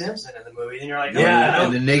O.J. Simpson in the movie, and you're like,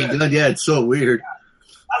 and the Naked Gun, it's so weird.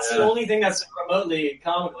 That's the only thing that's remotely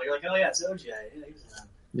comical. You're like, oh yeah, it's O.J.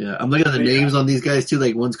 Yeah, I'm looking at the names on these guys too.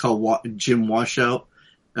 One's called Jim Washout,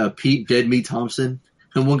 Pete Dead Meat Thompson,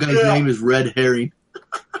 and one guy's name is Red Herring.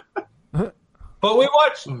 But we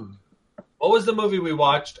watched. What was the movie we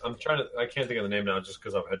watched? I can't think of the name now, just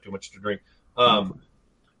because I've had too much to drink.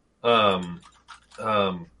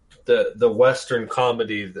 The Western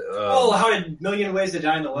comedy. How did Million Ways to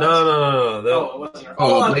Die in the West? No. It wasn't.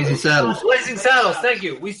 Blazing Saddles. Blazing Saddles. Thank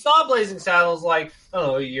you. We saw Blazing Saddles a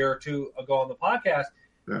year or two ago on the podcast,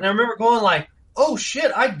 and I remember going oh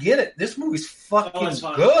shit, I get it. This movie's fucking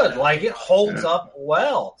good. It holds up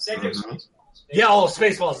well.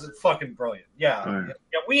 Spaceballs is fucking brilliant. Yeah,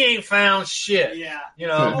 we ain't found shit. Yeah,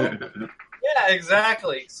 Yeah,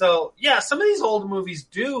 exactly. So some of these old movies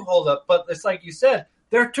do hold up, but it's like you said.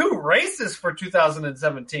 They're too racist for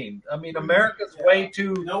 2017. I mean, America's way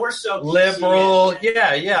too liberal.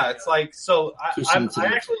 Yeah. It's I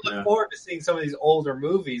actually look forward to seeing some of these older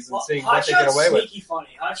movies and seeing what they get away with. Sneaky funny.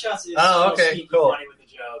 Hot Shots is sneaky funny with the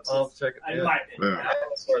jokes. I'll check it. In my opinion, I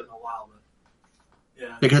haven't seen it in a while,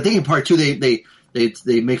 but I think in part 2 they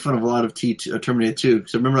make fun of a lot of Terminator 2.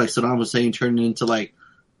 Because I remember Saddam Hussein turning into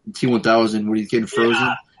T-1000 where he's getting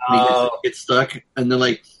frozen and he gets stuck, and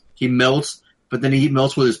then he melts. But then he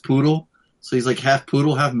melts with his poodle, so he's half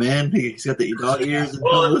poodle, half man. He's got the dog ears. And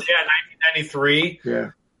 1993.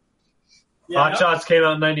 Yeah. Hot Shots came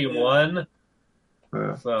out in 91.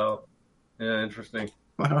 So, interesting.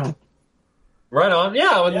 Wow. Right on.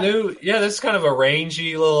 New. Yeah, this is kind of a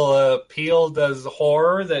rangy little Peel does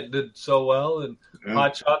horror that did so well, and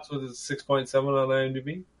Hot Shots with his 6.7 on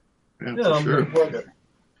IMDb. Yeah, for sure.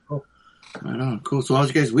 Cool. Right on. Cool. So,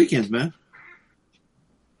 how's your guys' weekends, man?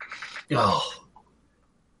 Oh.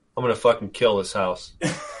 I'm gonna fucking kill this house.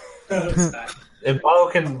 And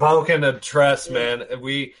Bo can attest, man.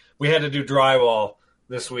 We had to do drywall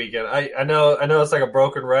this weekend. I know it's like a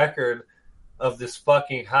broken record of this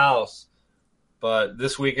fucking house, but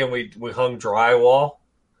this weekend we hung drywall.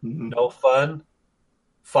 No fun.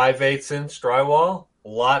 5/8 inch drywall, a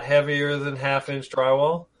lot heavier than 1/2 inch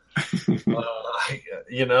drywall.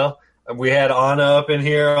 We had Anna up in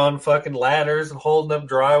here on fucking ladders and holding up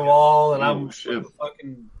drywall, and I'm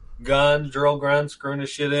fucking drill gun, screwing the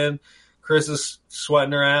shit in. Chris is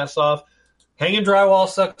sweating her ass off. Hanging drywall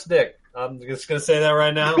sucks dick. I'm just going to say that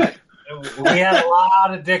right now. We had a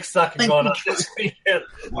lot of dick sucking going on this weekend.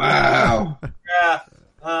 Wow. Yeah.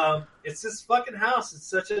 It's this fucking house. It's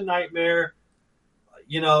such a nightmare.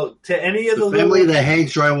 To any of the family that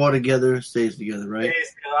hangs drywall together stays together, right?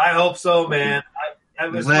 I hope so, man.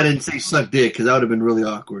 I'm glad I didn't say suck dick, because that would have been really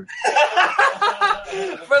awkward.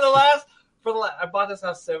 I bought this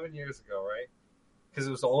house 7 years ago, right? Because it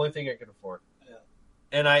was the only thing I could afford. Yeah.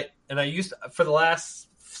 And I used for the last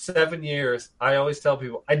 7 years, I always tell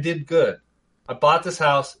people I did good. I bought this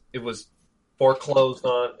house. It was foreclosed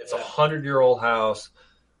on. It's a 100-year-old house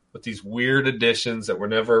with these weird additions that were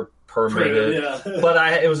never permitted.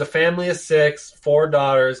 But it was a family of 6, 4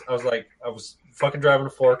 daughters. I was fucking driving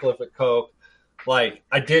a forklift at Coke. Like,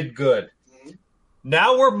 I did good.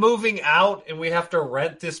 Now we're moving out and we have to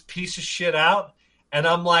rent this piece of shit out. And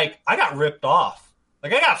I'm like, I got ripped off.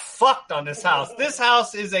 Like, I got fucked on this house. This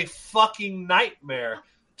house is a fucking nightmare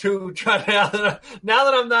to try to, now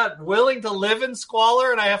that I'm not willing to live in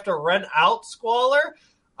squalor and I have to rent out squalor,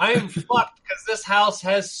 I am fucked because this house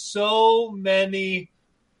has so many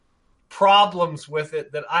problems with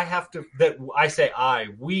it that I have to,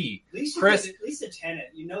 we. At least Chris, at least the tenant.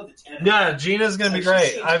 You know the tenant. Yeah, Gina's going to be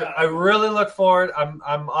great. I really look forward. I'm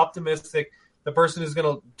optimistic. The person who's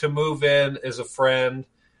going to move in is a friend.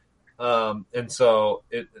 And so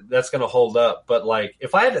that's going to hold up. But, like,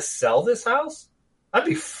 if I had to sell this house, I'd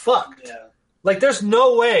be fucked. Yeah. Like, there's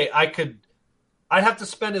no way I'd have to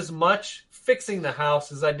spend as much fixing the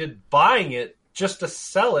house as I did buying it just to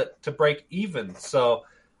sell it to break even. So,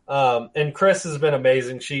 and Chris has been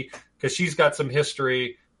amazing. Because she's got some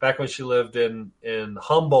history back when she lived in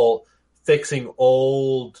Humboldt, fixing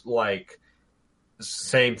old, like,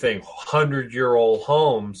 same thing, 100-year-old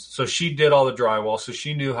homes. So she did all the drywall, so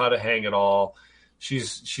she knew how to hang it all.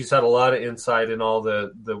 She's had a lot of insight in all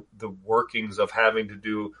the workings of having to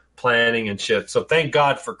do planning and shit. So thank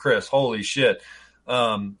God for Chris. Holy shit.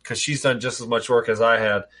 Because she's done just as much work as I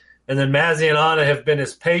had. And then Mazzy and Anna have been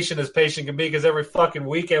as patient can be, because every fucking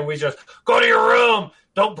weekend we just go to your room.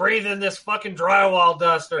 Don't breathe in this fucking drywall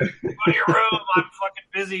dust, or go to your room. I'm fucking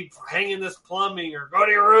busy hanging this plumbing, or go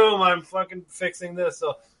to your room. I'm fucking fixing this.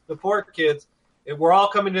 So the poor kids, we're all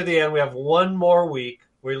coming to the end. We have one more week.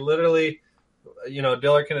 We literally,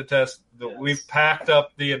 Diller can attest that we've packed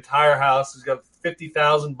up the entire house. It's got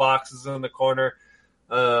 50,000 boxes in the corner.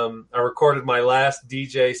 I recorded my last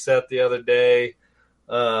DJ set the other day.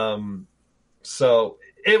 So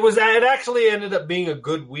it actually ended up being a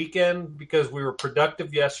good weekend because we were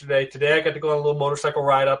productive yesterday. Today I got to go on a little motorcycle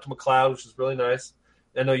ride out to McLeod, which is really nice.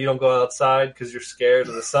 I know you don't go outside because you're scared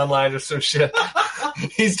of the sunlight or some shit.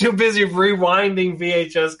 He's too busy rewinding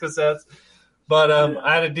VHS cassettes. But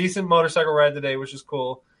I had a decent motorcycle ride today, which is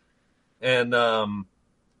cool. And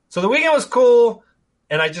so the weekend was cool,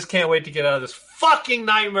 and I just can't wait to get out of this fucking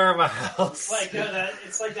nightmare of a house.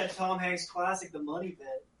 It's like that Tom Hanks classic, The Money Pit.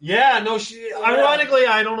 Yeah, no, ironically,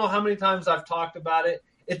 I don't know how many times I've talked about it.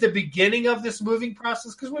 At the beginning of this moving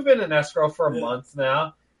process, because we've been in escrow for a month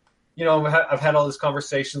now, I've had all these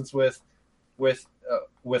conversations with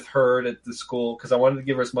Herd at the school because I wanted to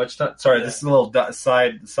give her as much time. Sorry, this is a little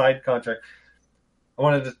side contract. I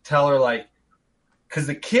wanted to tell her, like, because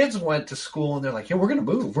the kids went to school and they're like, yeah, we're going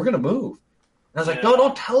to move. And I was like, no,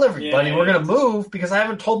 don't tell everybody we're going to move because I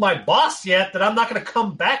haven't told my boss yet that I'm not going to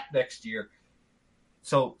come back next year.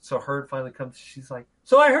 So Herd finally comes. She's like,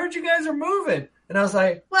 so I heard you guys are moving. And I was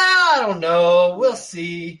like, well, I don't know. We'll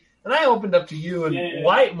see. And I opened up to you and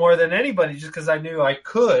White more than anybody just because I knew I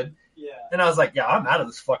could. Yeah. And I was like, yeah, I'm out of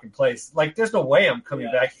this fucking place. Like, there's no way I'm coming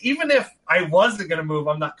back. Even if I wasn't going to move,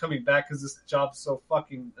 I'm not coming back because this job's so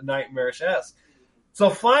fucking nightmarish-esque. So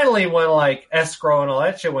finally, when, like, escrow and all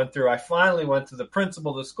that shit went through, I finally went to the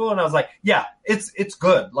principal of the school, and I was like, yeah, it's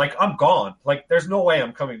good. Like, I'm gone. Like, there's no way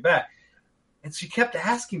I'm coming back. And she kept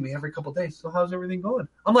asking me every couple of days, so how's everything going?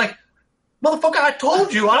 I'm like, motherfucker, I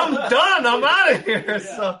told you, I'm done. I'm out of here.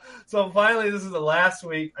 Yeah. So finally, this is the last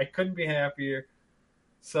week. I couldn't be happier.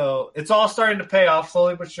 So it's all starting to pay off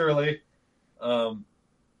slowly but surely.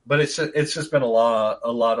 But it's just been a lot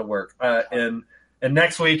of work. And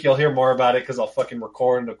next week you'll hear more about it because I'll fucking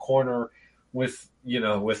record in a corner with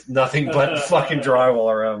nothing but fucking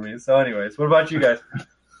drywall around me. So anyways, what about you guys?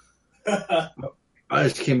 I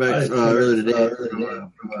just came back earlier today.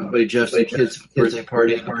 My buddy Jeff's kid's birthday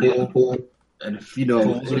party at the pool. And if you know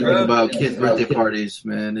anything about kids' birthday parties,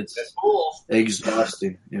 man, it's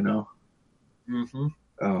exhausting, Mm-hmm.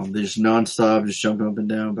 There's nonstop, just jumping up and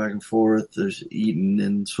down, back and forth. There's eating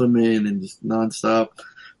and swimming and just nonstop.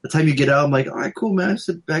 The time you get out, I'm like, all right, cool, man. I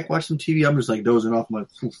sit back, watch some TV. I'm just like dozing off. I'm like,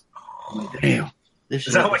 damn. Is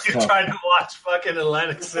that what you tried to watch fucking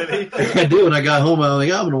Atlantic City? I did when I got home. I was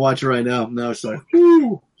like, I'm going to watch it right now. Now it's like,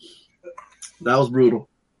 whoo. That was brutal.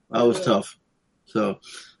 That was tough. So,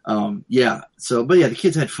 yeah. So, but yeah, the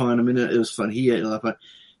kids had fun. I mean, it was fun. He had a lot of fun.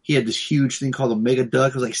 He had this huge thing called a mega duck.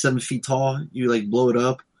 It was like 7 feet tall. You like blow it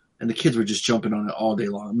up, and the kids were just jumping on it all day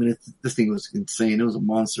long. I mean, this thing was insane. It was a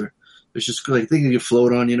monster. It's just like a thing you could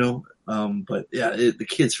float on, But yeah, the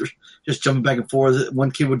kids were just jumping back and forth.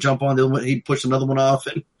 One kid would jump on, the other one, he'd push another one off,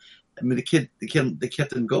 and I mean, they kept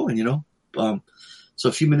them going, So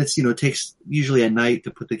a few minutes, it takes usually at night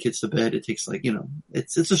to put the kids to bed. It takes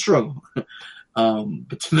it's a struggle.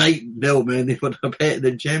 But tonight, no, man, they put the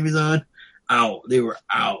jammies on, out. They were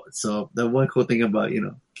out. So the one cool thing about,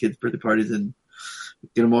 kids' birthday parties and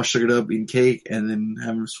get them all sugared up, eating cake, and then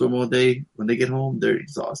having them swim all day. When they get home, they're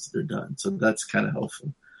exhausted. They're done. So that's kind of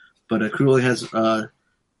helpful. But Crew only has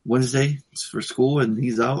Wednesday for school, and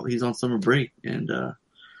he's out. He's on summer break, and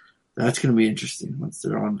that's going to be interesting once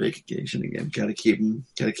they're on vacation again. Got to keep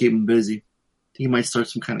him busy. He might start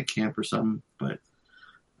some kind of camp or something. But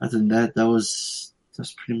other than that, that's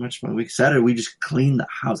pretty much my week. Saturday, we just cleaned the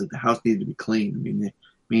house. Like, the house needed to be cleaned. I mean,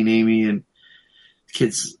 me and Amy and the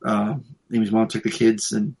kids. Amy's mom took the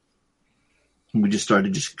kids, and we just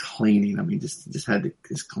started just cleaning. I mean, just had to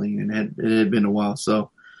just clean, and it had been a while. So,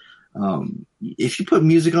 if you put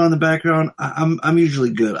music on in the background, I'm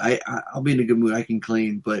usually good. I'll be in a good mood. I can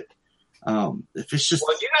clean, but if it's just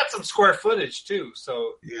you got some square footage too,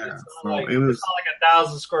 so yeah, it's not like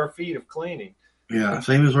 1,000 square feet of cleaning. Yeah,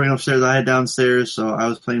 so Amy was working upstairs. I had downstairs, so I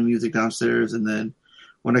was playing music downstairs, and then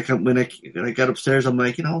when I got upstairs, I'm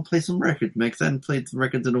like, I'll play some records. Because I hadn't played some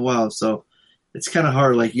records in a while, so it's kind of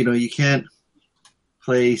hard. Like, you can't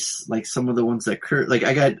play like some of the ones that curse. Like,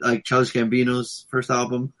 I got like Childish Gambino's first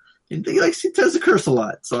album, and he tends to curse a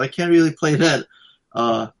lot, so I can't really play that.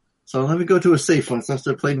 So let me go to a safe one. So I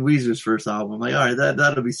started playing Weezer's first album. I'm like, all right,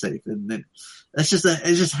 that'll be safe. And then it's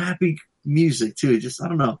just happy music too. I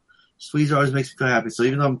don't know. Weezer always makes me feel happy. So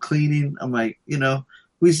even though I'm cleaning, I'm like,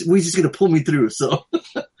 Weezer's gonna pull me through. So,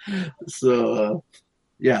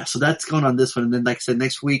 yeah. So that's going on this one. And then, like I said,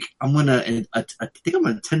 next week I think I'm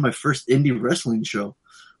gonna attend my first indie wrestling show.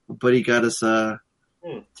 My buddy got us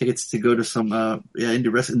tickets to go to some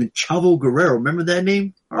indie wrestling. And then Chavo Guerrero, remember that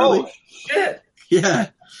name? Harley? Oh shit! Yeah,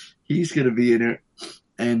 he's gonna be in it.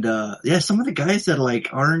 And some of the guys that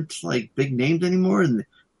aren't big names anymore, and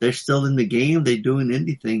they're still in the game. They're doing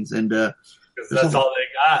indie things, and because that's all they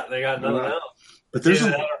got. They got nothing else. But there's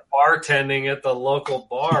bartending at the local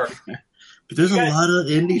bar. But there's a lot of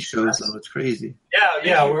indie shows, though. It's crazy.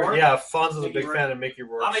 Fonz is a big fan of Mickey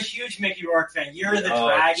Rourke. I'm a huge Mickey Rourke fan. Year of the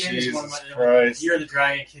Dragon is one of my Year of the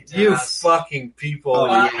Dragon kicked You ass. fucking people.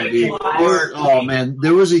 Oh man,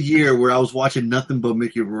 there was a year where I was watching nothing but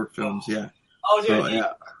Mickey Rourke films. Yeah. Oh, dude, he's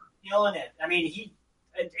killing it. I mean,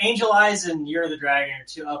 Angel Eyes and Year of the Dragon are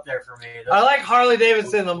two up there for me. I like Harley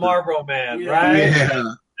Davidson, the Marlboro Man, right?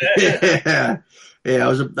 Yeah. I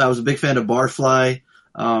was a big fan of Barfly.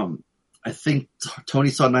 I think Tony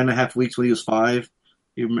saw 9.5 Weeks when he was 5.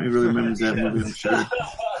 He really remembers that movie, I'm sure.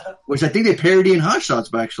 Which I think they parody in Hot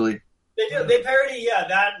Shots, actually. They do. They parody,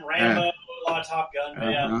 that and Rambo, a lot of Top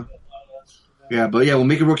Gun. But when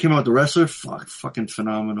Mickey Rourke came out with The Wrestler, fucking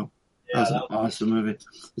phenomenal. That was an awesome movie.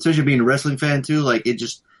 Especially being a wrestling fan, too. Like, it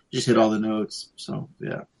just hit all the notes. So,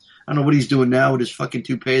 yeah. I don't know what he's doing now with his fucking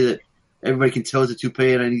toupee that everybody can tell it's a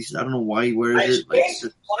toupee, and I don't know why he wears it. It's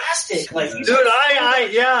plastic. Dude,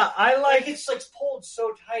 I like it's pulled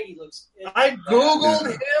so tight. He looks. I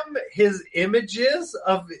googled him, his images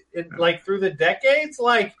of through the decades.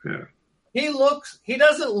 He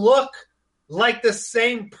doesn't look like the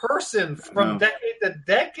same person from decade to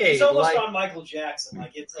decade. He's almost on Michael Jackson. For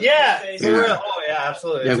real. Oh yeah,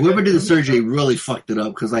 absolutely. Yeah, whoever did the surgery really fucked it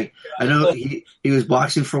up because I know he was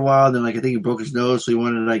boxing for a while. Then I think he broke his nose, so he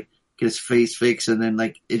wanted to get his face fixed, and then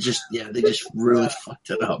they just really fucked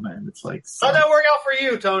it up, man. It's how'd that work out for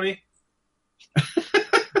you, Tony?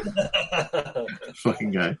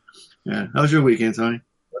 Fucking guy. Yeah. How was your weekend, Tony?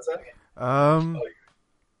 What's that?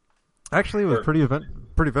 Actually, it was pretty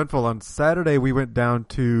eventful. On Saturday, we went down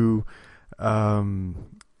to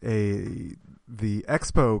the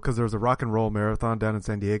expo because there was a rock and roll marathon down in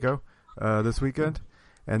San Diego this weekend,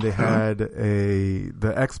 and they had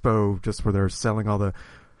the expo just where they're selling all the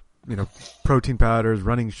protein powders,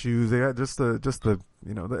 running shoes. They had just the the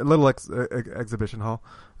little exhibition hall.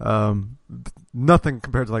 Nothing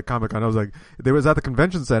compared to Comic-Con. I was they was at the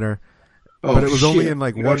convention center, but it was only in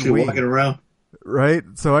 1 week. Walking around. Right?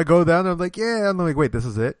 So I go down and I'm like, wait, this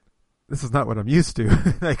is it? This is not what I'm used to.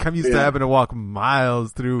 I'm used to having to walk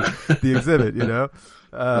miles through the exhibit,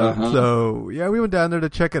 So we went down there to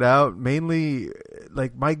check it out. Mainly,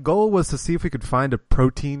 my goal was to see if we could find a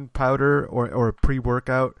protein powder or a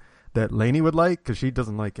pre-workout that Lainey would like, because she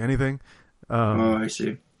doesn't like anything. I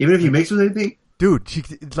see. Even if you mix with anything? Dude,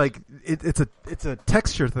 it's a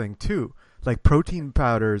texture thing too. Protein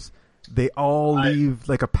powders, they all leave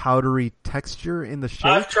a powdery texture in the shake.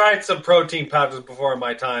 I've tried some protein powders before in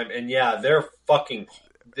my time, and they're fucking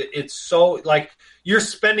it's so like you're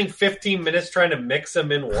spending 15 minutes trying to mix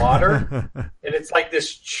them in water, and it's like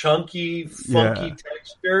this chunky, funky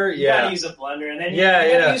texture. You gotta use a blender, and then you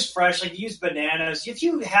gotta use fresh, like use bananas. If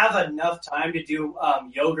you have enough time to do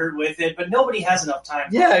yogurt with it, but nobody has enough time.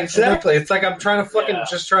 Yeah, exactly. It's like I'm trying to fucking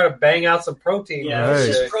just try to bang out some protein. Yeah, Right.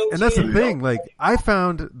 it's just protein. And that's the thing. Like, I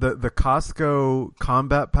found the Costco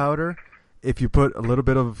combat powder. If you put a little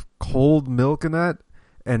bit of cold milk in that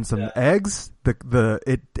and some eggs,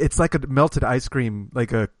 it's like a melted ice cream,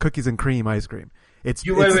 like a cookies and cream ice cream. Wait,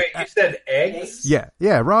 you said eggs?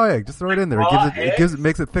 Yeah, raw egg. Just throw it in there. It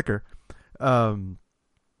makes it thicker. But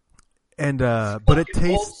it tastes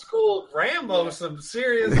old school Rambo, some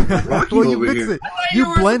serious. well, you mix it.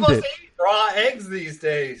 You blend it. Raw eggs these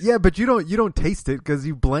days. Yeah, but you don't taste it because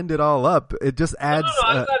you blend it all up. It just adds. No,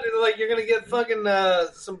 I thought like you're gonna get fucking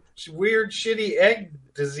some weird shitty egg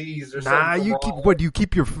disease or something. Nah, you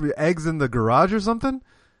keep your eggs in the garage or something?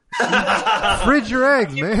 Fridge your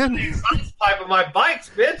eggs, man. Ice pipe of my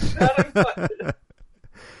bikes, bitch.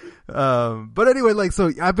 But anyway, like,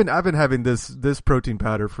 so I've been having this protein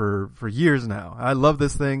powder for years now. I love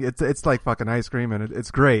this thing. It's like fucking ice cream, and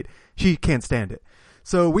it's great. She can't stand it.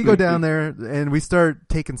 So we go down there and we start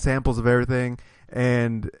taking samples of everything,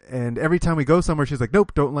 and every time we go somewhere, she's like,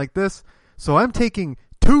 "Nope, don't like this." So I'm taking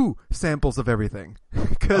 2 samples of everything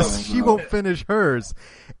because she won't finish hers,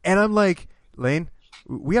 and I'm like, "Lane,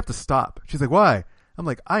 we have to stop." She's like, "Why?" I'm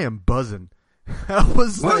like, "I am buzzing." I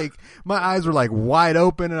was like, my eyes were like wide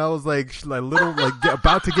open, and I was like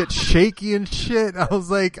about to get shaky and shit. I was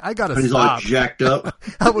like, I gotta stop. He's all jacked up.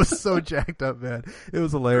 I was so jacked up, man. It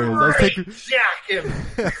was hilarious. I was taking jack him.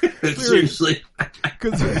 Seriously,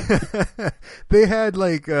 because they had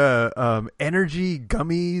like energy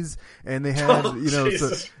gummies, and they had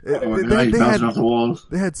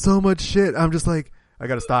they had so much shit. I'm just like, I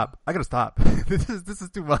gotta stop. This is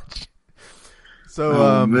too much.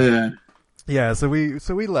 So, man. Yeah, so we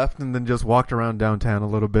left and then just walked around downtown a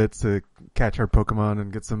little bit to catch our Pokemon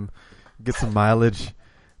and get some mileage.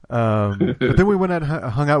 But then we went out,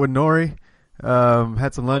 hung out with Nori,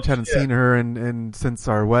 had some lunch. Hadn't seen her in since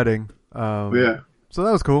our wedding. So that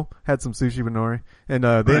was cool. Had some sushi with Nori, and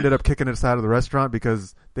they ended up kicking us out of the restaurant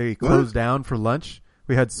because they closed down for lunch.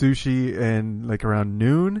 We had sushi and like around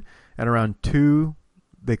noon, and around 2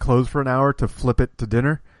 they closed for an hour to flip it to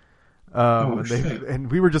dinner.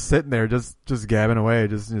 And we were just sitting there, just gabbing away,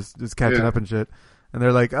 just catching up and shit. And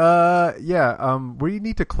they're like, we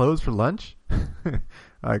need to close for lunch.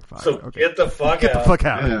 Like, fine, so okay. get the fuck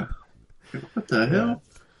out. Yeah. What the hell?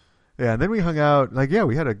 Yeah, and then we hung out. Like, yeah,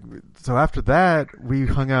 so after that, we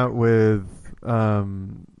hung out with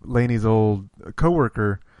Lainey's old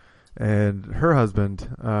coworker and her husband.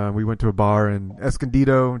 We went to a bar in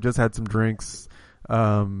Escondido, just had some drinks.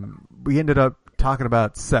 We ended up talking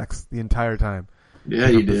about sex the entire time. Yeah,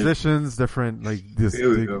 you did. Positions, different like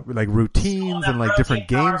like routines and like different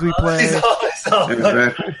games we play. He's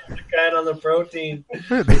exactly. Guy on the protein.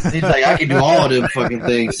 He's like, I can do all of them fucking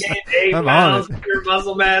things. 8 pounds, pure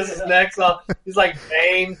muscle mass, his neck's off. He's like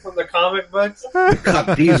Bane from the comic books.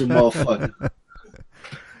 Cock diesel motherfucker.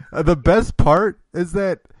 The best part is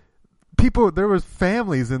that there was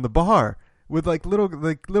families in the bar with like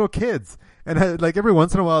little kids. And like every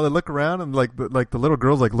once in a while, they look around and like the little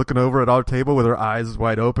girl's like looking over at our table with her eyes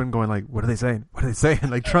wide open, going like, "What are they saying? What are they saying?"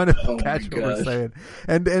 Like trying to catch what we're saying.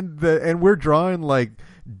 And we're drawing like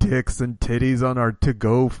dicks and titties on our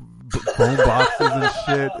to-go phone boxes and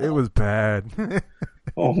shit. It was bad.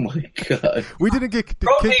 Oh my god! We didn't get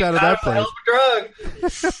kicked out of that place.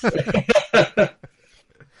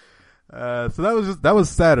 So that was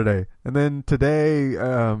Saturday, and then today,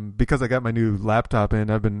 because I got my new laptop in,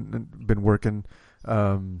 I've been working.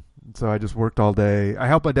 So I just worked all day. I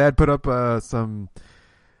helped my dad put up some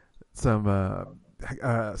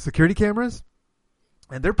security cameras,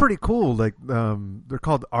 and they're pretty cool. Like they're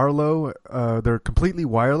called Arlo. They're completely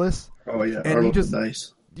wireless. Oh yeah, and Arlo's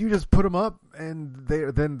nice. You just put them up, and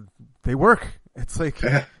they work. It's like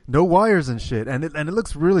no wires and shit, and it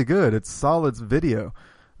looks really good. It's solid video.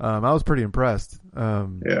 I was pretty impressed.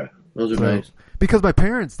 Yeah, those are nice. Because my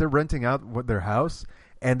parents, they're renting out their house,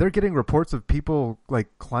 and they're getting reports of people like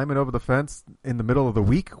climbing over the fence in the middle of the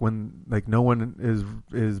week when like no one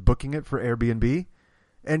is booking it for Airbnb,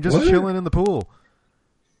 and just chilling in the pool.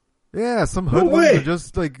 Yeah, some hoodlums are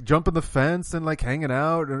just like jumping the fence and like hanging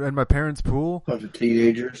out in my parents' pool. Bunch of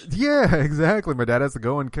teenagers. Yeah, exactly. My dad has to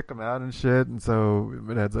go and kick them out and shit, and so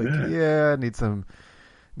my dad's like, I need some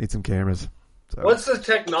cameras. So. What's the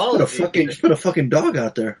technology? Just put a fucking dog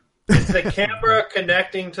out there. Is the camera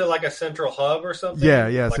connecting to like a central hub or something? Yeah.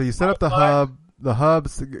 Like so you set up the hub. The hub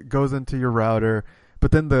goes into your router,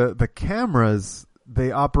 But then the cameras,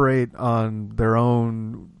 they operate on their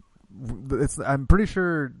own. I'm pretty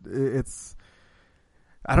sure it's.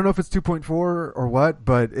 I don't know if it's 2.4 or what,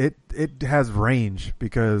 but it has range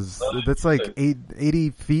because it's like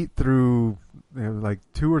 80 feet through like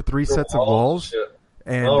 2 or 3 sets of walls,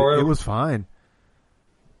 and it was fine.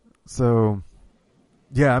 So,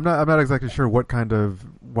 yeah, I'm not exactly sure what kind of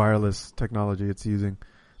wireless technology it's using.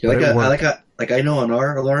 Yeah, I know on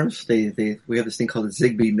our alarms, we have this thing called the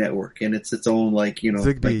Zigbee network, and it's its own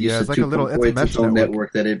Zigbee. It's like a little its own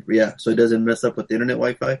network that so it doesn't mess up with the internet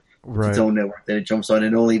Wi-Fi. Right. It's its own network that it jumps on,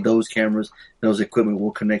 and only those cameras, those equipment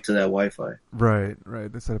will connect to that Wi-Fi. Right.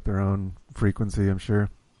 They set up their own frequency, I'm sure.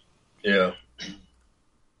 Yeah.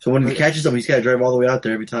 So when it catches them, he's got to drive all the way out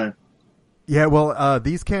there every time. Yeah, well,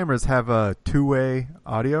 these cameras have a two-way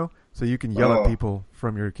audio, so you can yell at people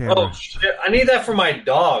from your camera. Oh, shit. I need that for my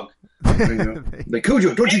dog. Like,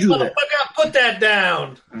 Cujo, don't you do that. Put that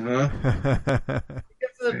down.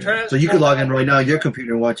 So you could log in right now on your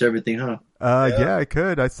computer and watch everything, huh? Yeah, I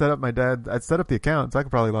could. I'd set up the account, so I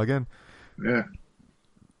could probably log in. Yeah.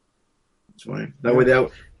 That's fine. That way,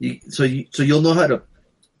 so you'll know how to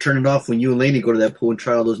turn it off when you and Lainey go to that pool and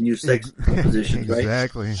try all those new sex positions, right?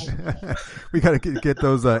 Exactly. We got to get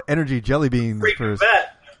those energy jelly beans first.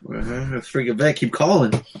 Freaking vet, keep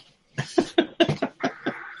calling.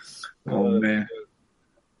 Oh man.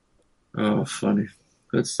 Oh, funny.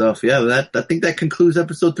 Good stuff. Yeah, I think that concludes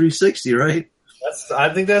episode 360, right? I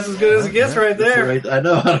think that's as good as it gets right there. Right. I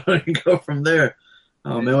know. I don't even go from there.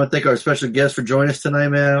 Oh man, I want to thank our special guest for joining us tonight,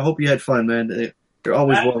 man. I hope you had fun, man. You're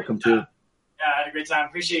always welcome to. Yeah, I had a great time.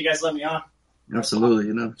 Appreciate you guys letting me on.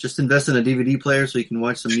 Absolutely. Just invest in a DVD player so you can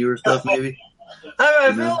watch some newer stuff, maybe.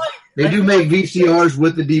 I feel like they do make VCRs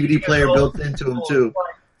with the DVD player built into them too.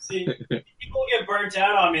 See, people get burnt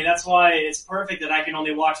out on me. That's why it's perfect that I can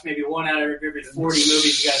only watch maybe one out of every 40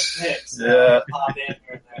 movies you guys pick. So pop in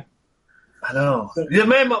right there. I know. Yeah,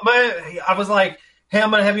 man, I was like, hey, I'm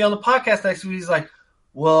going to have you on the podcast next week. He's like,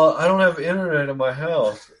 well, I don't have internet in my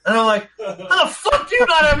house. And I'm like, how the fuck do you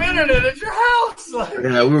not have internet at your house?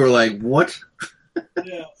 Yeah, we were like, what?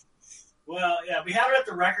 Yeah. Well, yeah, we have it at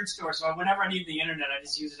the record store, so whenever I need the internet, I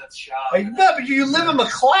just use it at the shop. No, but you live in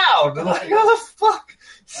McLeod. I'm like, how the fuck?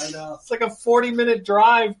 I know. It's like a 40-minute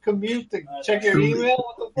drive commute to check your email.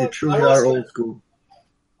 What the fuck? You truly are old school.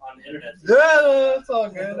 On the internet. Yeah, it's all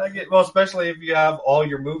good. Especially if you have all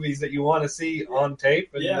your movies that you want to see on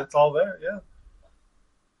tape, and it's all there, yeah.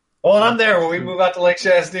 Well, and I'm there when we move out to Lake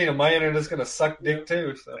Shasta. My internet's going to suck dick,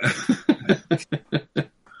 too, so...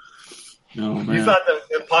 Oh, man. You thought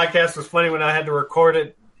the podcast was funny when I had to record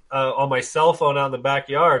it on my cell phone out in the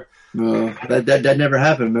backyard. That never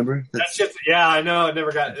happened, remember? Yeah, I know. It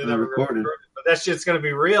never got recorded. But that shit's going to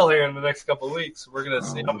be real here in the next couple of weeks. We're going to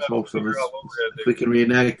see. I'm hope so. Figure out what we're going to do. If we can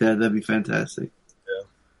reenact that'd be fantastic.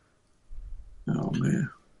 Yeah. Oh, man.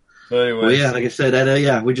 Anyway. Well, yeah, like I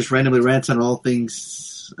said, we just randomly rant on all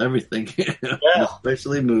things, everything,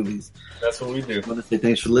 especially movies. That's what we do. I want to say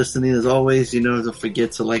thanks for listening. As always, don't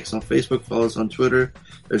forget to like us on Facebook, follow us on Twitter.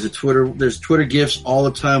 There's Twitter gifts all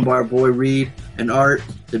the time by our boy Reed and Art.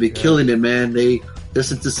 They've been killing it, man. They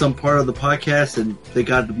listen to some part of the podcast and they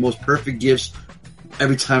got the most perfect gifts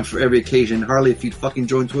every time for every occasion. Harley, if you'd fucking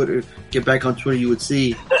join Twitter, get back on Twitter, you would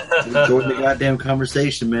see. Join the goddamn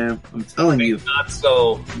conversation, man. I'm telling you. Not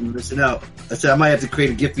so. You're missing out. I said I might have to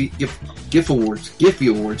create a Giphy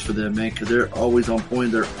awards for them, man, because they're always on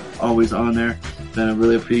point. They're always on there. And I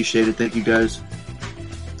really appreciate it. Thank you, guys.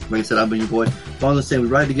 Like I said, I've been your boy. Follow the same. We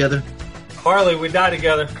ride together. Harley, we die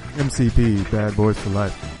together. MCP, Bad Boys for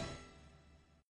Life.